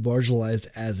already marginalized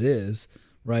as is,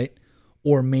 right?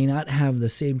 Or may not have the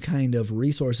same kind of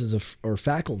resources or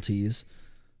faculties,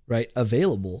 right,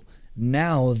 available,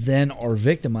 now then are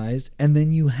victimized. And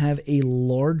then you have a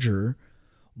larger,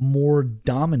 more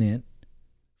dominant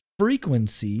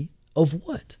frequency of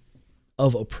what?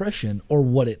 Of oppression, or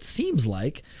what it seems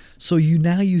like. So you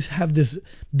have this,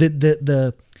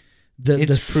 the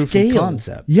It's proof of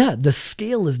concept. Yeah, the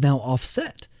scale is now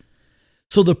offset.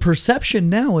 So the perception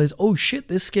now is, oh shit,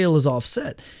 this scale is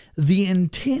offset. The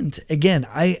intent, again,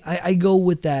 I go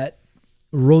with that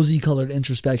rosy-colored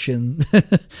introspection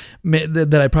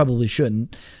that I probably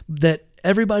shouldn't, that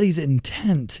everybody's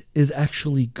intent is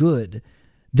actually good.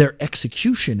 Their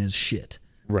execution is shit.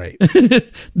 Right.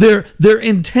 Their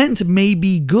intent may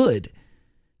be good,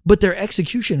 but their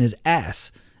execution is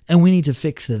ass, and we need to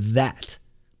fix that.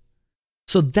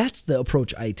 So that's the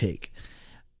approach I take.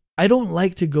 I don't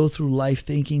like to go through life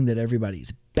thinking that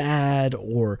everybody's bad,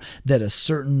 or that a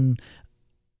certain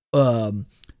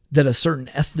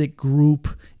ethnic group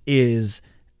is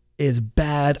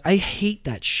bad. I hate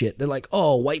that shit. They're like,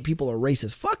 oh, white people are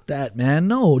racist. Fuck that, man.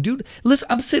 No, dude. Listen,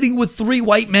 I'm sitting with 3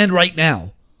 white men right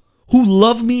now who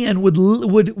love me and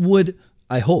would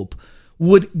I hope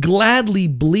would gladly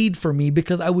bleed for me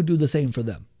because I would do the same for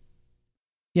them.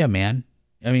 Yeah, man.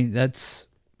 I mean, that's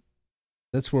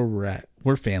where we're at.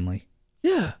 We're family.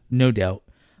 Yeah. No doubt.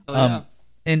 Oh, yeah.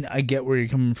 And I get where you're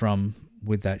coming from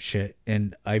with that shit.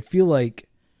 And I feel like,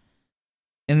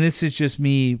 and this is just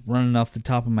me running off the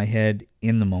top of my head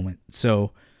in the moment.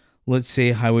 So let's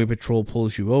say Highway Patrol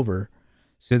pulls you over.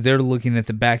 So they're looking at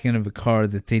the back end of a car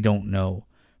that they don't know.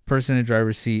 Person in the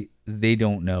driver's seat, they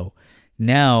don't know.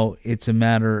 Now it's a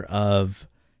matter of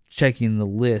checking the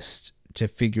list to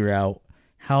figure out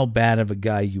how bad of a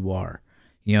guy you are.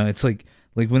 You know, it's like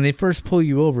when they first pull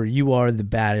you over, you are the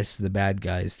baddest of the bad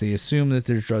guys. They assume that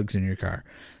there's drugs in your car.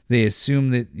 They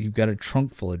assume that you've got a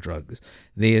trunk full of drugs.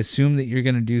 They assume that you're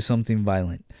going to do something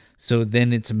violent. So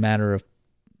then it's a matter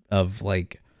of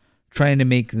like trying to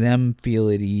make them feel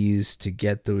at ease to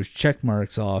get those check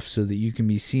marks off so that you can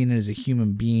be seen as a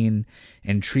human being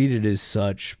and treated as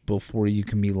such before you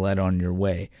can be led on your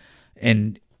way.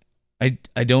 And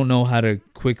I don't know how to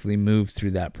quickly move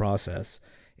through that process.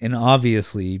 And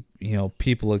obviously, you know,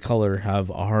 people of color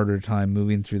have a harder time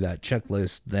moving through that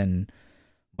checklist than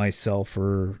myself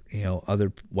or, you know,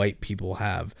 other white people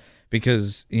have.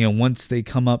 Because, you know, once they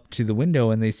come up to the window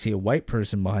and they see a white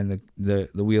person behind the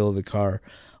wheel of the car,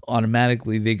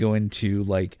 automatically they go into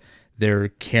like their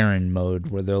Karen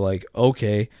mode where they're like,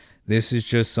 okay, this is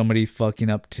just somebody fucking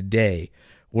up today.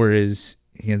 Whereas,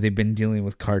 you know, they've been dealing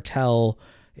with cartel,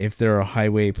 if they're a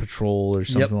highway patrol or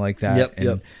something like that.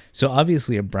 And so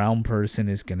obviously a brown person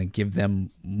is going to give them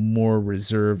more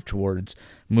reserve towards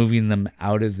moving them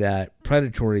out of that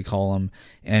predatory column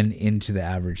and into the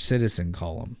average citizen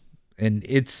column. And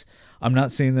I'm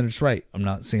not saying that it's right. I'm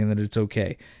not saying that it's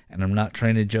okay. And I'm not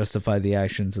trying to justify the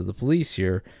actions of the police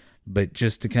here, but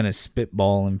just to kind of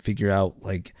spitball and figure out,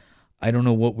 like, I don't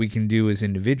know what we can do as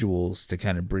individuals to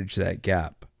kind of bridge that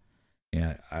gap.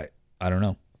 Yeah, I don't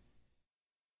know.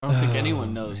 I don't think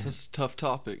anyone knows. That's a tough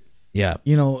topic. Yeah.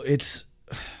 You know, it's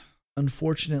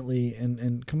unfortunately,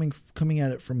 and coming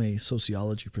at it from a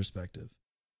sociology perspective,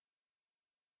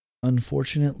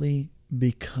 unfortunately,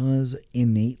 because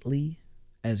innately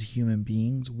as human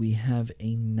beings, we have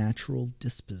a natural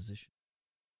disposition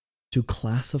to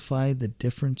classify the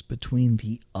difference between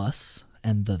the us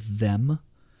and the them.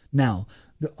 Now,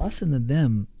 the us and the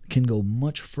them can go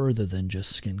much further than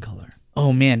just skin color.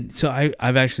 Oh, man. So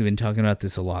I've actually been talking about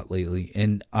this a lot lately,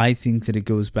 and I think that it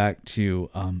goes back to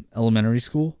elementary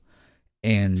school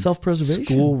and self-preservation,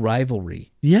 school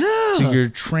rivalry. Yeah. So you're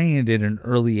trained at an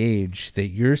early age that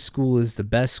your school is the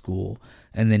best school,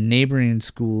 and the neighboring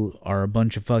school are a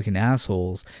bunch of fucking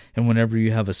assholes. And whenever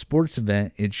you have a sports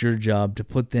event, it's your job to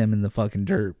put them in the fucking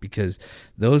dirt because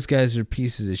those guys are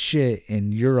pieces of shit,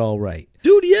 and you're all right.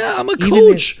 Dude, yeah, I'm a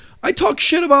coach. I talk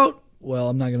shit about... Well,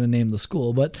 I'm not going to name the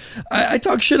school, but I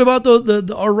talk shit about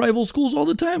our rival schools all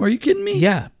the time. Are you kidding me?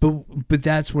 Yeah, but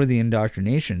that's where the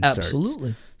indoctrination starts.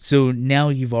 Absolutely. So now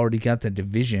you've already got the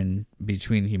division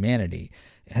between humanity.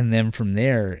 And then from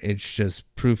there, it's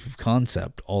just proof of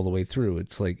concept all the way through.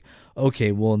 It's like,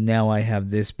 okay, well, now I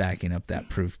have this backing up that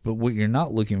proof. But what you're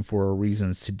not looking for are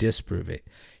reasons to disprove it.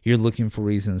 You're looking for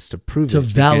reasons to prove it. To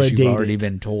validate it. Because you've already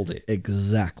been told it.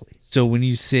 Exactly. So when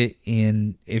you sit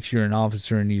in, if you're an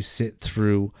officer and you sit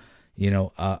through, you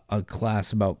know, a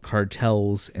class about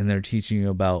cartels and they're teaching you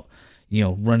about, you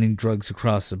know, running drugs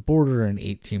across the border and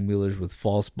 18-wheelers with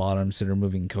false bottoms that are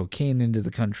moving cocaine into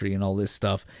the country and all this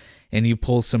stuff. and you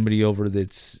pull somebody over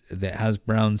that has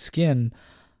brown skin,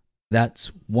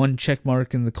 that's one check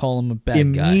mark in the column of bad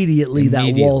Immediately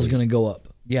guy. that wall's going to go up.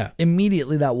 Yeah.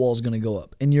 Immediately that wall's going to go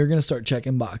up, and you're going to start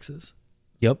checking boxes.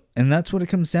 Yep. And that's what it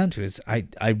comes down to is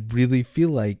I really feel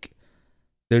like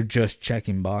they're just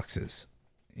checking boxes,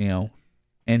 you know?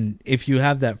 And if you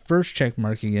have that first check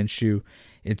mark against you,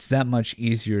 it's that much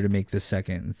easier to make the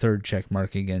second and third check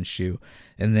mark against you.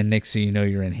 And then next thing you know,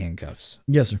 you're in handcuffs.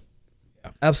 Yes, sir.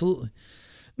 Yeah. Absolutely.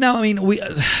 Now, I mean,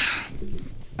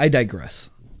 I digress.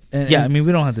 I mean,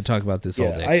 we don't have to talk about this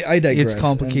all day. I digress. It's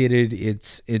complicated.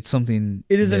 It's something.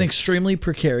 It is an extremely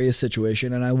precarious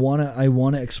situation, and I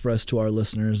wanna express to our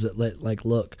listeners that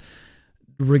look,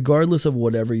 regardless of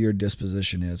whatever your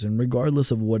disposition is, and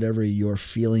regardless of whatever your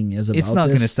feeling is about this, it's not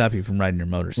going to stop you from riding your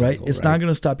motorcycle. Right? It's not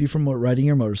going to stop you from riding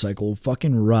your motorcycle.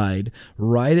 Fucking ride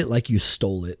it like you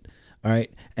stole it. All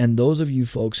right. And those of you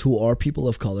folks who are people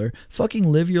of color,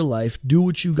 fucking live your life. Do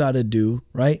what you got to do.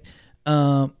 Right.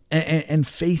 And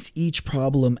face each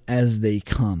problem as they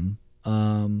come.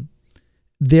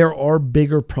 There are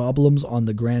bigger problems on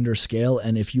the grander scale,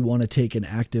 and if you want to take an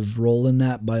active role in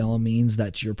that, by all means,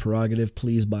 that's your prerogative.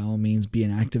 Please, by all means, be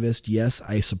an activist. Yes,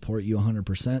 I support you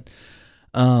 100%.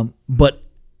 But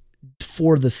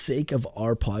for the sake of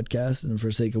our podcast and for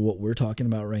the sake of what we're talking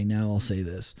about right now, I'll say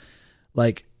this.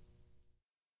 Like,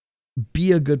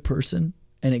 be a good person.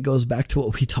 And it goes back to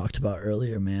what we talked about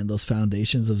earlier, man. Those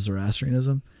foundations of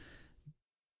Zoroastrianism.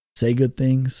 Say good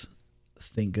things,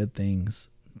 think good things,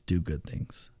 do good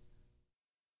things.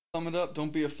 Sum it up.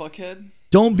 Don't be a fuckhead.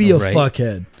 Don't be a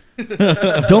fuckhead.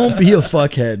 Don't be a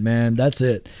fuckhead, man. That's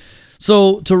it.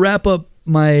 So to wrap up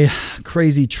my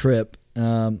crazy trip,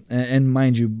 and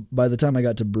mind you, by the time I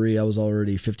got to Bree, I was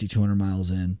already 5,200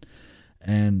 miles in.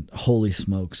 And holy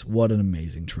smokes, what an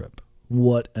amazing trip.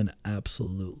 What an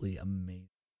absolutely amazing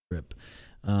trip.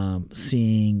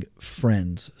 Seeing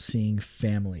friends, seeing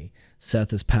family.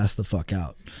 Seth has passed the fuck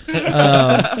out.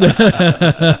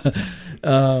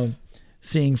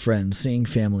 Seeing friends, seeing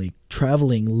family,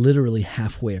 traveling literally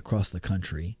halfway across the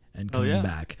country and coming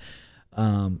back.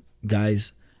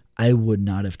 Guys, I would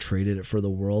not have traded it for the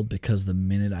world, because the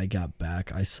minute I got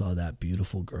back, I saw that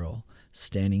beautiful girl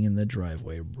standing in the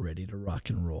driveway ready to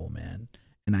rock and roll, man.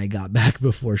 And I got back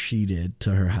before she did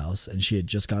to her house, and she had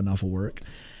just gotten off of work.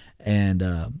 And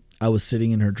I was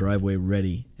sitting in her driveway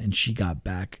ready, and she got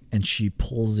back, and she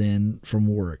pulls in from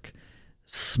work,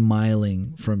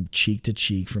 smiling from cheek to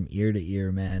cheek, from ear to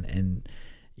ear, man. And,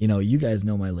 you know, you guys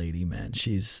know my lady, man.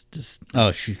 She's just...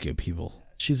 Oh, she's good people.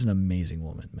 She's an amazing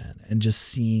woman, man. And just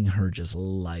seeing her just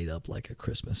light up like a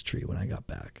Christmas tree when I got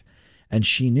back. And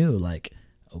she knew, like,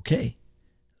 okay,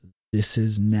 this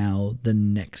is now the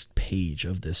next page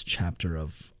of this chapter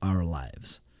of our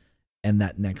lives. And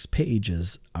that next page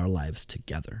is our lives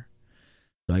together.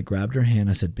 So I grabbed her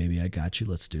hand. I said, baby, I got you.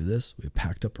 Let's do this. We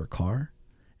packed up her car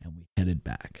and we headed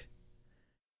back.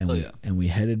 And we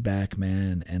headed back,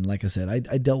 man. And like I said,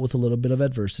 I dealt with a little bit of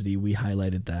adversity. We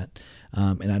highlighted that.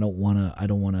 And I don't want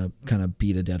to kind of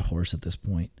beat a dead horse at this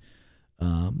point.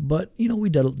 But, you know, we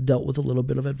dealt with a little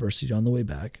bit of adversity on the way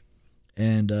back.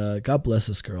 And God bless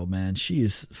this girl, man.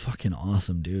 She's fucking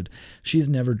awesome, dude. She's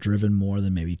never driven more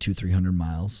than maybe 200-300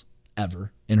 miles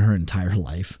ever in her entire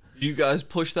life. You guys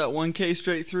pushed that 1K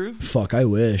straight through? Fuck, I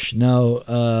wish.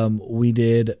 No, we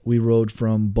did. We rode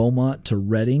from Beaumont to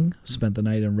Reading, spent the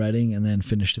night in Reading, and then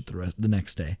finished it the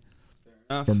next day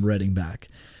from Reading back.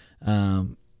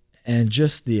 And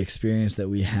just the experience that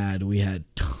we had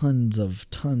tons of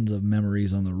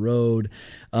memories on the road.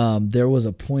 There was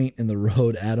a point in the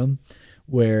road, Adam,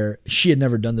 where she had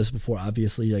never done this before.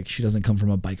 Obviously, like, she doesn't come from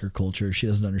a biker culture. She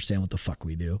doesn't understand what the fuck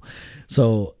we do.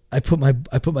 So I put my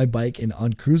bike in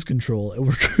on cruise control, and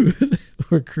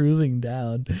we're cruising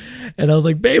down, and I was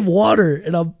like, babe, water,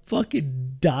 and I'm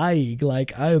fucking dying.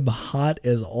 Like, I am hot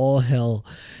as all hell.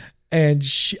 And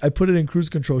I put it in cruise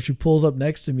control. She pulls up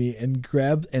next to me and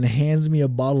grabs and hands me a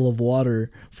bottle of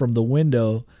water from the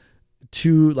window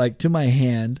to my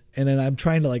hand, and then I'm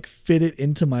trying to like fit it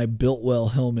into my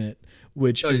Biltwell helmet,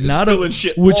 which is not a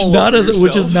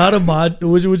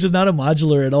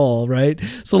modular at all, right?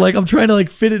 So like I'm trying to like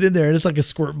fit it in there, and it's like a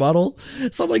squirt bottle.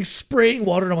 So I'm like spraying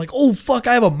water, and I'm like, oh fuck,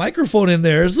 I have a microphone in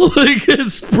there. So like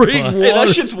spraying water. Hey, that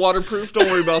shit's waterproof.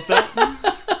 Don't worry about that.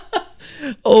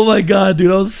 Oh my God,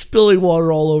 dude, I was spilling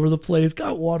water all over the place,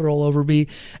 got water all over me.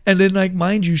 And then, like,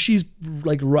 mind you, she's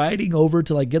like riding over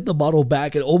to like get the bottle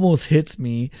back. It almost hits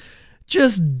me,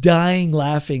 just dying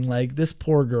laughing. Like, this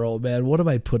poor girl, man, what am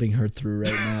I putting her through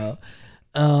right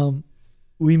now?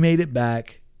 We made it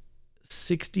back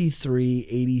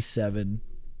 6,387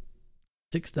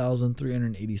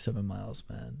 miles,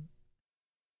 man.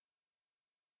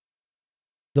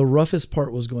 The roughest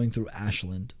part was going through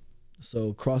Ashland.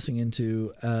 So crossing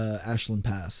into Ashland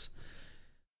Pass.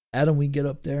 Adam, we get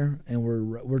up there and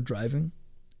we're driving,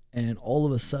 and all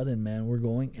of a sudden, man, we're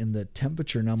going, and the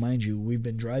temperature, now mind you, we've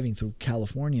been driving through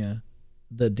California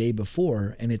the day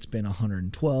before, and it's been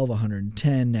 112,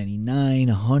 110, 99,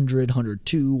 100,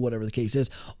 102, whatever the case is,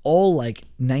 all like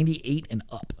 98 and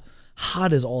up.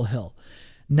 Hot as all hell.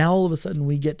 Now all of a sudden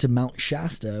we get to Mount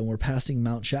Shasta, and we're passing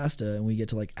Mount Shasta, and we get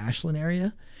to like Ashland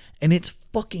area, and it's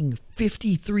fucking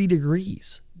 53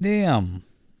 degrees. Damn.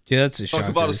 Yeah, that's a shocker.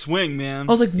 Talk about a swing, man.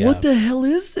 I was like, what the hell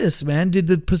is this, man? Did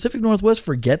the Pacific Northwest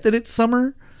forget that it's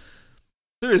summer?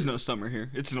 There is no summer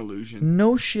here. It's an illusion.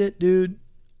 No shit, dude.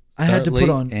 I had to Start put late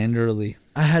on and early.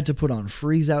 I had to put on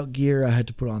freeze out gear. I had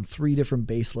to put on 3 different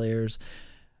base layers.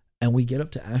 And we get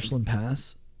up to Ashland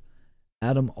Pass.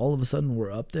 Adam, all of a sudden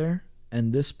we're up there,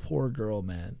 and this poor girl,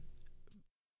 man,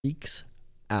 freaks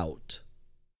out.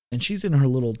 And she's in her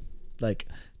little like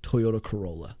Toyota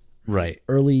Corolla. Right.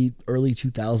 Early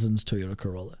 2000s Toyota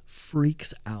Corolla.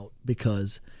 Freaks out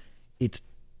because it's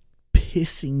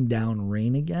pissing down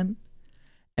rain again,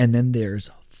 and then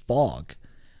there's fog.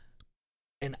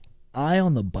 And I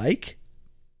on the bike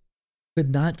could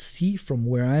not see from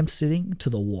where I'm sitting to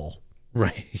the wall.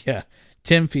 Right. Yeah.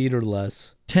 10 feet or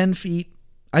less. 10 feet.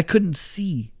 I couldn't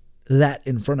see that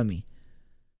in front of me.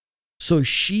 So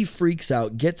she freaks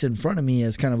out, gets in front of me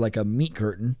as kind of like a meat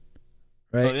curtain.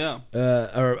 Right? Oh,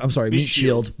 yeah. Or I'm sorry, meat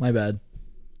shield. shield. My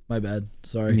bad.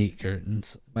 Sorry. Meat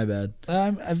curtains. My bad.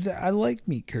 I like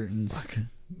meat curtains.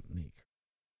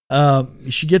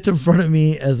 She gets in front of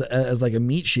me as like a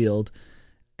meat shield,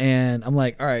 and I'm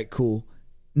like, all right, cool.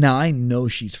 Now I know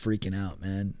she's freaking out,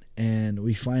 man. And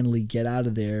we finally get out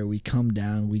of there. We come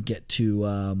down. We get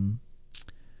to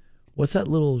what's that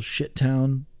little shit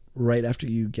town right after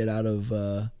you get out of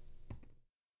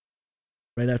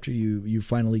right after you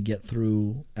finally get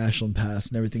through Ashland Pass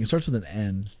and everything. It starts with an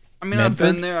N. I mean, Medford?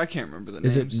 I've been there. I can't remember the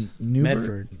Is names. it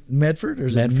Newburgh? Medford or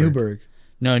is it Medford. Newburgh?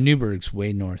 No, Newburgh's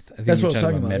way north. I think That's you're what I was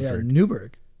talking about. Medford. Yeah,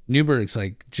 Newburgh. Newburgh's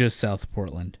like just south of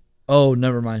Portland. Oh,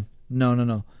 never mind.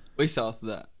 No. Way south of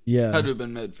that. Yeah. Had to have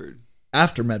been Medford.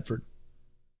 After Medford.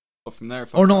 But from there.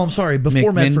 Oh, no, I'm sorry.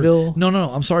 Before Medford. McMinnville?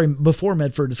 No. I'm sorry. Before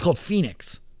Medford. It's called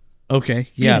Phoenix. Okay.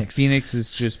 Yeah. Phoenix. Phoenix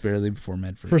is just barely before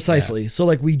Medford. Precisely. So,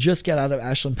 like, we just get out of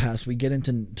Ashland Pass. We get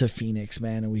into Phoenix,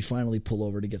 man, and we finally pull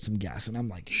over to get some gas. And I'm,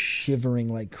 like,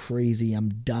 shivering like crazy. I'm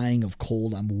dying of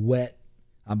cold. I'm wet.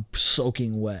 I'm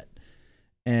soaking wet.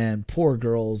 And poor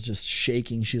girl's just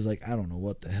shaking. She's like, I don't know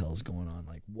what the hell's going on.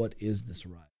 Like, what is this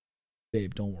ride?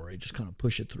 Babe, don't worry. Just kind of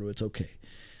push it through. It's okay.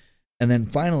 And then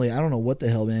finally, I don't know what the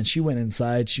hell, man. She went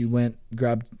inside. She went,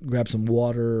 grabbed some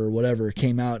water or whatever,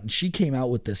 came out. And she came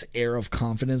out with this air of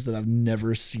confidence that I've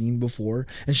never seen before.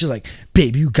 And she's like,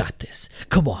 babe, you got this.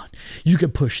 Come on. You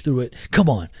can push through it. Come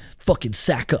on. Fucking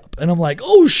sack up. And I'm like,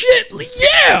 oh, shit.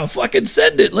 Yeah. Fucking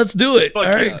send it. Let's do it. Fuck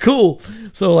all right, yeah. cool.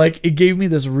 So, like, it gave me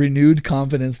this renewed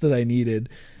confidence that I needed.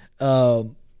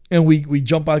 And we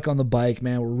jump back on the bike,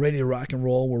 man. We're ready to rock and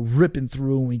roll. We're ripping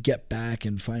through, and we get back.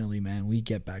 And finally, man, we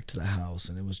get back to the house.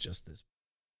 And it was just this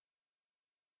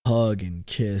hug and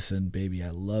kiss. And, baby,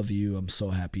 I love you. I'm so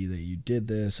happy that you did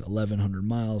this. 1,100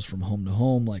 miles from home to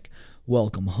home. Like,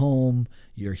 welcome home.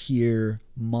 You're here.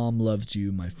 Mom loves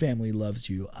you. My family loves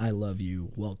you. I love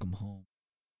you. Welcome home.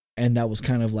 And that was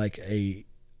kind of like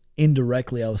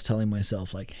indirectly, I was telling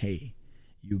myself, like, hey,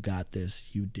 you got this.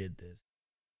 You did this.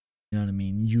 You know what I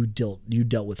mean? You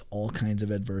dealt with all kinds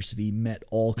of adversity, met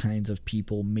all kinds of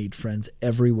people, made friends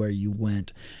everywhere you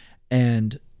went.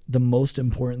 And the most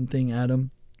important thing,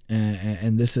 Adam,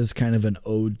 and this is kind of an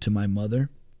ode to my mother.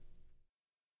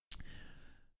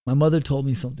 My mother told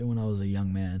me something when I was a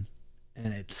young man,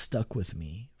 and it stuck with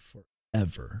me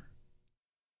forever.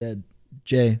 She said,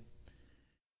 Jay,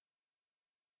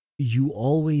 you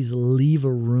always leave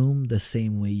a room the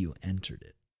same way you entered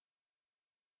it.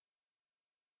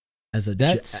 As a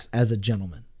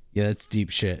gentleman. Yeah, that's deep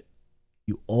shit.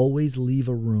 You always leave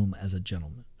a room as a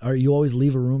gentleman. Or you always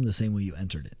leave a room the same way you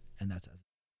entered it. And that's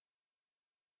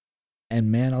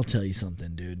and man, I'll tell you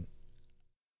something, dude.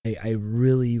 I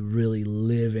really, really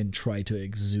live and try to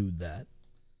exude that.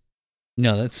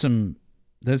 No, that's some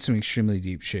extremely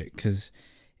deep shit. Because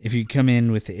if you come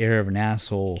in with the air of an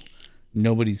asshole,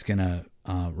 nobody's gonna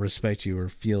respect you or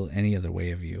feel any other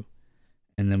way of you.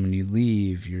 And then when you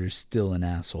leave, you're still an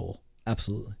asshole.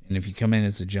 Absolutely. And if you come in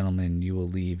as a gentleman, you will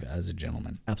leave as a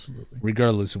gentleman. Absolutely.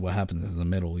 Regardless of what happens in the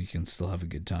middle, you can still have a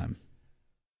good time.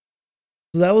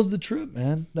 So that was the trip,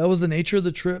 man. That was the nature of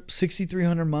the trip.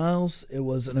 6,300 miles. It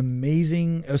was an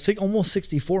amazing, almost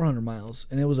 6,400 miles.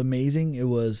 And it was amazing. It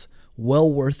was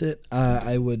well worth it.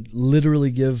 I would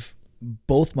literally give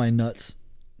both my nuts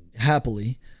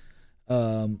happily,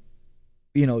 to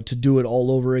do it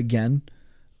all over again.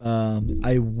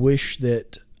 I wish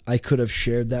that I could have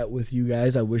shared that with you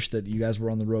guys. I wish that you guys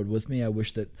were on the road with me. I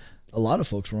wish that a lot of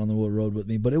folks were on the road with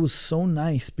me, but it was so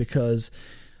nice because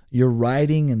you're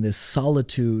riding in this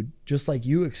solitude, just like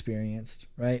you experienced,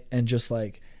 right? And just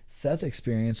like Seth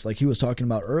experienced, like he was talking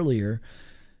about earlier.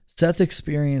 Seth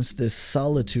experienced this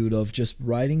solitude of just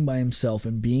riding by himself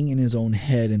and being in his own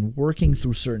head and working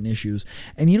through certain issues.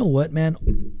 And you know what, man?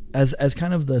 As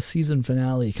kind of the season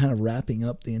finale, kind of wrapping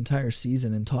up the entire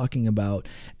season and talking about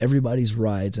everybody's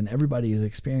rides and everybody's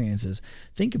experiences,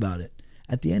 think about it.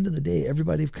 At the end of the day,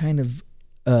 everybody kind of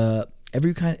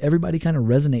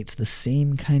resonates the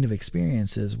same kind of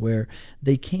experiences where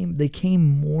they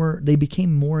became more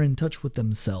in touch with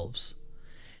themselves.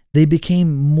 They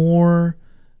became more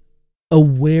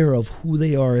aware of who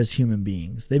they are as human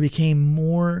beings. They became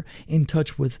more in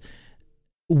touch with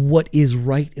what is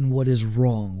right and what is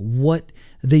wrong, what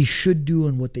they should do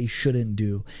and what they shouldn't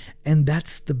do. And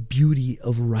that's the beauty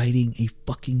of riding a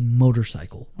fucking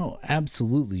motorcycle. Oh,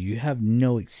 absolutely. You have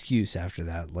no excuse after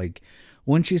that. Like,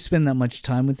 once you spend that much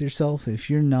time with yourself, if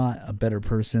you're not a better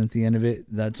person at the end of it,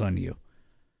 that's on you.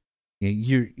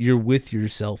 You're with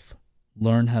yourself.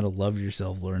 Learn how to love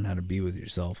yourself. Learn how to be with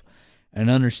yourself. And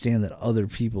understand that other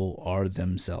people are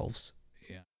themselves.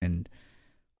 Yeah. And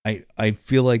I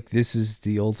feel like this is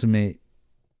the ultimate,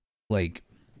 like,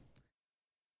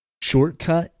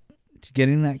 shortcut to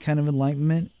getting that kind of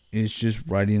enlightenment is just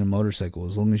riding a motorcycle,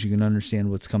 as long as you can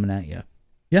understand what's coming at you.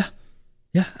 Yeah.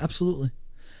 Yeah, absolutely.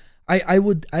 I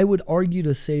would argue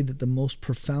to say that the most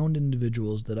profound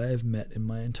individuals that I have met in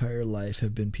my entire life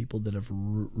have been people that have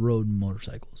rode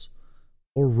motorcycles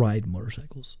or ride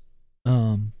motorcycles.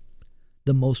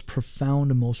 The most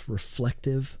profound and most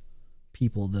reflective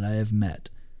people that I have met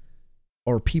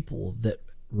are people that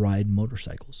ride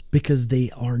motorcycles, because they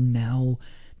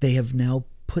have now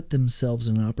put themselves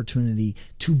in an opportunity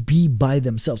to be by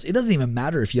themselves. It doesn't even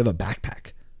matter if you have a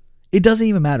backpack. It doesn't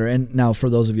even matter. And now, for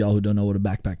those of y'all who don't know what a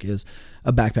backpack is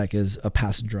a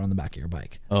passenger on the back of your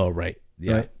bike. Oh, right.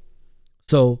 Yeah. Right?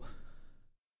 So,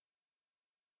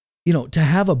 to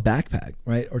have a backpack,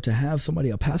 right, or to have somebody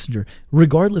a passenger,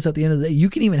 regardless, at the end of the day, you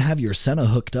can even have your Senna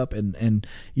hooked up and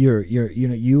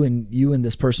you and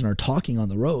this person are talking on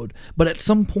the road, but at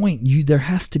some point there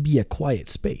has to be a quiet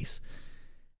space.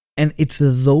 And it's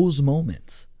those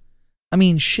moments. I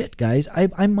mean, shit, guys,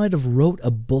 I might have wrote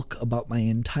a book about my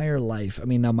entire life. I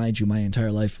mean, now, mind you, my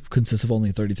entire life consists of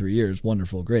only 33 years.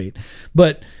 Wonderful, great.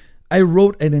 But I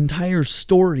wrote an entire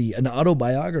story, an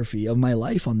autobiography of my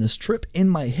life on this trip in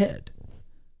my head.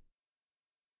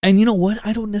 And you know what?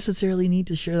 I don't necessarily need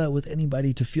to share that with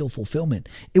anybody to feel fulfillment.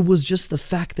 It was just the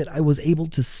fact that I was able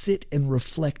to sit and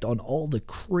reflect on all the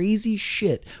crazy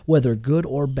shit, whether good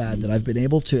or bad, that I've been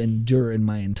able to endure in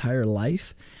my entire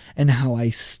life, and how I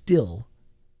still,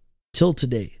 till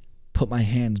today, put my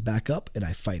hands back up and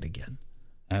I fight again.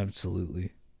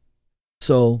 Absolutely.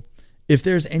 So, if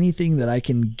there's anything that I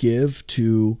can give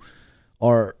to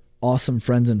our awesome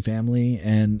friends and family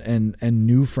and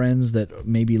new friends that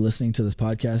may be listening to this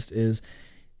podcast, is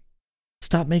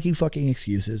stop making fucking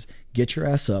excuses. Get your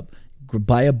ass up,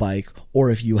 buy a bike, or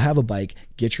if you have a bike,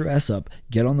 get your ass up,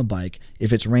 get on the bike.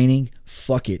 If it's raining,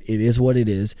 fuck it. It is what it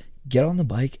is. Get on the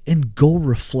bike and go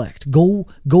reflect. Go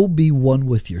be one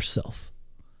with yourself.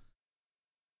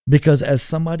 Because as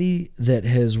somebody that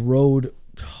has rode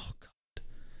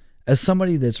As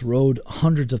somebody that's rode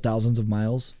hundreds of thousands of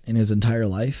miles in his entire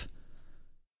life,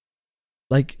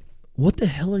 like, what the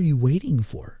hell are you waiting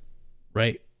for?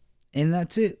 Right. And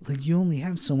that's it. Like, you only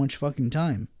have so much fucking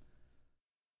time.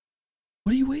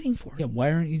 What are you waiting for? Yeah,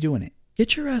 why aren't you doing it?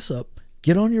 Get your ass up,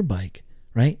 get on your bike,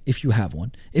 right? If you have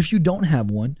one. If you don't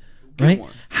have one, right?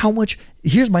 one. How much?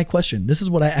 Here's my question. This is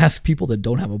what I ask people that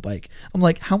don't have a bike. I'm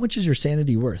like, how much is your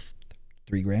sanity worth?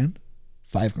 $3,000?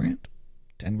 $5,000?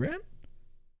 $10,000?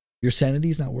 Your sanity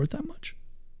is not worth that much?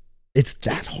 It's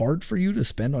that hard for you to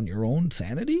spend on your own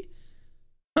sanity?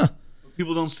 Huh.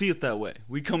 People don't see it that way.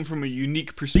 We come from a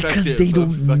unique perspective Because they of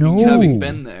don't fucking know. having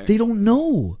been there. They don't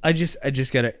know. I just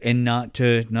gotta, and not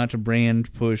to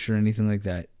brand push or anything like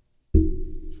that.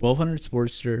 1200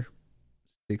 Sportster,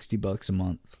 $60 a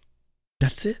month.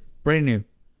 That's it. Brand new.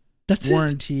 That's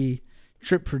Warranty,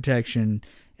 trip protection,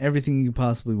 everything you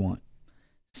possibly want.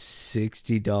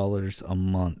 $60 a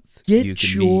month. Get you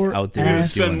can your be out You're there gonna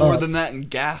ass spend doing more up. than that in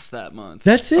gas that month.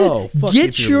 That's it. Oh, fuck, get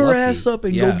if you're your lucky. ass up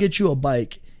and Yeah. go get you a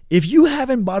bike. If you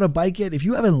haven't bought a bike yet, if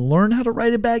you haven't learned how to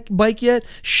ride a bike yet,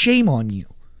 shame on you.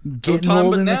 Getting time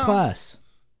old but in the now. class.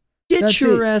 Get That's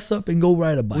your it. ass up and go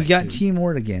ride a bike. We got dude. Team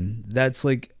Oregon. That's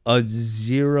like a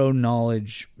zero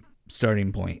knowledge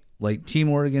starting point. Like Team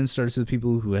Oregon starts with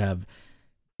people who have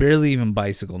barely even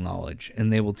bicycle knowledge,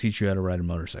 and they will teach you how to ride a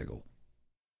motorcycle.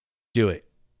 Do it.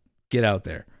 Get out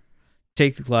there.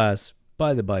 Take the class,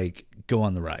 buy the bike, go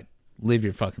on the ride. Live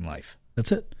your fucking life.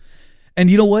 That's it. And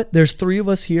you know what? There's 3 of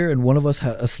us here, and one of us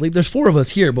asleep. There's 4 of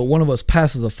us here, but one of us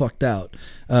passes the fucked out.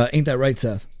 Ain't that right,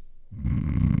 Seth?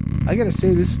 I gotta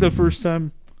say, this is the first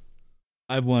time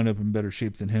I've wound up in better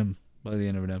shape than him by the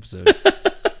end of an episode.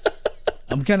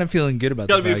 I'm kind of feeling good about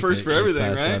Gotta the be a fact first that for he's everything,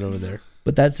 passed right? out over there.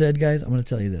 But that said, guys, I'm going to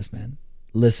tell you this, man.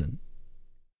 Listen.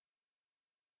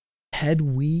 Had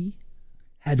we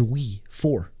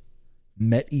 4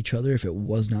 met each other if it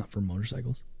was not for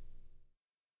motorcycles?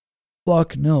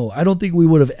 Fuck no. I don't think we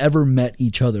would have ever met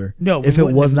each other No, we if it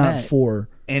wouldn't was have not met. for...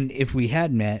 And if we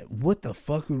had met, what the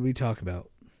fuck would we talk about?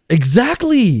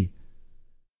 Exactly.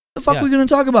 The fuck Yeah. we going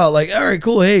to talk about? Like, all right,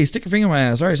 cool. Hey, stick your finger in my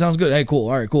ass. All right, sounds good. Hey, cool.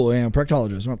 All right, cool. Hey, I'm a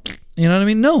proctologist. You know what I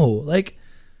mean? No. Like,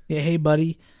 Yeah, hey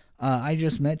buddy, I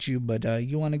just met you, but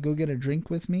you want to go get a drink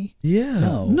with me? yeah.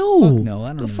 No. No. Fuck no, I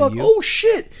don't The know fuck? you. Oh,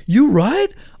 shit. You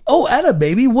ride? Oh, atta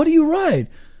baby. What do you ride?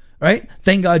 Right?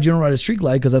 Thank God you don't ride a Street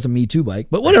Glide because that's a Me Too bike.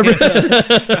 But whatever. It's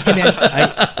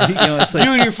like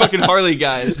You and your fucking Harley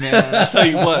guys, man. I'll tell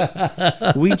you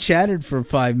what. we chatted for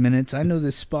 5 minutes. I know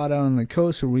this spot out on the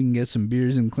coast where we can get some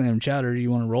beers and clam chowder. Do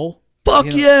you want to roll? Fuck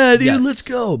You know- yeah, dude. Yes. Let's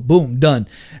go. Boom. Done.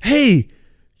 Hey,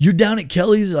 you're down at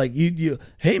Kelly's. Like, you.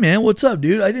 Hey, man, what's up,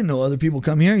 dude? I didn't know other people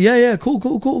come here. Yeah.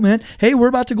 Cool, man. Hey, we're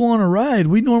about to go on a ride.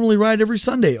 We normally ride every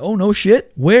Sunday. Oh, no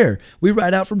shit. Where? We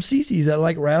ride out from Cece's at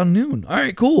like around noon. All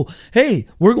right, cool. Hey,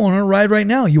 we're going on a ride right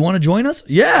now. You want to join us?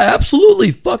 Yeah, absolutely.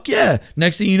 Fuck yeah.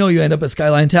 Next thing you know, you end up at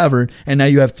Skyline Tavern, and now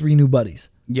you have 3 new buddies.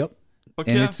 Yep. Fuck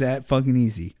And yeah. it's that fucking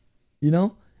easy. You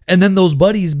know? And then those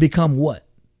buddies become what?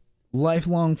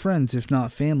 Lifelong friends, if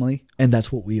not family. And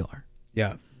that's what we are.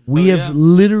 Yeah. We Oh, have yeah.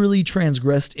 literally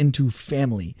transgressed into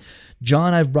family.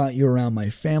 John, I've brought you around my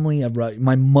family.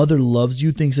 My mother loves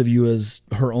you, thinks of you as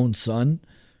her own son,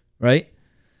 right?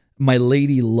 My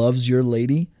lady loves your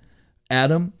lady.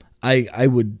 Adam, I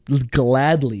would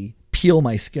gladly peel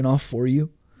my skin off for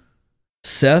you.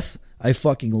 Seth, I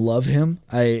fucking love him.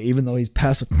 Even though he's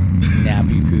passive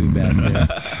nappy poo back there.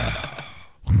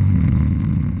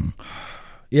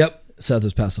 Yep, Seth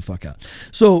is passed the fuck out.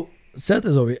 So Seth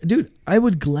is over here. Dude, I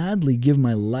would gladly give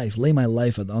my life, lay my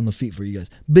life on the feet for you guys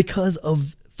because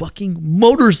of fucking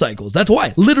motorcycles. That's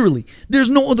why. Literally. There's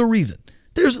no other reason.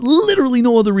 There's literally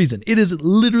no other reason. It is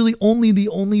literally the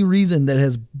only reason that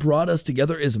has brought us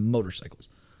together is motorcycles.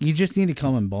 You just need a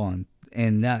common bond.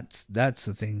 And that's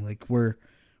the thing. Like we're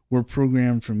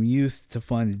programmed from youth to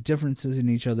find the differences in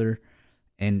each other,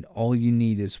 and all you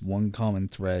need is one common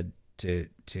thread to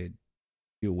do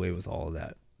away with all of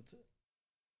that.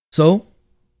 So,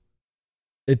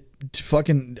 this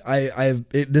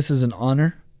is an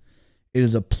honor. It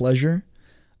is a pleasure.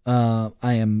 I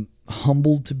am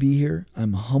humbled to be here.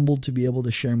 I'm humbled to be able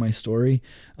to share my story.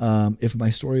 If my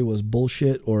story was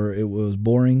bullshit or it was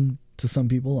boring to some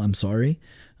people, I'm sorry.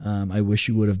 I wish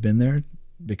you would have been there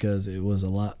because it was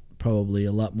probably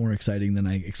a lot more exciting than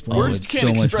I explained. Words it's can't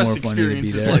so much express more funny to be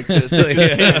experiences there. like this. They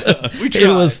just can't. We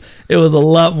try. It was a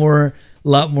lot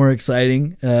more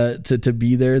exciting to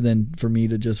be there than for me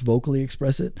to just vocally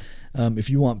express it. If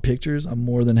you want pictures, I'm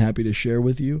more than happy to share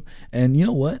with you. And you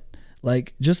know what?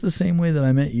 Like, just the same way that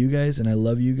I met you guys and I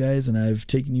love you guys and I've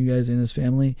taken you guys in as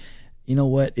family, you know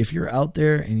what? If you're out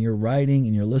there and you're riding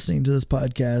and you're listening to this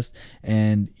podcast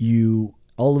and you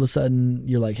all of a sudden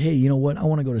you're like, hey, you know what? I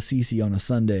want to go to CC on a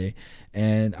Sunday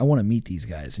and I want to meet these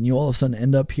guys. And you all of a sudden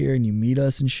end up here and you meet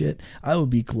us and shit. I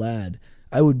would be glad.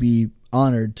 I would be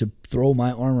honored to throw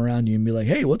my arm around you and be like,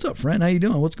 hey, what's up, friend? How you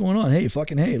doing? What's going on? Hey,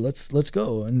 let's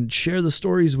go and share the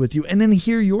stories with you and then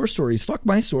hear your stories. Fuck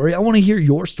my story. I want to hear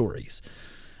your stories.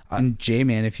 And Jay,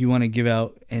 man, if you want to give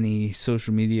out any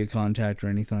social media contact or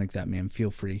anything like that, man,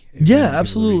 feel free. If Yeah, you want people to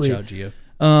absolutely. Reach out to you.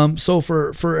 So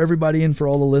for everybody and for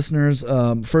all the listeners,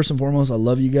 first and foremost, I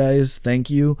love you guys. Thank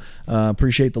you.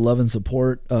 Appreciate the love and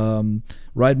support.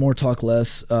 Ride More, Talk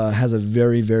Less has a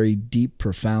very, very deep,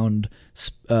 profound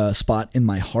spot in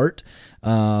my heart.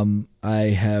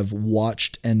 I have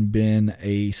watched and been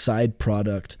a side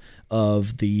product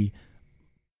of the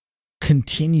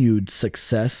continued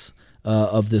success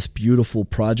of this beautiful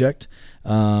project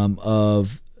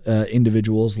of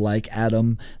individuals like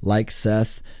Adam, like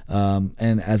Seth,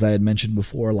 and as I had mentioned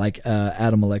before, like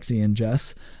Adam, Alexi, and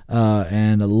Jess,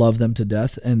 and I love them to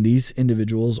death. And these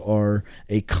individuals are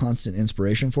a constant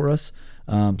inspiration for us.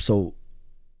 So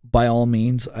by all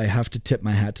means, I have to tip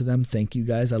my hat to them. Thank you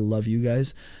guys. I love you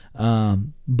guys.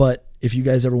 But if you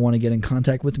guys ever want to get in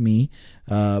contact with me,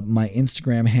 my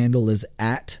Instagram handle is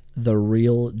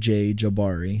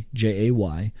 @TheRealJJabari, Jay.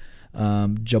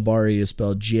 Jabari is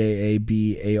spelled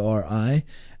Gaabari,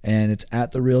 and it's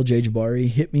 @TheRealJJabari.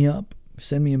 Hit me up.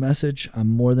 Send me a message. I'm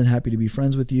more than happy to be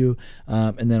friends with you.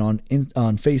 And then on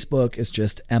Facebook, it's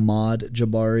just Ahmad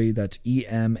Jabari. That's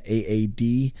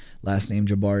EMAAD. Last name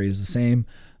Jabari is the same.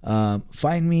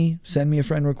 Find me, send me a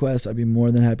friend request. I'd be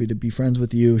more than happy to be friends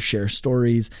with you, share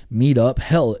stories, meet up.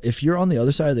 Hell, if you're on the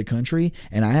other side of the country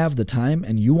and I have the time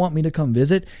and you want me to come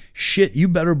visit, shit, you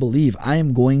better believe I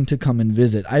am going to come and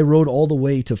visit. I rode all the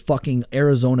way to fucking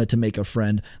Arizona to make a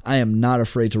friend. I am not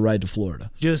afraid to ride to Florida.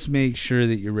 Just make sure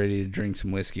that you're ready to drink some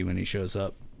whiskey when he shows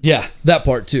up. Yeah, that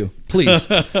part too. Please.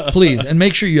 Please. And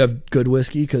make sure you have good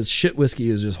whiskey, because shit whiskey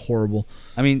is just horrible.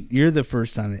 I mean, you're the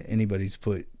first time that anybody's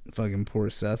put fucking poor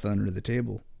Seth under the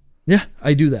table. Yeah,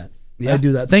 I do that. Yeah. I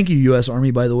do that. Thank you, U.S.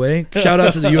 Army, by the way. Shout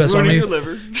out to the U.S. Army. Your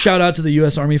liver. Shout out to the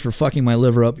U.S. Army for fucking my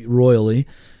liver up royally.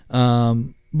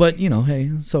 But, you know,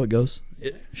 hey, so it goes.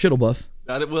 Shit'll buff.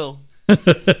 That it will.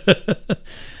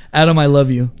 Adam, I love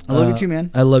you. I love you too,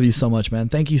 man. I love you so much, man.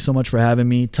 Thank you so much for having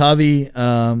me. Tavi,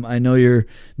 I know you're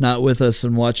not with us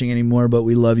and watching anymore, but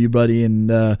we love you, buddy,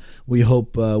 and we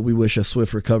hope we wish a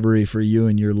swift recovery for you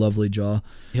and your lovely jaw.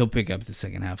 He'll pick up the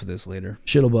second half of this later.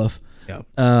 Shit'll buff. Yep.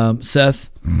 Seth,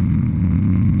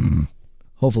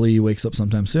 hopefully he wakes up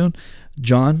sometime soon.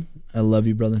 John, I love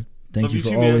you, brother. Thank Love you you for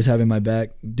too, always man. having my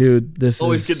back. Dude, this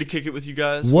Always is good to kick it with you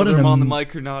guys. What Whether an I'm on the am-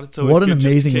 mic or not, it's always what an good just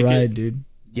to amazing kick ride, it. dude.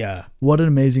 Yeah. What an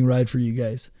amazing ride for you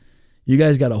guys. You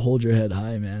guys got to hold your head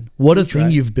high, man. What a thing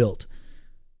tried. you've built.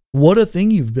 What a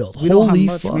thing you've built. We don't Holy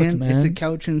have much, fuck, man. It's a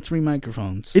couch and 3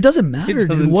 microphones. It doesn't matter, It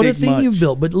doesn't dude. What a take thing much. you've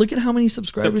built. But look at how many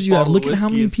subscribers you have. bottle Look of at how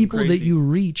whiskey many and some people that crazy. you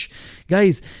reach.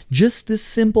 Guys, just this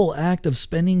simple act of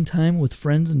spending time with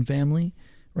friends and family,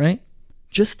 right?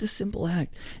 Just this simple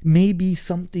act may be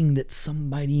something that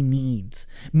somebody needs.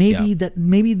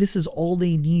 Maybe this is all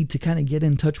they need to kind of get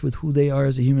in touch with who they are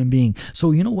as a human being.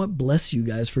 So you know what? Bless you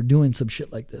guys for doing some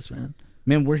shit like this, man.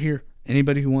 Man, we're here.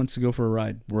 Anybody who wants to go for a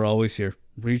ride, we're always here.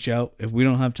 Reach out. If we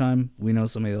don't have time, we know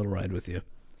somebody that'll ride with you.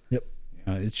 Yep.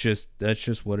 That's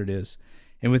just what it is.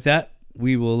 And with that,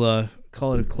 we will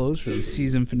call it a close for the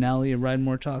season finale of Ride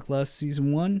More Talk Less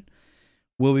Season 1.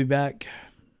 We'll be back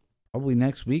probably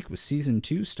next week with Season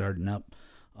 2 starting up.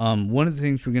 One of the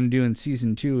things we're going to do in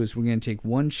Season 2 is we're going to take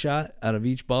one shot out of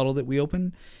each bottle that we open,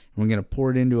 and we're going to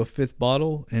pour it into a 5th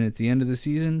bottle, and at the end of the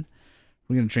season,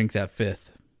 we're going to drink that 5th.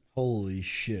 Holy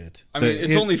shit. I So mean,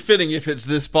 it's it- only fitting if it's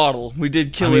this bottle. We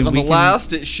did kill I mean, it on we the can-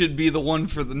 last. It should be the one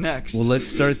for the next. Well, let's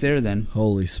start there then.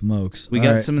 Holy smokes. We All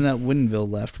got right. some of that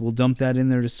Woodinville left. We'll dump that in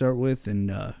there to start with, and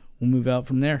we'll move out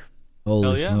from there. Holy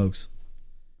Hell yeah. smokes.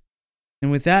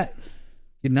 And with that,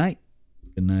 good night.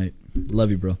 Good night. Love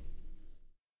you, bro.